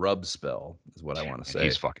by his rub spell, is what I want to say.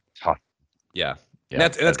 He's fucking tough. Yeah. And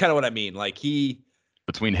that's kind of what I mean. Like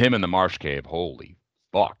between him and the Marsh Cave, holy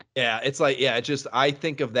fuck. Yeah, it's like, it's just, I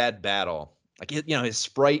think of that battle. Like, his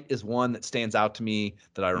sprite is one that stands out to me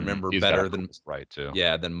that I remember better than sprite too.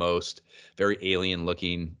 Yeah, than most. Very alien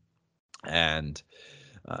looking. And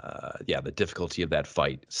the difficulty of that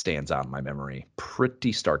fight stands out in my memory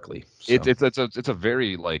pretty starkly. So. It's a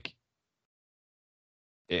very like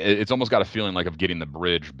it's almost got a feeling like of getting the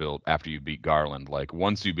bridge built after you beat Garland. Like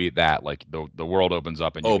once you beat that, like the world opens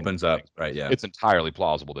up and right? Yeah, it's entirely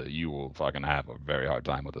plausible that you will fucking have a very hard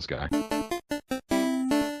time with this guy.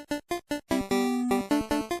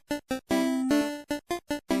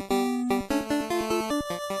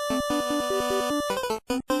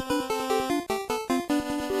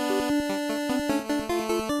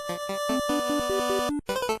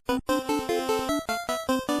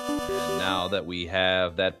 That we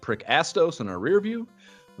have that prick Astos in our rear view,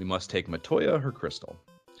 we must take Matoya her crystal.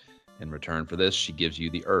 In return for this, she gives you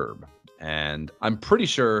the herb. And I'm pretty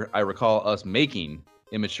sure I recall us making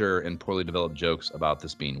immature and poorly developed jokes about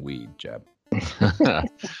this being weed, Jeb.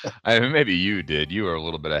 I mean, maybe you did. You were a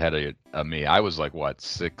little bit ahead of me. I was like, what,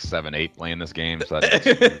 6, 7, 8 playing this game? So that's,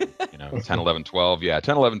 10, 11, 12. Yeah,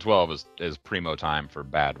 10, 11, 12 is primo time for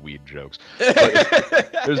bad weed jokes.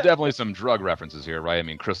 But there's definitely some drug references here, right? I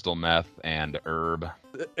mean, crystal meth and herb.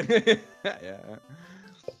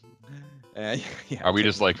 Are we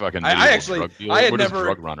just like fucking drug dealers? We're just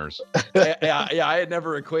drug runners. I had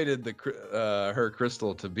never equated her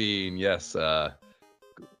crystal to being, yes,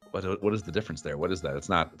 what is the difference there? What is that? It's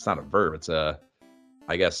not a verb. It's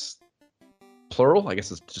I guess plural. I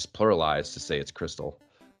guess it's just pluralized to say it's crystal,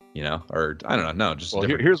 or I don't know. No, just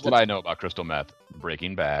here's what I know about crystal meth: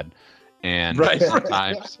 Breaking Bad, and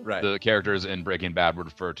sometimes the characters in Breaking Bad would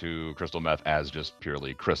refer to crystal meth as just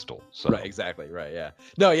purely crystal. So. Right, exactly, right, yeah.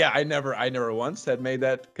 No, yeah, I never once had made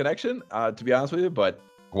that connection. To be honest with you, but.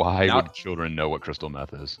 Why would children know what crystal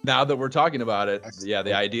meth is? Now that we're talking about it,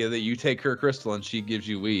 the idea that you take her crystal and she gives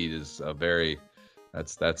you weed is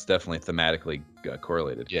that's definitely thematically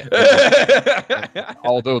correlated. Yeah.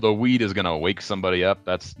 Although the weed is going to wake somebody up,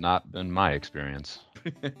 that's not been my experience.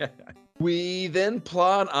 We then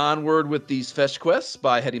plod onward with these fetch quests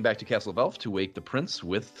by heading back to Castle Velf to wake the prince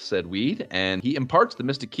with said weed, and he imparts the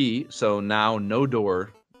mystic key, so now no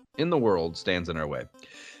door in the world stands in our way.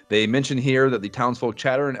 They mention here that the townsfolk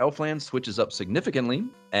chatter in Elfland switches up significantly,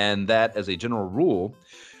 and that as a general rule,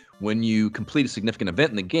 when you complete a significant event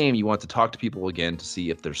in the game, you want to talk to people again to see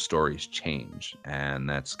if their stories change. And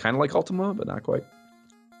that's kind of like Ultima, but not quite.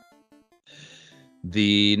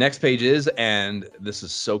 The next page is, and this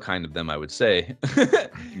is so kind of them, I would say.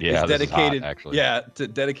 Yeah, dedicated, this is hot, actually. Yeah,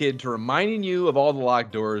 dedicated to reminding you of all the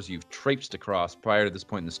locked doors you've traipsed across prior to this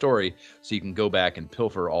point in the story, so you can go back and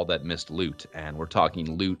pilfer all that missed loot. And we're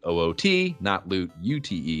talking loot OOT, not loot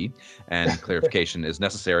UTE, and clarification is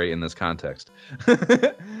necessary in this context. You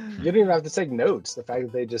don't even have to take notes. The fact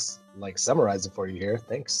that they just summarize it for you here.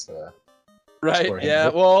 Thanks. Right? Yeah.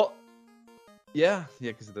 Well. Yeah,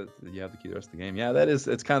 because you have the key to the rest of the game. Yeah,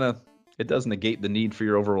 it's kind of, it does negate the need for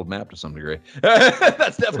your overworld map to some degree.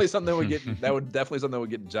 That's definitely something that would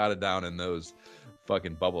get jotted down in those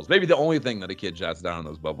fucking bubbles. Maybe the only thing that a kid jots down in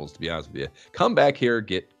those bubbles, to be honest with you. Come back here,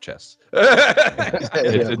 get chests.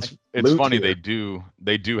 It's funny here.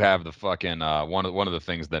 they do have the fucking one of the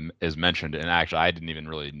things that is mentioned, and actually I didn't even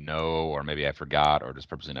really know, or maybe I forgot, or just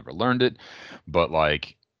purposely never learned it, but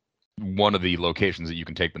like one of the locations that you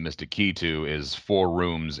can take the Mystic Key to is 4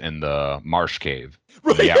 rooms in the Marsh Cave.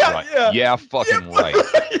 Right, Yeah, right. Yeah, fucking right.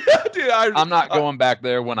 Yeah, dude, I'm not going back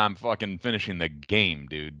there when I'm fucking finishing the game,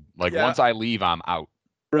 dude. Like Yeah. once I leave, I'm out.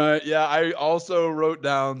 Right. Yeah. I also wrote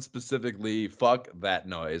down specifically, fuck that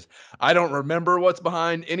noise. I don't remember what's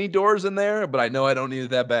behind any doors in there, but I know I don't need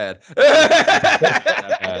it that bad.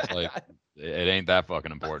 Like, it ain't that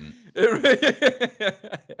fucking important.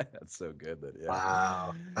 That's so good. Yeah.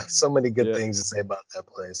 Wow. So many good things to say about that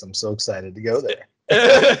place. I'm so excited to go there.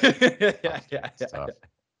 Yeah. Tough.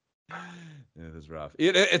 It was rough.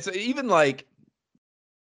 It's even like,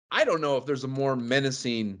 I don't know if there's a more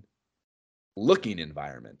menacing looking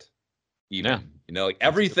environment. Even, Yeah. you know, like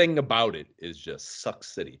everything about it is just Suck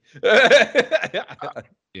City.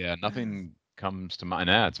 Yeah, nothing comes to mind.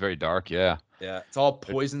 Yeah, it's very dark. Yeah. Yeah, it's all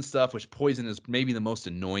poison stuff, which poison is maybe the most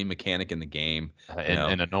annoying mechanic in the game.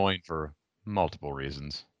 And annoying for multiple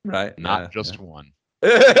reasons. Right. Not just one.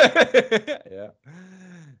 Yeah.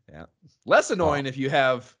 Less annoying if you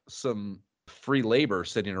have some free labor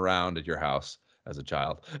sitting around at your house as a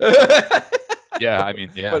child. Yeah, I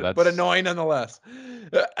mean, yeah, but annoying nonetheless.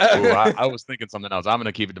 Ooh, I was thinking something else. I'm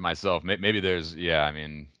gonna keep it to myself. Maybe there's, yeah, I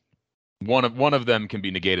mean, one of them can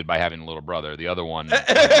be negated by having a little brother. The other one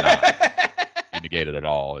cannot be negated at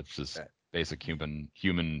all. It's just basic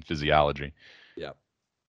human physiology. Yeah.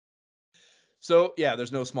 So yeah,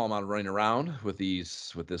 there's no small amount of running around with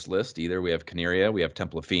this list either. We have Canaria, we have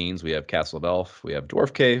Temple of Fiends, we have Castle of Elf, we have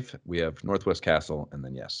Dwarf Cave, we have Northwest Castle, and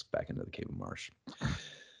then yes, back into the Cave of Marsh.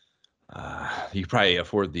 You probably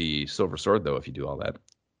afford the Silver Sword though if you do all that.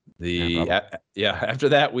 After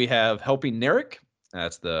that we have Helping Narek.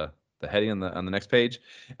 That's the heading on the next page,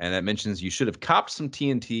 and that mentions you should have copped some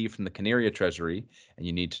TNT from the Canaria treasury, and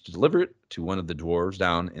you need to deliver it to one of the dwarves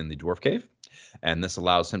down in the Dwarf Cave. And this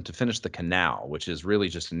allows him to finish the canal, which is really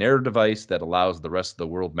just a narrative device that allows the rest of the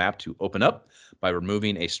world map to open up by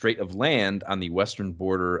removing a strait of land on the western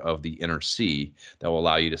border of the inner sea that will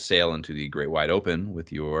allow you to sail into the great wide open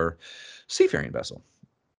with your seafaring vessel.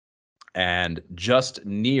 And just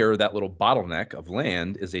near that little bottleneck of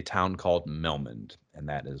land is a town called Melmond. And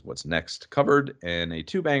that is what's next covered in a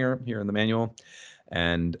 2-banger here in the manual.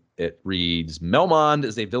 And it reads, Melmond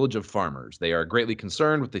is a village of farmers. They are greatly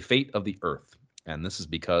concerned with the fate of the earth. And this is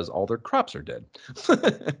because all their crops are dead.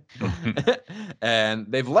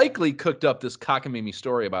 And they've likely cooked up this cockamamie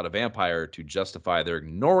story about a vampire to justify their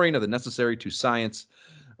ignoring of the necessary to science,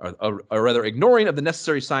 or rather ignoring of the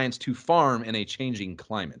necessary science to farm in a changing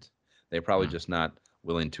climate. They're probably just not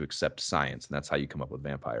willing to accept science, and that's how you come up with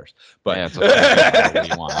vampires. But yeah, it's what do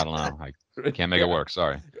you want? I don't know. I can't make it work.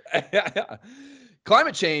 Sorry.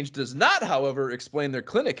 Climate change does not, however, explain their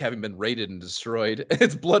clinic having been raided and destroyed, and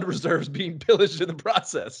its blood reserves being pillaged in the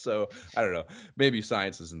process. So I don't know. Maybe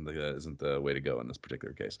science isn't the way to go in this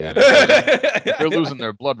particular case. Yeah, if they're losing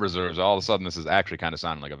their blood reserves, all of a sudden this is actually kind of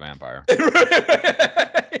sounding like a vampire.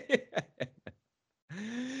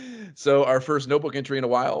 So our first notebook entry in a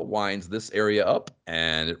while winds this area up,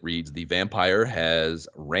 and it reads, the vampire has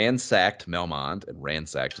ransacked Melmond, and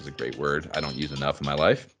ransacked is a great word I don't use enough in my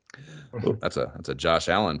life. Ooh, that's a Josh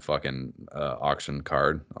Allen fucking auction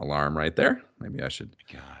card alarm right there. Maybe I should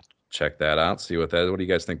check that out. See what do you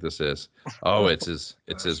guys think this is? Oh, it's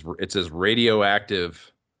his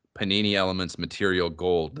radioactive Panini Elements material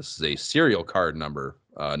gold. This is a serial card number,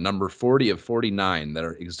 number 40 of 49 that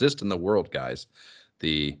exist in the world, guys.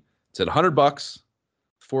 It's at $100,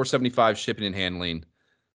 $475 shipping and handling.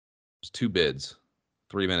 There's 2 bids,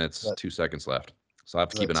 3 minutes, 2 seconds left. So I have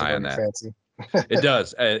to keep an eye on that. Fancy. It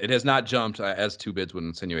does. It has not jumped, as 2 bids would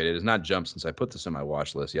insinuate. It has not jumped since I put this on my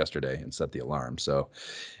watch list yesterday and set the alarm. So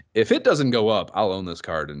if it doesn't go up, I'll own this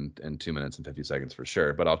card in 2 minutes and 50 seconds for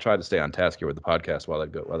sure. But I'll try to stay on task here with the podcast while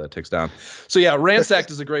that ticks down. So yeah,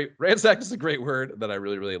 ransacked is a great word that I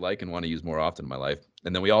really, really like and want to use more often in my life.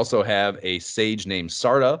 And then we also have a sage named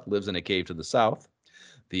Sarda, lives in a cave to the south.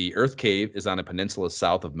 The Earth Cave is on a peninsula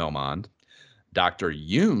south of Melmond. Dr.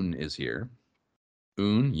 Yoon is here.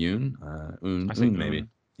 Yoon, maybe.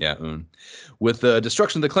 Yeah. With the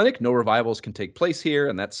destruction of the clinic, no revivals can take place here,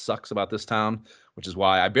 and that sucks about this town, which is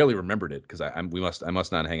why I barely remembered it because I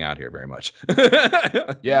must not hang out here very much.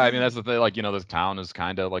 Yeah, I mean that's the thing. Like, this town is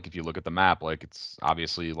kind of like, if you look at the map, like it's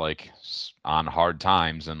obviously like on hard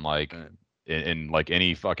times, and like in like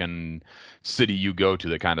any fucking city you go to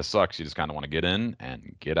that kind of sucks, you just kind of want to get in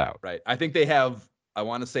and get out. Right. I think they have. I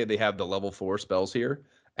want to say they have the level 4 spells here,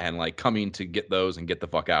 and like coming to get those and get the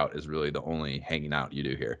fuck out is really the only hanging out you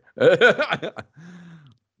do here.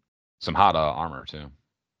 Some hot armor too.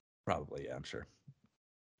 Probably, yeah, I'm sure.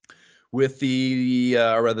 With the,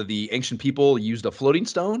 or rather, the ancient people used a floating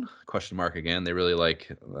stone? Question mark again. They really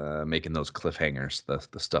like making those cliffhangers.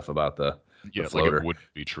 The stuff about the floater. Like it would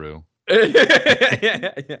be true.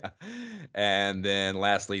 Yeah. And then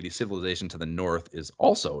lastly, the civilization to the north is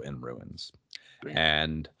also in ruins. Damn.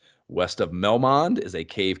 And west of Melmond is a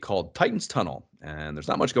cave called Titan's Tunnel. And there's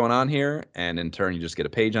not much going on here. And in turn, you just get a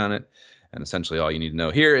page on it. And essentially all you need to know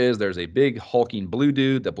here is there's a big hulking blue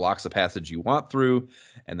dude that blocks the passage you want through.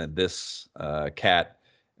 And then this cat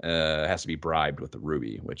has to be bribed with the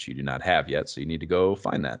ruby, which you do not have yet. So you need to go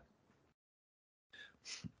find that.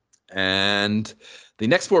 And the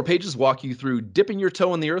next 4 pages walk you through dipping your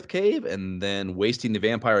toe in the Earth Cave and then wasting the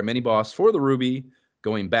vampire mini-boss for the ruby,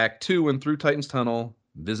 going back to and through Titan's Tunnel,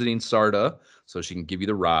 visiting Sarda so she can give you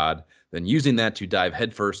the rod, then using that to dive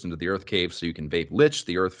headfirst into the Earth Cave so you can vape Lich,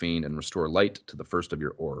 the Earth Fiend, and restore light to the first of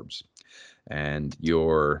your orbs. And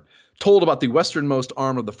you're told about the westernmost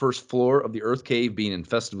arm of the first floor of the Earth Cave being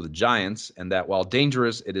infested with giants, and that while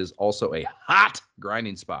dangerous, it is also a hot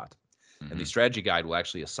grinding spot. And the strategy guide will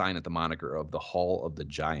actually assign it the moniker of the Hall of the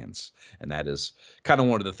Giants. And that is kind of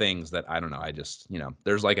one of the things that, I don't know, I just,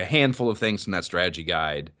 there's like a handful of things from that strategy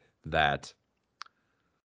guide that,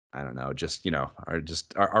 I don't know, just,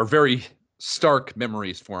 are very stark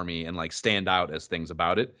memories for me and like stand out as things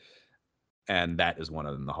about it. And that is one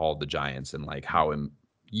of them, the Hall of the Giants, and like how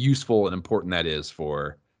useful and important that is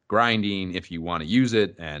for grinding if you want to use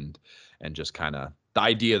it, and just kind of the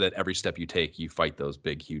idea that every step you take, you fight those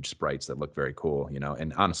big, huge sprites that look very cool,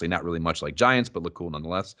 and honestly, not really much like giants, but look cool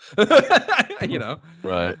nonetheless.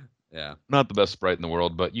 Right. Yeah. Not the best sprite in the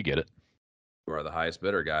world, but you get it. You are the highest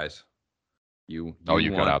bidder, guys. You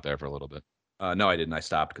cut out there for a little bit. No, I didn't. I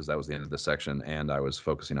stopped because that was the end of this section, and I was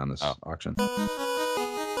focusing on this auction.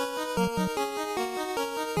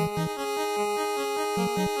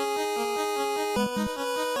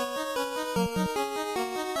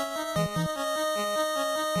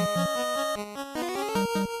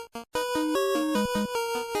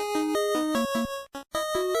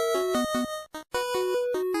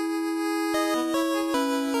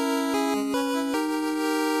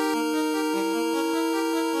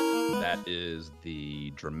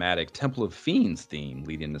 Dramatic Temple of Fiends theme,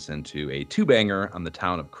 leading us into a 2-banger on the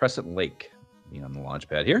town of Crescent Lake, being on the launch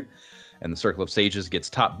pad here. And the Circle of Sages gets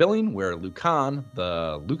top billing, where Lucan,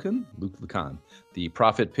 the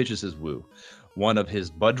prophet, pitches his woo. One of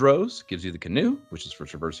his budros gives you the canoe, which is for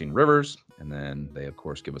traversing rivers. And then they, of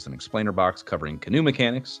course, give us an explainer box covering canoe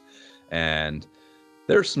mechanics. And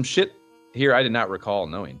there's some shit here I did not recall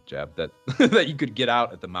knowing, Jeb, that that you could get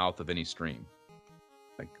out at the mouth of any stream.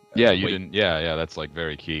 Yeah, you didn't. Yeah, that's like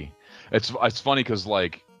very key. It's funny because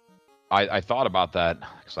like I thought about that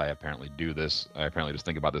because I apparently do this. I apparently just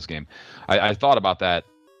think about this game. I thought about that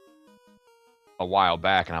a while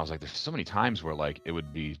back, and I was like, there's so many times where like it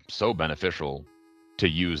would be so beneficial to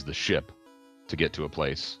use the ship to get to a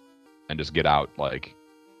place and just get out. Like,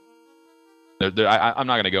 I'm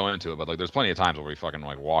not gonna go into it, but like there's plenty of times where we fucking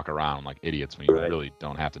like walk around like idiots when you really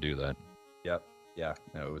don't have to do that. Yep. Yeah,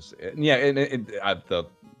 no, it was. Yeah, and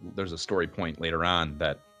there's a story point later on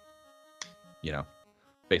that,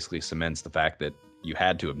 basically cements the fact that you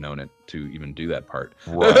had to have known it to even do that part.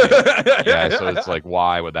 Right. Yeah. So it's like,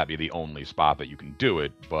 why would that be the only spot that you can do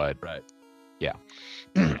it? But yeah,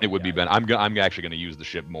 it would be. I'm actually going to use the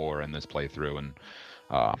ship more in this playthrough and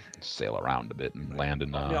sail around a bit and land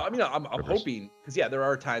in. I'm hoping, because there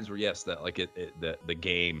are times where that like the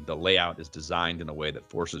game, the layout is designed in a way that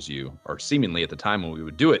forces you, or seemingly at the time when we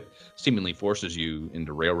would do it, seemingly forces you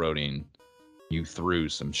into railroading you through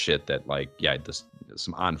some shit that like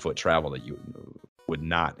some on foot travel that you would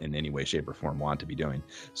not in any way, shape, or form want to be doing.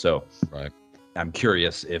 So I'm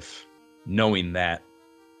curious if knowing that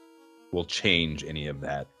will change any of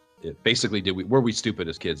that. Basically, were we stupid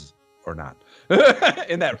as kids or not?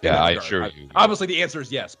 in that I assure you. Obviously, the answer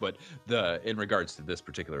is yes, but in regards to this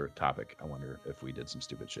particular topic, I wonder if we did some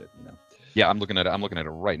stupid shit. Yeah, I'm looking at it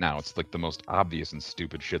right now. It's like the most obvious and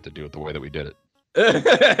stupid shit to do it the way that we did it.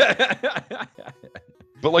 But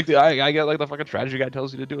like I get like the fucking strategy guy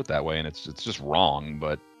tells you to do it that way, and it's just wrong.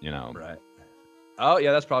 But right. Oh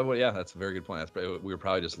yeah, that's probably what. Yeah, that's a very good point. That's probably, we were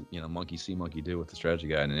probably just monkey see, monkey do with the strategy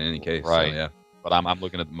guide in any case. Right. So, yeah. But I'm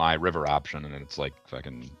looking at my river option, and it's like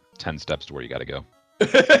fucking 10 steps to where you got to go.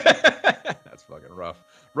 That's fucking rough.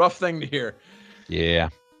 Rough thing to hear. Yeah.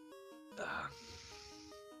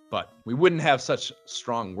 But we wouldn't have such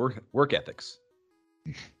strong work ethics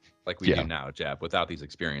like we do now, Jab, without these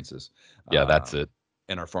experiences. Yeah, that's it.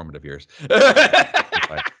 In our formative years.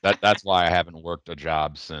 Right. That's why I haven't worked a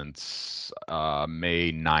job since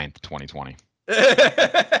May 9th, 2020.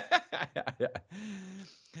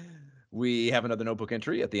 We have another notebook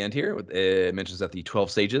entry at the end here. It mentions that the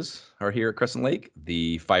 12 sages are here at Crescent Lake.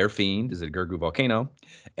 The fire fiend is at Gurgu Volcano,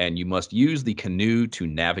 and you must use the canoe to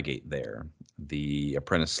navigate there. The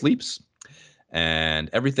apprentice sleeps, and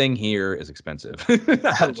everything here is expensive.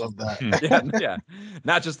 I love that. yeah,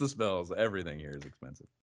 not just the spells. Everything here is expensive.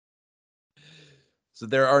 So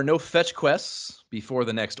there are no fetch quests before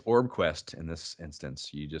the next orb quest in this instance.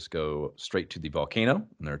 You just go straight to the volcano,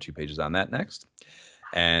 and there are 2 pages on that next.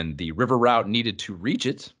 And the river route needed to reach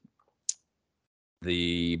it,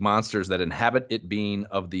 the monsters that inhabit it being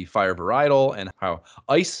of the fire varietal, and how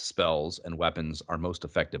ice spells and weapons are most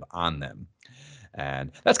effective on them.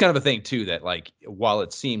 And that's kind of a thing, too, that, like, while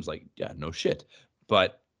it seems like, yeah, no shit,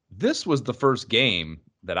 but this was the first game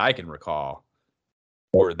that I can recall,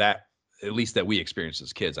 or that, at least that we experienced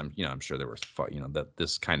as kids. I'm sure there was, that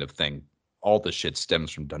this kind of thing, all the shit stems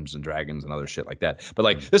from Dungeons and Dragons and other shit like that. But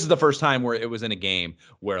like, this is the first time where it was in a game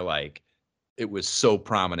where like it was so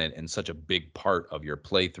prominent and such a big part of your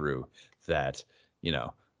playthrough that,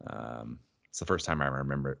 it's the first time I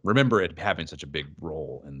remember it having such a big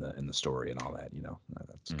role in the story and all that.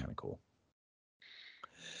 That's kind of cool.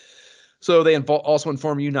 So they also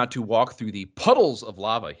inform you not to walk through the puddles of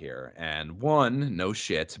lava here. And 1, no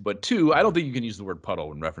shit. But 2, I don't think you can use the word puddle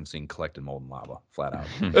when referencing collected molten lava, flat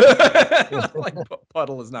out. Like,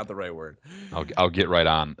 puddle is not the right word. I'll get right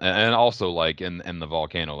on. And also, like, in the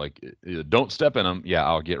volcano, like, don't step in them. Yeah,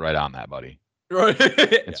 I'll get right on that, buddy. Right.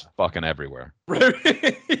 It's fucking everywhere.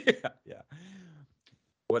 Right. Yeah.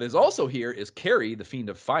 What is also here is Carrie, the Fiend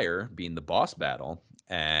of Fire, being the boss battle.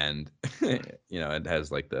 And, it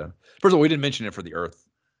has like first of all, we didn't mention it for the Earth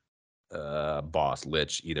boss,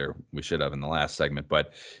 Lich, either. We should have in the last segment.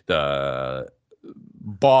 But the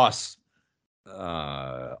boss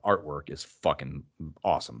artwork is fucking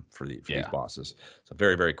awesome for these bosses. So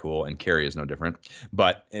very, very cool. And Carrie is no different.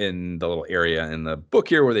 But in the little area in the book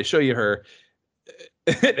here where they show you her,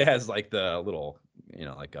 it has like the little,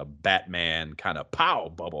 like a Batman kind of pow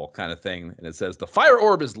bubble kind of thing. And it says the fire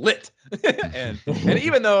orb is lit. and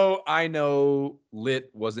even though I know lit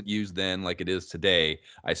wasn't used then like it is today,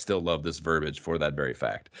 I still love this verbiage for that very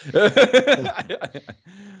fact.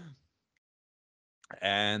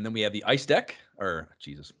 And then we have the ice deck,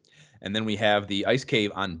 and then we have the ice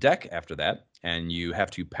cave on deck after that. And you have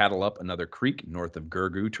to paddle up another creek north of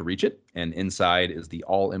Gurgu to reach it. And inside is the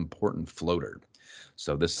all-important floater.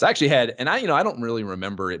 So this actually had, and I don't really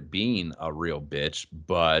remember it being a real bitch,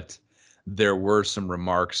 but there were some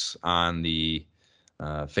remarks on the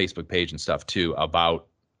Facebook page and stuff too about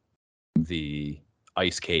the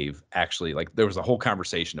ice cave. Actually, like there was a whole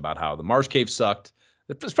conversation about how the Marsh cave sucked.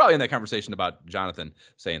 It was probably in that conversation about Jonathan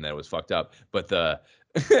saying that it was fucked up, but there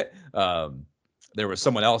was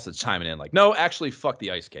someone else that's chiming in like, no, actually, fuck the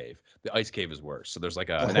ice cave. The ice cave is worse. So there's like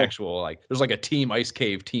an actual there's like a team ice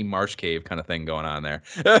cave, team Marsh cave kind of thing going on there.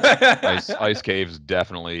 Ice cave's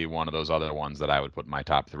definitely one of those other ones that I would put in my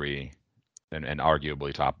top 3, and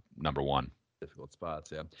arguably top number 1. Difficult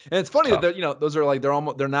spots, yeah. And it's funny that those are like they're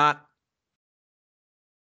not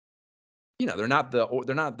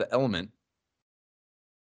the element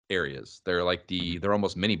areas. They're like they're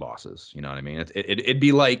almost mini bosses. You know what I mean? It'd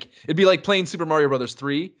be like playing Super Mario Brothers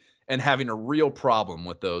 3 and having a real problem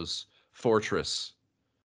with those fortress,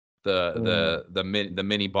 the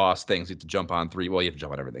mini boss things you have to jump on 3. Well, you have to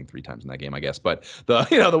jump on everything 3 times in that game, I guess. But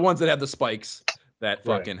the ones that have the spikes that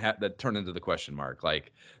fucking that turn into the question mark.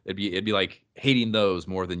 Like it'd be like hating those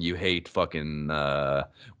more than you hate fucking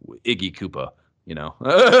Iggy Koopa.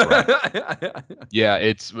 Right. Yeah,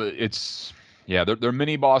 it's. Yeah, they're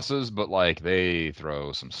mini bosses, but like they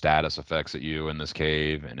throw some status effects at you in this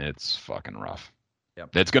cave, and it's fucking rough.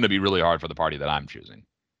 Yep. It's going to be really hard for the party that I'm choosing.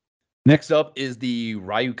 Next up is the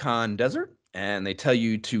Ryukon Desert, and they tell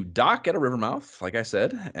you to dock at a river mouth, like I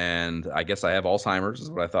said, and I guess I have Alzheimer's is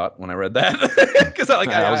what I thought when I read that. Because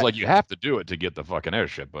I was like, you have to do it to get the fucking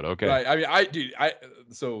airship, but okay. Right. I mean,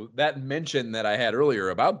 so that mention that I had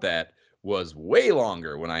earlier about that was way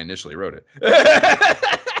longer when I initially wrote it.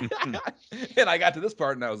 And I got to this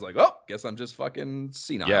part and I was like, oh, guess I'm just fucking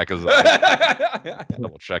senile. Yeah, because I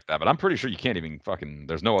double check that, but I'm pretty sure you can't even fucking.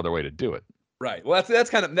 There's no other way to do it. Right. Well,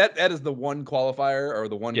 that's kind of that is the one qualifier or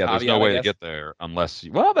the one Yeah, caveat, there's no way I to guess. get there unless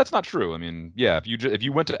you. Well, that's not true. I mean, yeah, if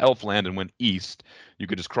you went to Elfland and went east, you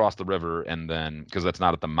could just cross the river and then because that's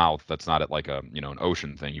not at the mouth, that's not at like a an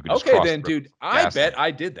ocean thing. You could just Okay, cross then, the river, dude. I gas bet tank,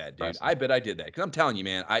 I did that, dude. press it. I bet I did that because I'm telling you,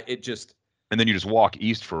 man. And then you just walk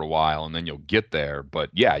east for a while, and then you'll get there.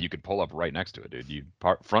 But yeah, you could pull up right next to it, dude. You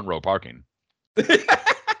front row parking.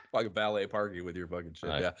 Fucking valet parking with your fucking shit.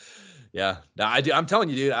 Right. Yeah. No, I'm telling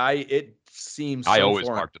you, dude. It seems so I always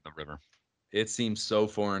foreign. parked at the river. It seems so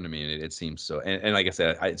foreign to me. It seems so. And like I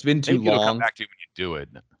said, it's been too Maybe it'll come long. back to you when you do it.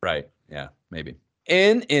 Right. Yeah. Maybe.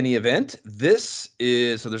 In any event, this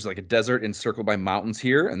is so there's like a desert encircled by mountains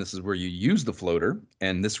here, and this is where you use the floater,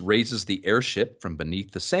 and this raises the airship from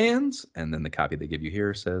beneath the sands. And then the copy they give you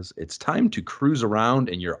here says it's time to cruise around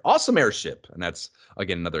in your awesome airship, and that's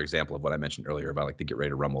again another example of what I mentioned earlier about like the get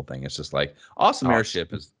ready to rumble thing. It's just like awesome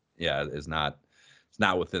airship is not it's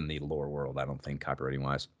not within the lore world, I don't think, copywriting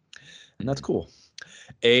wise, and that's cool.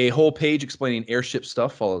 A whole page explaining airship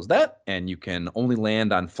stuff follows that, and you can only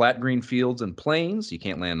land on flat green fields and plains. You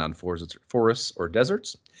can't land on forests or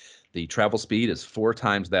deserts. The travel speed is 4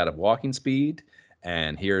 times that of walking speed,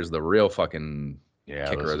 and here's the real fucking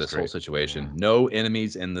kicker of this whole situation. Yeah. No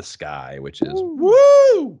enemies in the sky, which is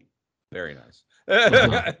woo! Very nice.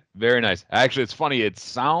 Very nice. Actually, it's funny. It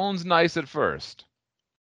sounds nice at first.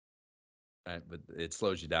 Right, but it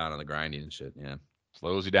slows you down on the grinding and shit, yeah.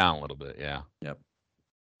 Slows you down a little bit, yeah. Yep.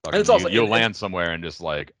 And it's also you'll land somewhere and just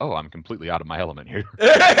like, oh, I'm completely out of my element here.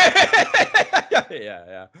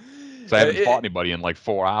 yeah. So I haven't fought anybody in like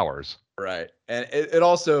 4 hours. Right, and it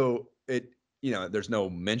also there's no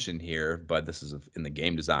mention here, but this is in the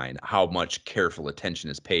game design how much careful attention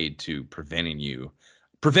is paid to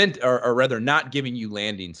or rather not giving you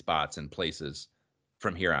landing spots in places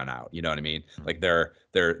from here on out. You know what I mean? Like there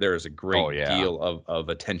is a great deal of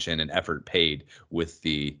attention and effort paid with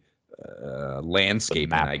the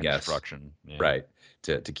landscaping, I guess. Construction. Yeah. Right.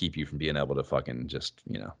 To keep you from being able to fucking just,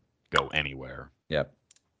 go anywhere. Yep.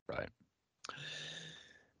 Right.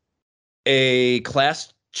 A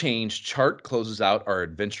class change chart closes out our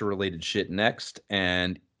adventure related shit next,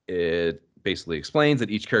 and it basically explains that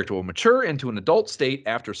each character will mature into an adult state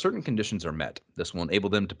after certain conditions are met. This will enable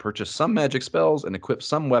them to purchase some magic spells and equip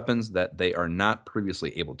some weapons that they are not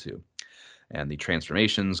previously able to. And the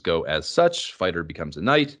transformations go as such. Fighter becomes a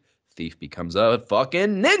knight. Thief becomes a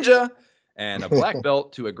fucking ninja, and a black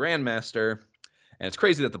belt to a grandmaster. And it's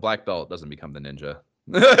crazy that the black belt doesn't become the ninja.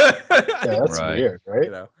 Yeah, that's weird,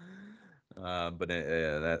 right? But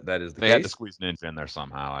that is the case. They had to squeeze ninja in there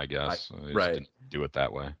somehow, I guess. Right. Didn't do it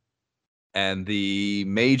that way. And the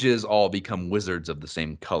mages all become wizards of the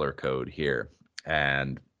same color code here.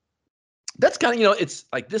 And that's kind of, it's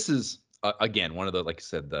like, this is, again, one of the, like I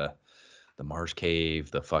said, the Marsh Cave,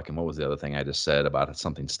 the fucking, what was the other thing I just said about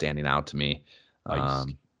something standing out to me?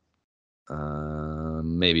 Maybe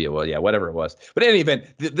it was, whatever it was. But in any event,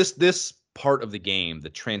 this part of the game, the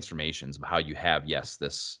transformations of how you have,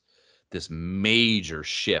 this major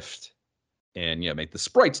shift and, make the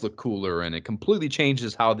sprites look cooler, and it completely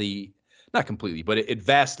changes how not completely, but it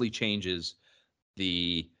vastly changes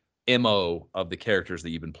the MO of the characters that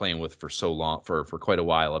you've been playing with for so long, for quite a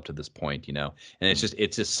while up to this point, and it's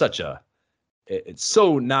just such it's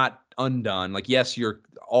so not undone. Like, yes,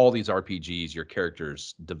 all these RPGs, your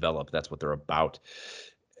characters develop. That's what they're about.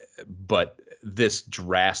 But this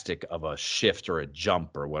drastic of a shift or a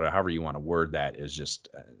jump or whatever, however you want to word that, is just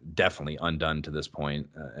definitely undone to this point,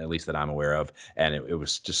 at least that I'm aware of. And it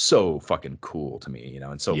was just so fucking cool to me,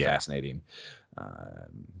 and so fascinating.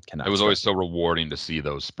 It was always so rewarding to see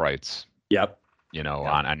those sprites. Yep.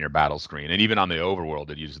 On your battle screen, and even on the overworld,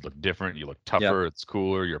 you just look different. You look tougher. Yep. It's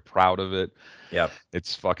cooler. You're proud of it. Yep.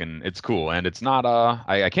 It's cool, and it's not.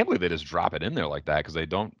 I can't believe they just drop it in there like that, because they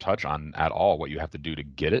don't touch on at all what you have to do to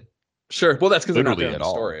get it. Sure. Well, that's because they're not there in the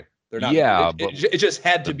story. They're not. Yeah, but it just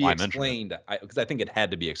had to be explained. Because I think it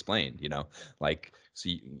had to be explained. Like, so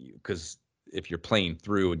because if you're playing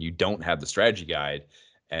through and you don't have the strategy guide,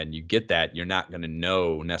 and you get that, you're not going to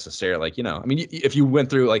know necessarily, I mean, if you went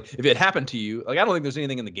through, like, if it happened to you, like, I don't think there's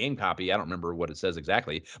anything in the game copy. I don't remember what it says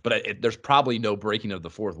exactly, but there's probably no breaking of the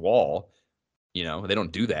fourth wall. They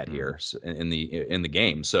don't do that here in the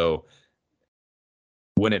game. So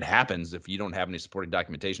when it happens, if you don't have any supporting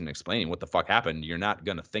documentation explaining what the fuck happened, you're not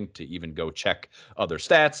going to think to even go check other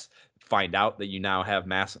stats, find out that you now have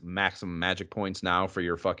maximum magic points now for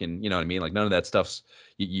your fucking, you know what I mean? Like none of that stuff's,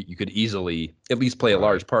 you could easily at least play a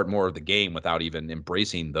large part more of the game without even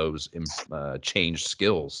embracing those changed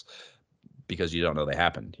skills because you don't know they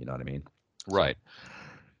happened. You know what I mean? Right.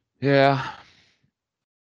 Yeah.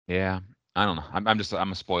 Yeah. I don't know.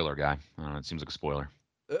 I'm a spoiler guy. I don't know. It seems like a spoiler.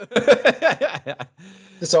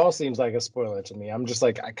 This all seems like a spoiler to me. I'm just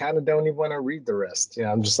like, I kind of don't even want to read the rest. You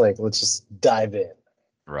know, I'm just like, let's just dive in.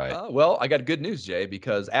 Right. Well, I got good news, Jay,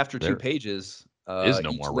 because after There 2 pages, is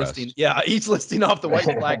no each more listing, rest. each listing off the white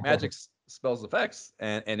and black magic spells effects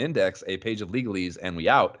and index a page of legalese, and we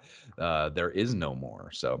out. There is no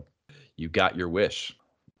more. So you got your wish.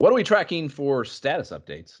 What are we tracking for status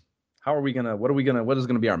updates? What is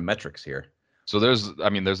gonna be our metrics here? So there's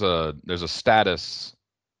a status,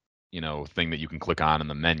 thing that you can click on in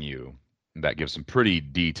the menu that gives some pretty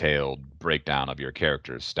detailed breakdown of your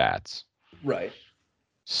character's stats. Right.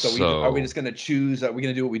 So are we just gonna choose? Are we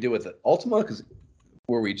gonna do what we did with Ultima,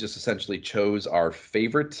 where we just essentially chose our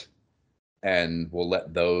favorite, and we'll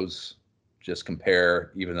let those just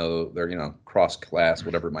compare, even though they're cross class,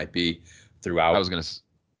 whatever it might be, throughout. I was gonna.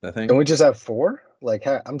 I think. Can we just have 4? Like,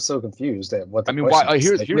 I'm so confused at what the question why? is.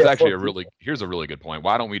 Like, Here's actually here's a really good point.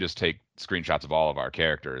 Why don't we just take screenshots of all of our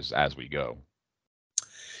characters as we go?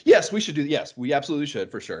 Yes, we should do. Yes, we absolutely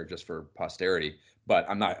should, for sure, just for posterity. But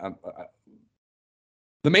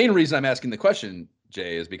the main reason I'm asking the question,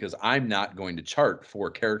 Jay, is because I'm not going to chart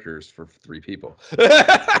 4 characters for 3 people.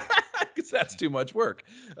 Because that's too much work.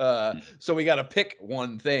 So we got to pick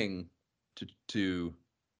one thing to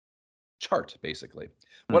chart, basically.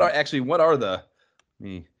 What are the?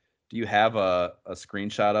 Do you have a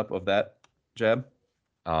screenshot up of that, Jeb?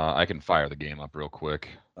 I can fire the game up real quick.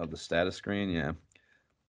 Of the status screen, yeah.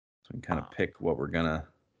 So we can kind of pick what we're gonna.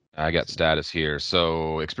 I got status here.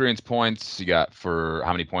 So experience points, you got for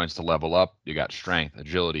how many points to level up. You got strength,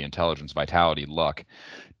 agility, intelligence, vitality, luck,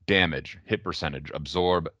 damage, hit percentage,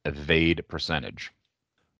 absorb, evade percentage.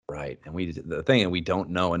 Right, and we don't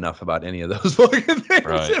know enough about any of those fucking things,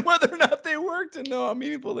 right. And whether or not they worked, and know how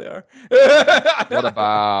meaningful they are. What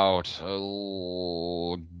about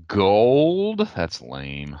gold? That's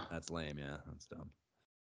lame. That's lame. Yeah, that's dumb.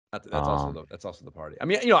 That's also the party. I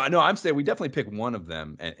mean, I'm saying we definitely pick one of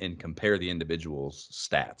them and compare the individual's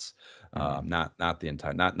stats, not the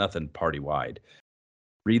entire, nothing party wide.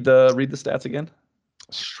 Read the stats again.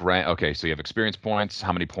 Strength. Okay, so you have experience points.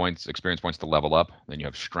 How many experience points to level up? Then you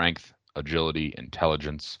have strength, agility,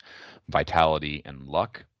 intelligence, vitality, and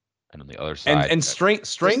luck. And on the other side, and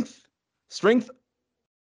strength,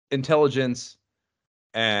 intelligence,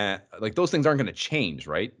 and like those things aren't going to change,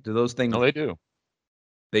 right? Do those things? No, they do.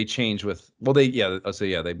 They change with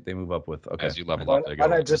they move up with as you level up. Why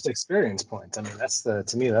not just experience points? I mean,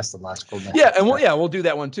 to me that's the logical thing. Yeah, and we'll do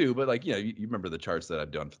that one too. But like you remember the charts that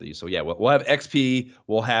I've done for these. So yeah, we'll have XP.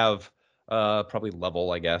 We'll have probably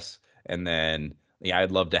level, I guess, and then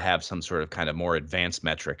I'd love to have some sort of kind of more advanced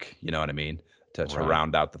metric. You know what I mean? To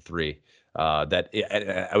round out the 3.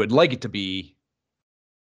 I would like it to be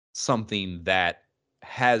something that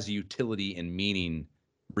has utility and meaning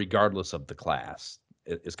regardless of the class.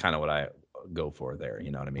 Is kind of what I go for there. You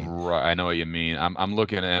know what I mean? Right. I know what you mean. I'm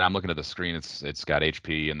looking at the screen. It's got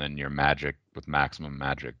HP and then your magic with maximum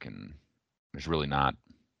magic, and there's really not.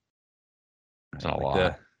 It's not a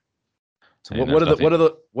lot. So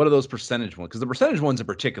what are those percentage ones? Because the percentage ones in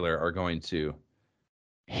particular are going to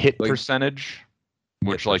hit percentage,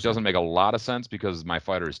 which doesn't make a lot of sense because my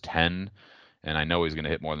fighter is 10, and I know he's going to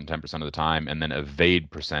hit more than 10% of the time, and then evade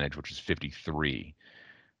percentage, which is 53.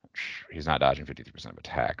 He's not dodging 53% of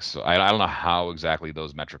attacks. So I don't know how exactly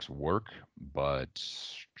those metrics work, but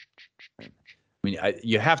I mean,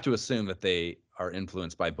 you have to assume that they are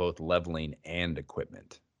influenced by both leveling and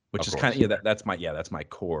equipment, which is kind of that's my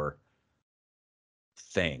core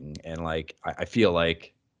thing. And like I feel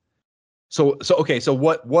like so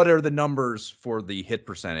what are the numbers for the hit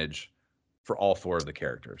percentage for all 4 of the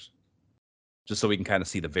characters? Just so we can kind of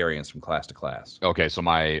see the variance from class to class. Okay, so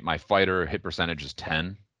my fighter hit percentage is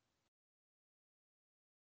 10.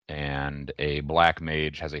 And a black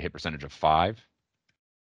mage has a hit percentage of 5.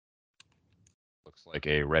 Looks like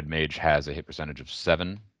a red mage has a hit percentage of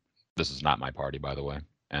 7. This is not my party, by the way.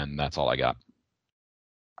 And that's all I got.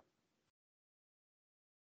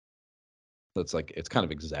 So it's kind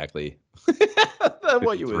of exactly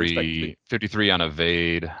what you would expect. 53 on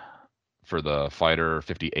evade for the fighter,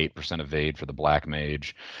 58% evade for the black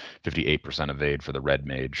mage, 58% evade for the red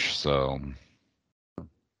mage. So,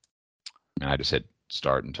 I just hit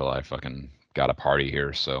start until I fucking got a party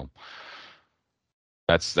here. So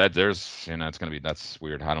that's that. There's it's gonna be that's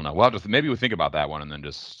weird. I don't know. Well, just maybe we think about that one and then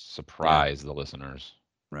just surprise the listeners.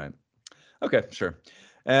 Right. Okay. Sure.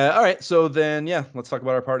 All right. So then, yeah, let's talk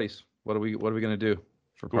about our parties. What are we gonna do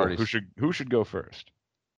for Cool. parties? Who should go first?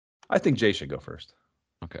 I think Jay should go first.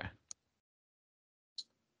 Okay.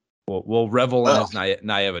 We'll revel in his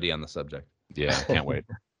naivety on the subject. Yeah, can't wait.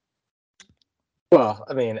 Well,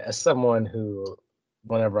 I mean, as someone who,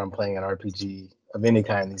 whenever I'm playing an RPG of any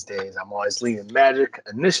kind these days, I'm always leaning magic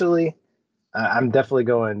initially. I'm definitely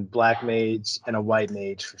going black mage and a white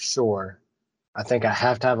mage for sure. I think I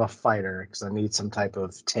have to have a fighter because I need some type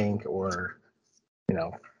of tank or,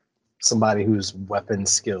 somebody who's weapon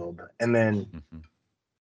skilled. And then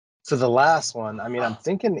for the last one, I mean, I'm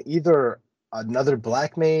thinking either another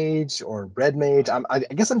black mage or red mage. I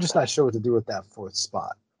guess I'm just not sure what to do with that fourth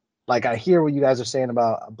spot. Like, I hear what you guys are saying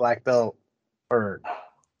about a black belt or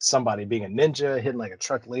somebody being a ninja hitting like a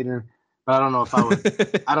truck later, but I don't know if I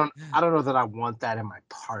would. I don't know that I want that in my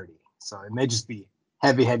party. So it may just be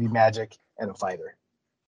heavy magic and a fighter.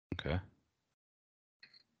 Okay.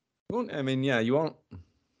 Well, I mean, yeah, you won't.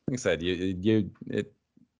 Like I said,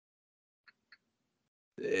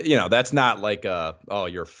 that's not like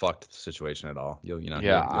you're fucked situation at all.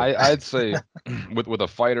 Yeah, I'd say with a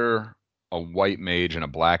fighter, a white mage, and a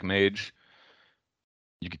black mage,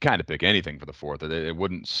 you could kind of pick anything for the fourth. It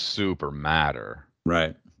wouldn't super matter.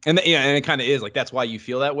 Right. And and it kind of is like that's why you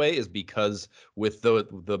feel that way is because with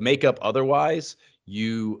the makeup otherwise,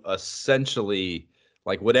 you essentially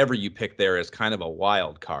like whatever you pick there is kind of a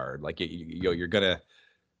wild card. Like you're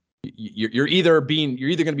either going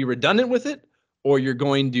to be redundant with it or you're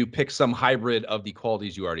going to pick some hybrid of the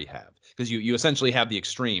qualities you already have because you essentially have the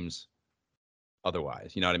extremes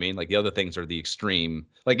otherwise. You know what I mean? Like the other things are the extreme.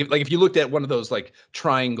 Like if you looked at one of those like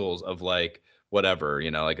triangles of like whatever,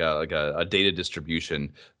 like a data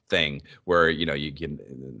distribution thing where you can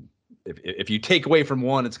if you take away from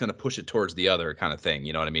one, it's going to push it towards the other kind of thing.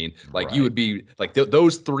 You know what I mean? Like Right. You would be like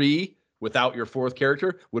those three without your fourth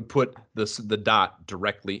character would put the dot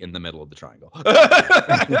directly in the middle of the triangle.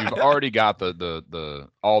 You've already got the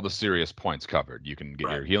all the serious points covered. You can get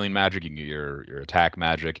your healing magic, you can get your attack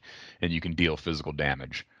magic, and you can deal physical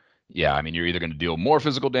damage. Yeah, I mean you're either going to deal more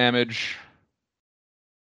physical damage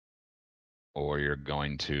or you're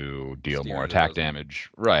going to deal more attack damage.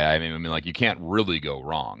 Right. I mean like you can't really go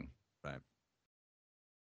wrong. Right.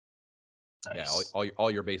 Nice. Yeah,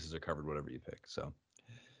 all your bases are covered whatever you pick. So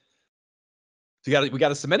we got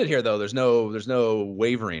to submit it here though. There's no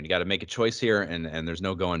wavering. You got to make a choice here and there's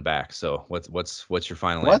no going back. So what's your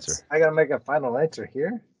final answer? I got to make a final answer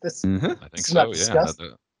here. This I think so, yeah.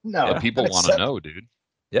 No. People want to know, dude.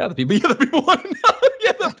 Yeah, the people want to know.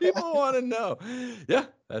 Yeah, the people want to know. Yeah,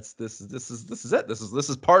 this is it. This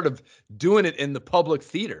is part of doing it in the public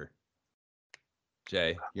theater.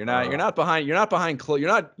 Jay, you're not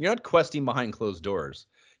questing behind closed doors.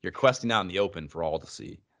 You're questing out in the open for all to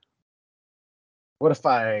see. What if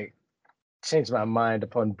I change my mind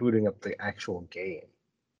upon booting up the actual game?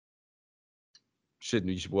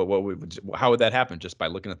 How would that happen? Just by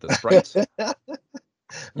looking at the sprites?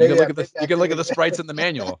 You can look at the sprites in the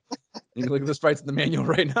manual. You can look at the sprites in the manual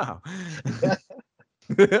right now.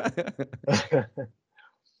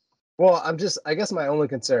 Well, I guess my only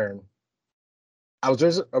concern, I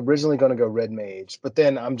was originally going to go red mage, but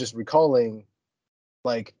then I'm just recalling,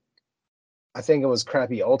 like, I think it was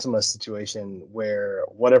crappy Ultima situation where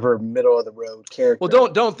whatever middle of the road character. Well,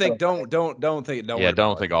 don't think Ultima.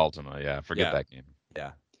 Yeah, forget that game.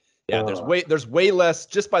 Yeah, there's way less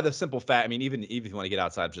just by the simple fact. I mean, even if you want to get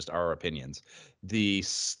outside of just our opinions, the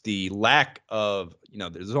lack of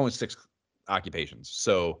there's only 6 occupations,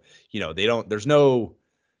 so there's no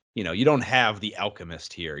you don't have the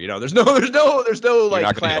alchemist here. There's no you're like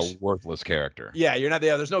not clash. Gonna be a worthless character. Yeah, you're not.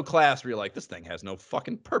 Yeah, there's no class where you're like this thing has no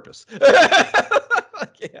fucking purpose. The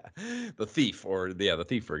thief or the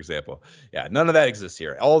thief for example. Yeah, none of that exists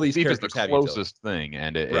here. All these characters have utility. The closest thing,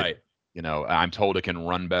 and I'm told it can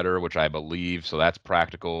run better, which I believe, so that's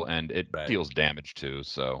practical, and it deals damage too.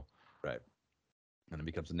 So right, and it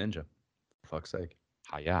becomes a ninja. For fuck's sake.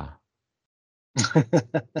 Yeah.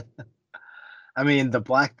 I mean, the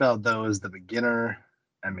black belt though is the beginner.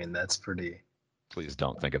 I mean, that's pretty. Please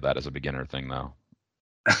don't think of that as a beginner thing, though.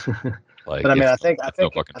 But I mean, I think I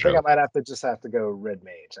might have to go red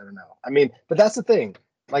mage. I don't know. I mean, but that's the thing.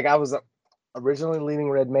 Like, I was originally leaning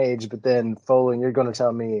red mage, but then Folan, you're going to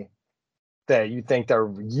tell me that you think they're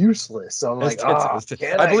useless. So I'm like, I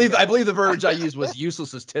believe the verbiage I used was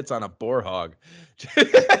useless as tits on a boar hog.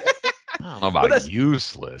 I don't know about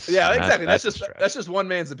useless. Yeah, exactly. That's a just one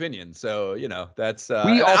man's opinion. So that's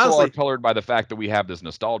we also honestly, are colored by the fact that we have this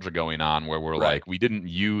nostalgia going on where we're Right. like we didn't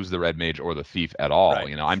use the Red Mage or the Thief at all.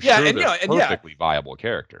 Right. I'm Yeah, sure and, they're and perfectly viable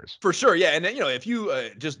characters. For sure, yeah. And then, if you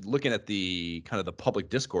just looking at the kind of the public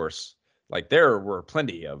discourse, like there were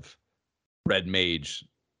plenty of Red Mage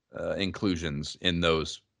inclusions in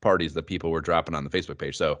those parties that people were dropping on the Facebook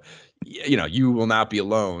page. So, you will not be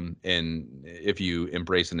alone if you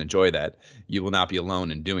embrace and enjoy that. You will not be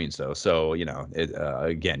alone in doing so. So,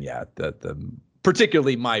 again, yeah, the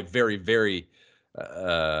particularly my very, very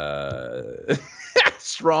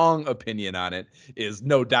strong opinion on it is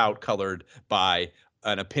no doubt colored by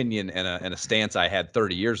an opinion and a stance I had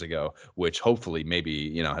 30 years ago, which hopefully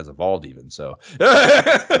maybe has evolved even. So,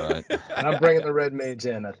 right. And I'm bringing the Red Mage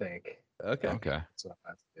in, I think. Okay. So,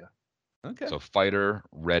 yeah. Okay. So fighter,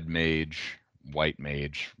 Red Mage, White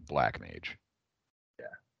Mage, Black Mage. Yeah.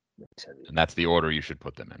 And that's the order you should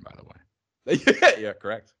put them in, by the way. Yeah.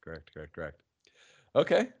 Correct.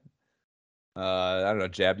 Okay. I don't know,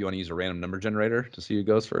 Jab. You want to use a random number generator to see who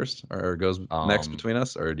goes first or goes next between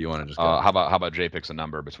us, or do you want to just go? How about Jay picks a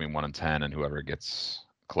number between 1 and 10, and whoever gets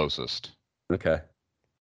closest? Okay.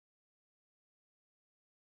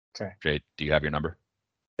 Jay, do you have your number?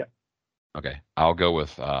 Yeah. Okay, I'll go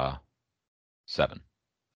with 7.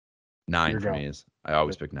 9 for me is. I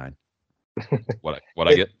always pick 9. What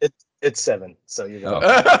I get? It's 7. So you're going.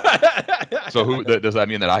 So who does that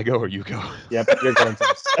mean that I go or you go? Yep, you're going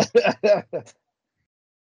first.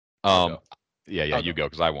 Yeah, you go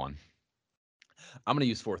because I won. I'm gonna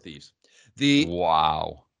use 4 Thieves.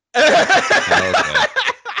 Wow. Okay.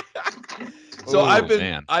 So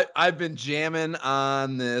Ooh, I've been jamming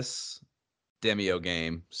on this Demio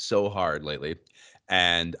game so hard lately,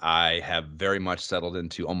 and I have very much settled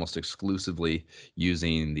into almost exclusively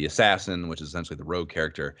using the assassin, which is essentially the rogue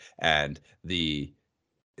character, and the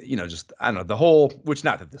just I don't know the whole. Which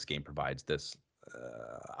not that this game provides this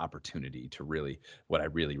opportunity to really what I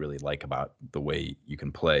really really like about the way you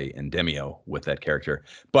can play in Demio with that character,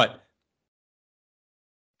 but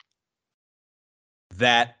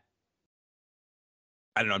that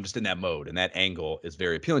I don't know. I'm just in that mode, and that angle is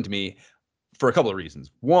very appealing to me for a couple of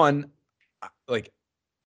reasons. One, like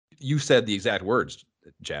you said the exact words,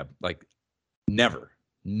 Jab. Like never.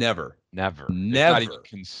 It's not even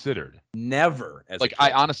considered. Never. Like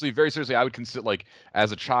I honestly, very seriously, I would consider like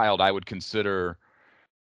as a child, I would consider.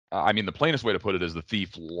 I mean, the plainest way to put it is the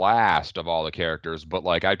Thief last of all the characters, but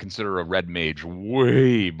like I'd consider a Red Mage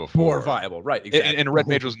way before. More viable, right? Exactly. And a Red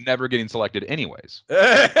Mage was never getting selected anyways.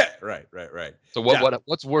 Right. So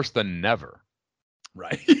what's worse than never?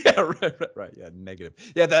 Right. Yeah. Right. Yeah. Negative.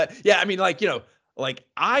 Yeah. Yeah. I mean, like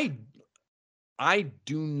I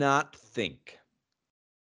do not think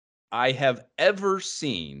I have ever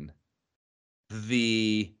seen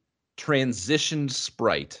the transitioned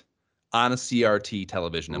sprite on a CRT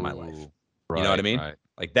television in my life. Right, you know what I mean? Right.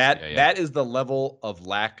 Like that. Yeah. That is the level of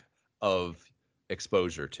lack of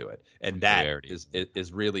exposure to it, and that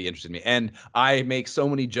is really interesting to me. And I make so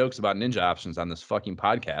many jokes about ninja options on this fucking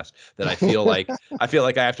podcast that I feel like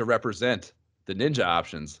I have to represent the ninja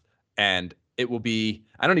options, and it will be.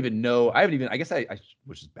 I don't even know. I guess I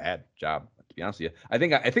which is bad job to be honest with you. I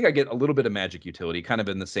think I get a little bit of magic utility, kind of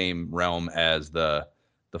in the same realm as the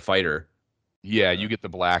fighter. Yeah, you get the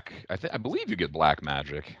black. I believe you get black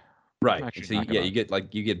magic. Right. So you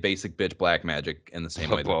get basic bitch black magic in the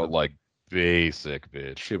same way. Like basic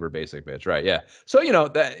bitch. Super basic bitch. Right. Yeah. So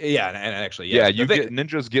that. Yeah. And actually, yeah. You get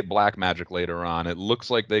ninjas get black magic later on. It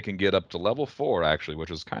looks like they can get up to level 4 actually,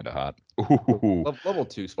 which is kind of hot. Ooh. Level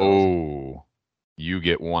 2 spells. Oh, you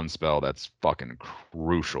get one spell that's fucking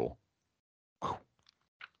crucial.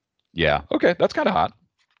 Yeah. Okay, that's kind of hot.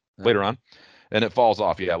 Later on. And it falls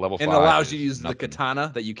off. Yeah, level 5. And it allows you to use the katana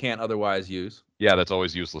that you can't otherwise use. Yeah, that's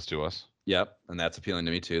always useless to us. Yep, and that's appealing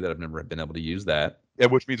to me too, that I've never been able to use that. Yeah,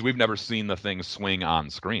 which means we've never seen the thing swing on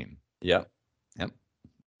screen. Yep.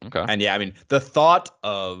 Okay. And yeah, I mean, the thought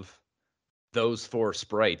of those 4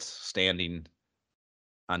 sprites standing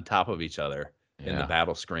on top of each other in the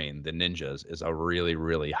battle screen, the ninjas, is a really,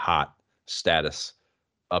 really hot status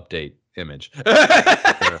update image.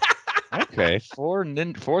 Okay, 4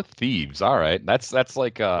 thieves. All right, that's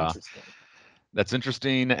like that's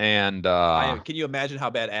interesting. And can you imagine how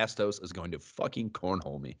bad Astos is going to fucking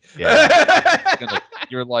cornhole me? Yeah,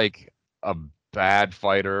 you're like a bad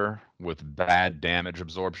fighter with bad damage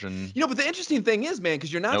absorption. But the interesting thing is, man,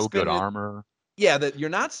 because you're not spending good armor. Yeah, that you're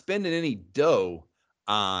not spending any dough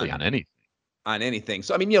on anything.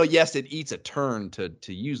 So I mean, yes, it eats a turn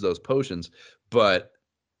to use those potions, but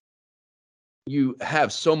you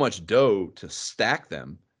have so much dough to stack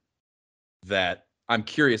them that I'm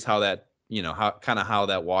curious how that, how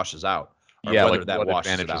that washes out, or Yeah, whether like that what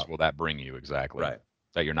washes it advantages out. will that bring you exactly? Right.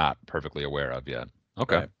 That you're not perfectly aware of yet.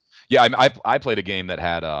 Okay. Right. Yeah, I played a game that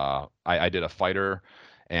had I did a fighter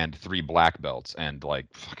and 3 black belts, and like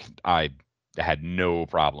I had no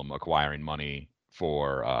problem acquiring money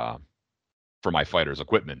for my fighter's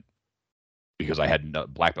equipment because I had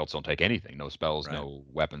black belts don't take anything, no spells, Right. no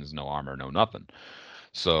weapons, no armor, no nothing.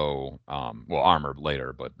 So well, armor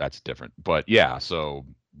later, but that's different. But yeah, so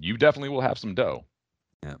you definitely will have some dough.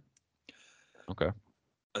 Yeah. Okay.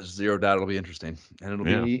 Zero doubt it'll be interesting, and it'll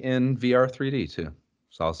Yeah. be in VR 3D too.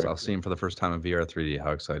 So I'll Very see him for the first time in VR 3D.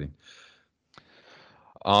 How exciting!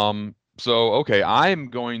 So okay, I'm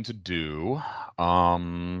going to do let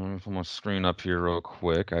me put my screen up here real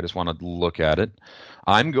quick. I just want to look at it.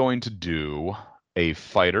 I'm going to do a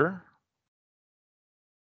fighter.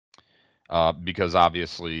 Because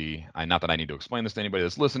obviously, not that I need to explain this to anybody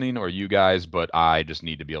that's listening or you guys, but I just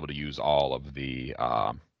need to be able to use all of the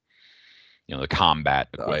the combat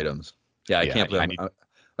The equipment. items. Yeah, I Yeah, can't believe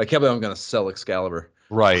I can't believe I'm going to sell Excalibur.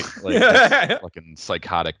 right. Like that's fucking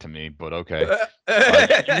psychotic to me, but okay.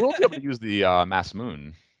 You will be able to use the Mass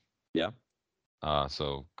Moon. Yeah.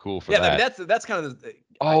 So cool for Yeah, I mean, that. that's kind of the.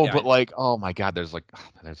 Oh, Yeah, but like, oh my God, there's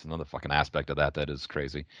another fucking aspect of that is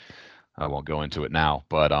crazy. I won't go into it now,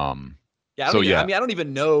 but yeah. so yeah, I don't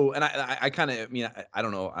even know, and I kind of. I mean, I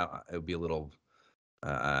don't know. It would be a little.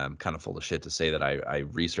 I'm kind of full of shit to say that I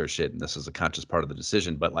researched it and this is a conscious part of the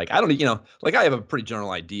decision. But like, I don't, like I have a pretty general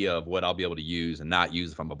idea of what I'll be able to use and not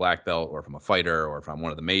use if I'm a black belt or if I'm a fighter or if I'm one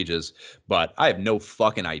of the mages. But I have no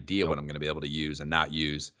fucking idea what I'm going to be able to use and not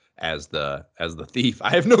use as the thief. I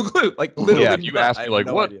have no clue. Like literally, yeah. If you none. ask I me have like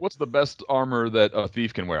no idea. what's the best armor that a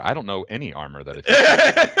thief can wear, I don't know any armor that a thief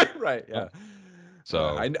can wear. Right. Yeah.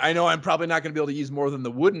 So I know I'm probably not going to be able to use more than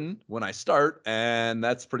the wooden when I start, and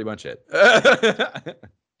that's pretty much it.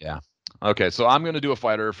 yeah. Okay, so I'm gonna do a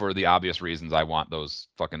fighter for the obvious reasons. I want those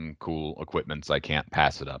fucking cool equipments. I can't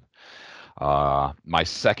pass it up. My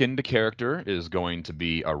second character is going to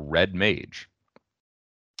be a red mage.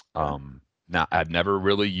 Now I've never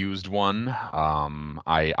really used one.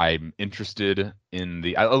 I'm interested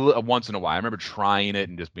in once in a while. I remember trying it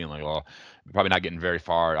and just being like, oh, probably not getting very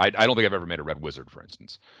far. I don't think I've ever made a red wizard, for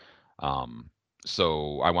instance. Um,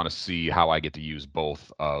 so I want to see how I get to use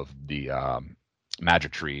both of the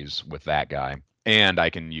magic trees with that guy. And I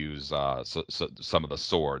can use some of the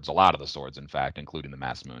swords, a lot of the swords, in fact, including the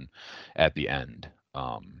Mass Moon, at the end.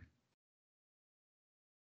 And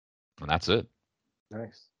that's it.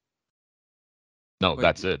 nice. No, Wait,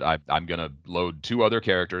 that's it. I'm gonna load 2 other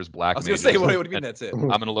characters, I black was going to mages. say, what do you mean that's it? I'm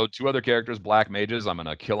gonna load 2 other characters, black mages. I'm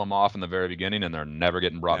gonna kill them off in the very beginning, and they're never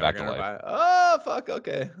getting brought Never back to gonna life. buy. Oh fuck.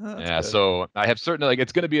 Okay. Oh, that's Yeah, good. so I have certain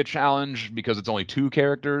it's going to be a challenge because it's only 2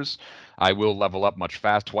 characters. I will level up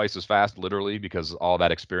twice as fast, literally, because all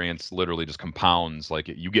that experience literally just compounds. Like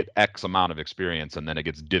you get X amount of experience, and then it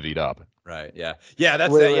gets divvied up. Right. Yeah. Yeah.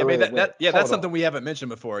 That's Wait, that. Yeah. I wait, mean, wait, wait. that's Hold something on. we haven't mentioned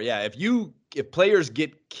before. Yeah. If players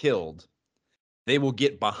get killed, they will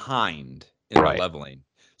get behind in the Right. leveling.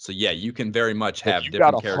 So yeah, you can very much If have you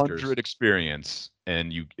got different characters. 100 experience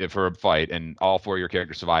and for a fight, and all 4 of your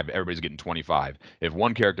characters survive, everybody's getting 25. If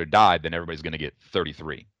one character died, then everybody's going to get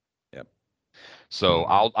 33. Yep. So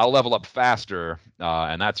I'll level up faster,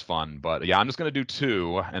 and that's fun. But yeah, I'm just gonna do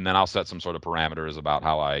 2, and then I'll set some sort of parameters about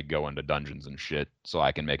how I go into dungeons and shit, so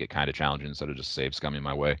I can make it kind of challenging instead of just save scumming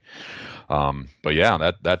my way. But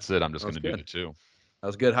yeah, that's it. I'm just That's gonna do good. the 2. That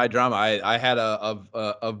was good. High drama. I had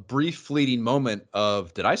a brief fleeting moment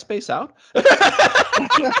of did I space out?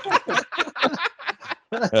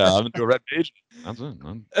 Yeah, I'm gonna do a red page. That's it.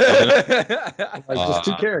 Like just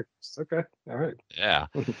 2 characters. Okay. All right. Yeah.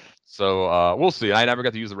 So we'll see. I never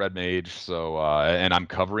got to use the red mage, so and I'm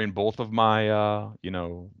covering both of my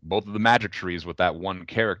both of the magic trees with that one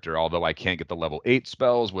character, although I can't get the level 8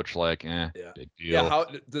 spells, which Yeah. big Yeah. deal. How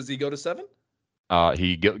does he go to 7?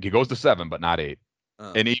 He goes to 7, but not 8.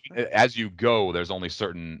 Oh, And even as you go, there's only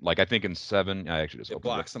certain, like I think in 7, I actually just it opened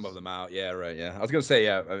blocks some of them out. Yeah. Right. Yeah. I was gonna say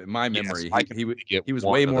yeah. In my memory, I can get he was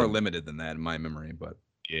one way of more them. limited than that in my memory, but.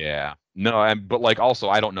 Yeah. No, but like also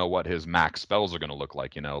I don't know what his max spells are going to look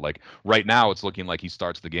like, Like right now it's looking like he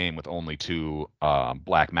starts the game with only 2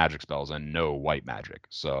 black magic spells and no white magic.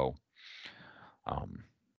 So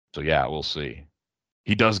yeah, we'll see.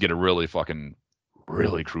 He does get a really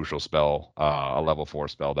crucial spell, a level 4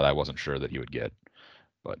 spell that I wasn't sure that he would get.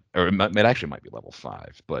 Or it actually might be level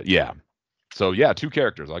 5. But yeah. So yeah, 2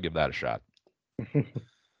 characters, I'll give that a shot.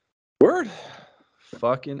 Word.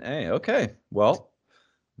 Fucking A. Okay. Well.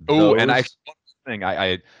 Oh, and I thing.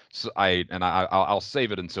 I'll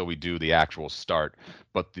save it until we do the actual start.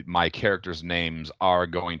 But my characters' names are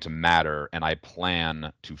going to matter, and I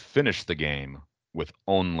plan to finish the game with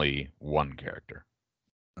only one character.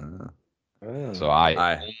 So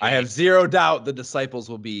I have zero doubt the disciples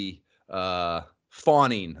will be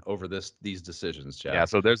fawning over these decisions, Jeff. Yeah,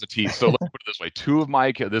 so there's a tease. So let's put it this way: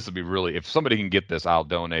 this would be really, if somebody can get this, I'll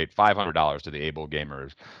donate $500 to the Able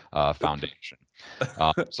Gamers Foundation.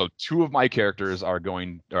 So two of my characters are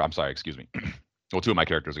going, or I'm sorry, excuse me. Well, two of my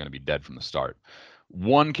characters are going to be dead from the start.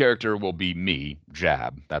 One character will be me,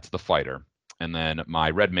 Jab. That's the fighter, and then my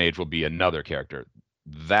red mage will be another character.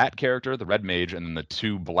 That character, the red mage, and then the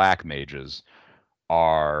two black mages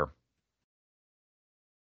are,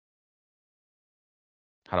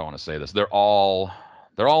 how do I want to say this? They're all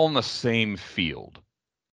in the same field.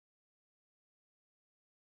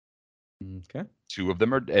 Okay. Two of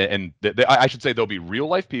them are, and I should say they'll be real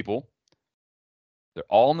life people. They're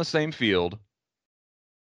all in the same field,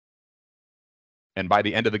 and by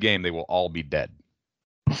the end of the game, they will all be dead.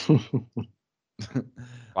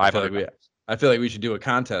 I feel like we should do a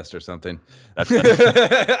contest or something. If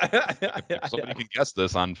somebody can guess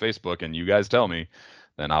this on Facebook and you guys tell me,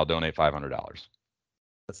 then I'll donate $500.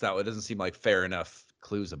 That's not. It doesn't seem like fair enough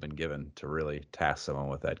clues have been given to really task someone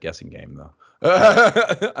with that guessing game, though.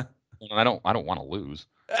 I don't want to lose.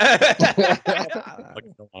 I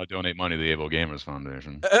don't want to donate money to the Able Gamers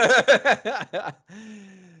Foundation. I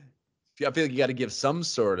feel like you got to give some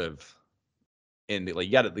sort of, like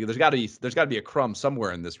there's got to be a crumb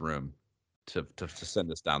somewhere in this room to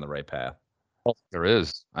send us down the right path. There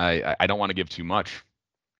is. I don't want to give too much.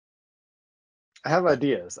 I have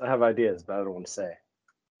ideas, but I don't want to say.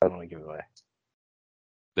 I don't want to give it away.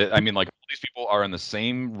 I mean, like, all these people are in the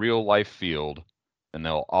same real life field, and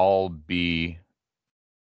they'll all be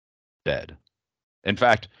dead. In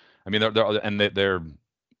fact, I mean,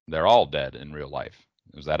 they're all dead in real life.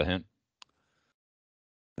 Is that a hint?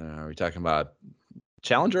 Are we talking about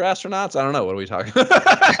Challenger astronauts? I don't know. What are we talking about?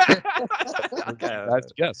 Okay.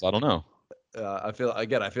 Yes, I don't know. I feel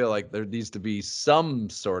like there needs to be some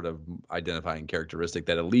sort of identifying characteristic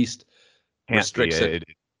that at least restricts it.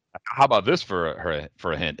 How about this for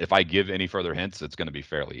a hint? If I give any further hints, it's going to be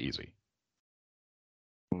fairly easy.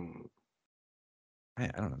 I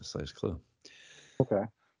don't have the slightest clue. Okay.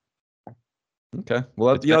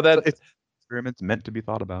 Well, it's experiments meant to be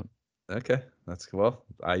thought about. Okay, that's well.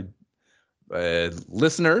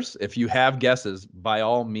 Listeners, if you have guesses, by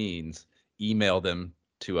all means, email them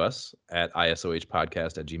to us at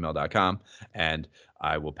isohpodcast@gmail.com, and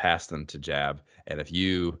I will pass them to Jab. And if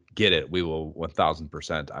you get it, we will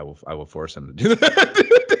 1,000%. I will force him to do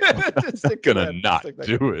that. I'm gonna not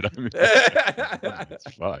do it. I mean,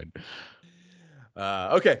 it's fine.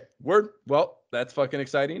 Okay, well, that's fucking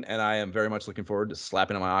exciting, and I am very much looking forward to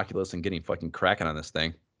slapping on my Oculus and getting fucking cracking on this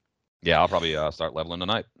thing. Yeah, I'll probably start leveling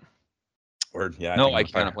tonight. Or yeah, I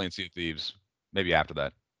can't play Sea of Thieves. Maybe after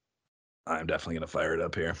that. I'm definitely gonna fire it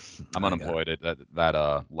up here. I'm unemployed.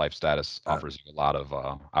 That life status offers you a lot of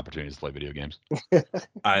opportunities to play video games.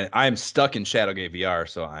 I'm stuck in Shadowgate VR,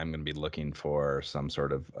 so I'm gonna be looking for some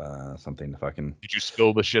sort of something to fucking. Did you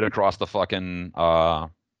spill the shit across the fucking?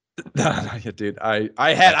 Dude, I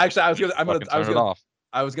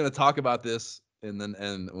was gonna talk about this and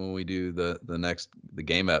when we do the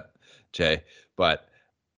game up, Jay, but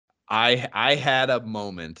I had a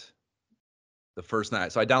moment the first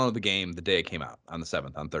night. So I downloaded the game the day it came out on the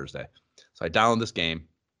 7th, on Thursday. So I downloaded this game,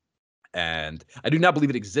 and I do not believe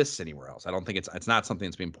it exists anywhere else. I don't think it's not something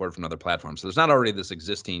that's being ported from other platforms. So there's not already this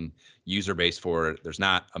existing user base for it. There's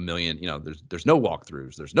not a million, there's no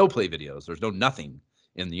walkthroughs, there's no play videos, there's no nothing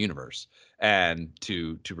in the universe, and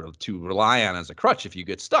to rely on as a crutch if you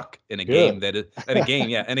get stuck in a game that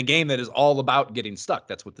is all about getting stuck.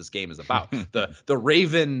 That's what this game is about. The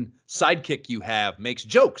Raven sidekick you have makes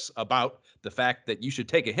jokes about the fact that you should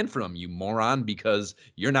take a hint from him, you moron, because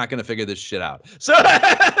you're not going to figure this shit out. So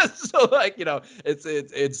like,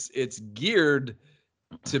 it's geared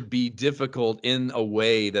to be difficult in a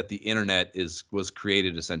way that the internet was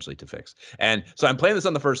created essentially to fix. And so I'm playing this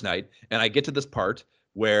on the first night, and I get to this part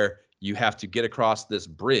where you have to get across this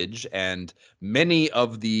bridge, and many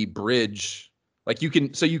of the bridge, like you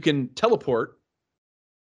can teleport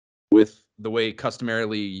with the way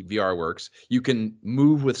customarily VR works. You can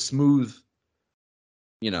move with smooth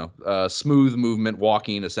movement,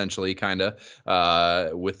 walking essentially, kind of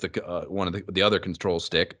with the one of the other control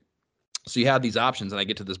stick. So you have these options, and I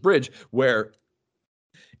get to this bridge where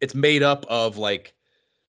it's made up of like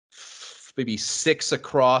maybe 6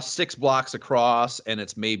 blocks across, and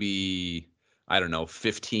it's maybe, I don't know,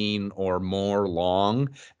 15 or more long.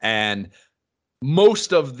 And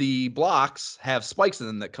most of the blocks have spikes in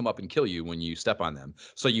them that come up and kill you when you step on them.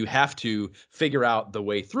 So you have to figure out the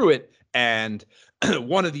way through it. And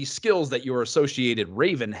one of these skills that your associated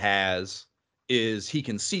Raven has is he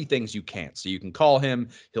can see things you can't. So you can call him,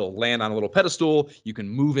 he'll land on a little pedestal, you can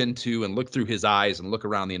move into and look through his eyes and look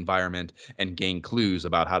around the environment and gain clues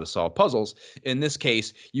about how to solve puzzles. In this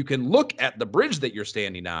case, you can look at the bridge that you're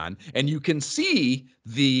standing on and you can see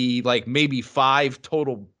the like maybe 5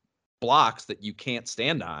 total blocks that you can't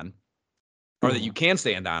stand on, or that you can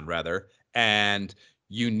stand on rather, and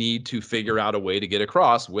you need to figure out a way to get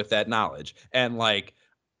across with that knowledge. And like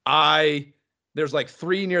there's like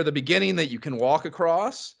 3 near the beginning that you can walk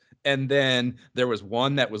across, and then there was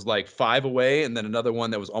one that was like 5 away, and then another one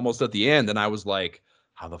that was almost at the end, and I was like,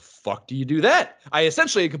 how the fuck do you do that? I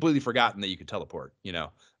essentially had completely forgotten that you could teleport,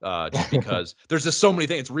 just because there's just so many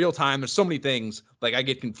things. It's real time. There's so many things. Like I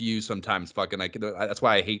get confused sometimes. That's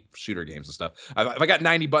why I hate shooter games and stuff. If I got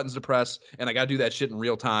 90 buttons to press and I got to do that shit in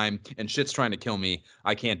real time and shit's trying to kill me,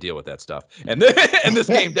 I can't deal with that stuff. And this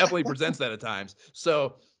game definitely presents that at times.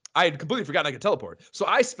 So I had completely forgotten I could teleport. So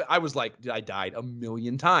I was like, I died a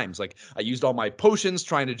million times. Like I used all my potions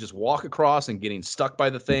trying to just walk across and getting stuck by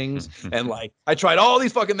the things. And like, I tried all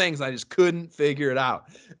these fucking things and I just couldn't figure it out.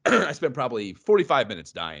 I spent probably 45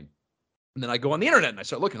 minutes dying. And then I go on the internet and I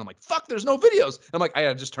start looking. I'm like, fuck, there's no videos. And I'm like,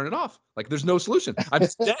 I just turn it off. Like, there's no solution. I'm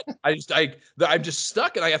just dead. I'm just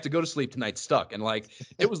stuck and I have to go to sleep tonight stuck. And like,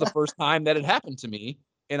 it was the first time that it happened to me.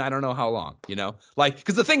 And I don't know how long, like,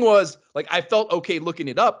 because the thing was, like, I felt okay looking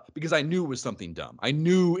it up because I knew it was something dumb. I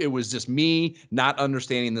knew it was just me not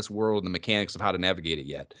understanding this world and the mechanics of how to navigate it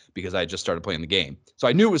yet because I just started playing the game. So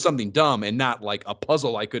I knew it was something dumb and not like a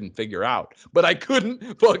puzzle I couldn't figure out. But I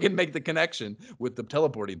couldn't fucking make the connection with the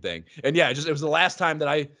teleporting thing. And yeah, it was the last time that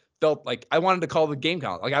I felt like I wanted to call the game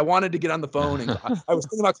counselor. Like I wanted to get on the phone and I was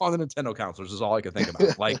thinking about calling the Nintendo counselors is all I could think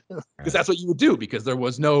about. Like, because that's what you would do because there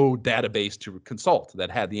was no database to consult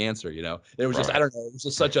that had the answer, It was just, I don't know. It was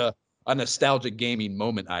just such a nostalgic gaming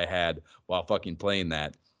moment I had while fucking playing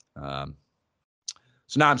that. So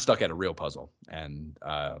now I'm stuck at a real puzzle and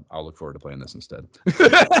I'll look forward to playing this instead.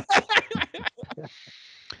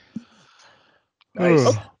 Nice.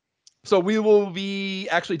 Okay. So we will be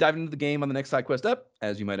actually diving into the game on the next SideQuest ep,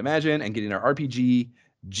 as you might imagine, and getting our RPG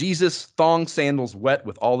Jesus thong sandals wet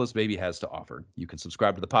with all this baby has to offer. You can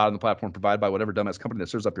subscribe to the pod on the platform provided by whatever dumbass company that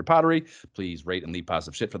serves up your pottery. Please rate and leave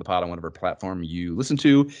positive shit for the pod on whatever platform you listen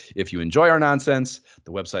to. If you enjoy our nonsense,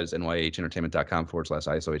 the website is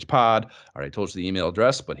nyhentertainment.com/ISOH pod. I already told you the email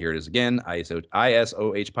address, but here it is again,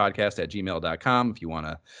 isohpodcast@gmail.com if you want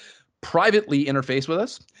to privately interface with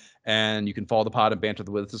us. And you can follow the pod and banter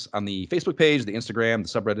with us on the Facebook page, the Instagram,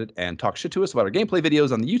 the subreddit, and talk shit to us about our gameplay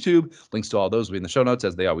videos on the YouTube. Links to all those will be in the show notes,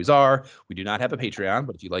 as they always are. We do not have a Patreon,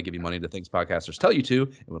 but if you'd like giving money to things podcasters tell you to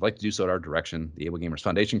and would like to do so at our direction, the Able Gamers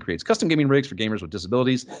Foundation creates custom gaming rigs for gamers with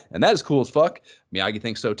disabilities, and that is cool as fuck. Miyagi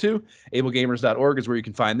thinks so too. AbleGamers.org is where you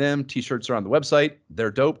can find them. T-shirts are on the website.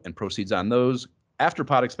 They're dope, and proceeds on those after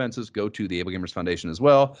pod expenses go to the Able Gamers Foundation as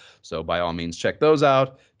well. So by all means, check those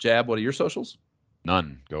out. Jab, what are your socials?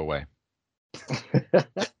 None. Go away.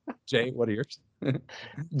 Jay, what are yours?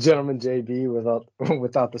 Gentleman JB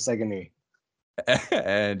without the second E.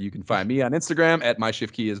 And you can find me on Instagram at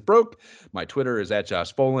MyShiftKeyIsBroke. My Twitter is at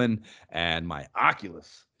Josh Folin, and my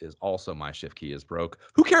Oculus is also MyShiftKeyIsBroke.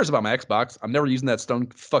 Who cares about my Xbox? I'm never using that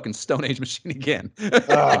Stone Age machine again.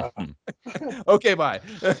 Okay, bye.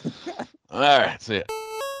 All right, see ya.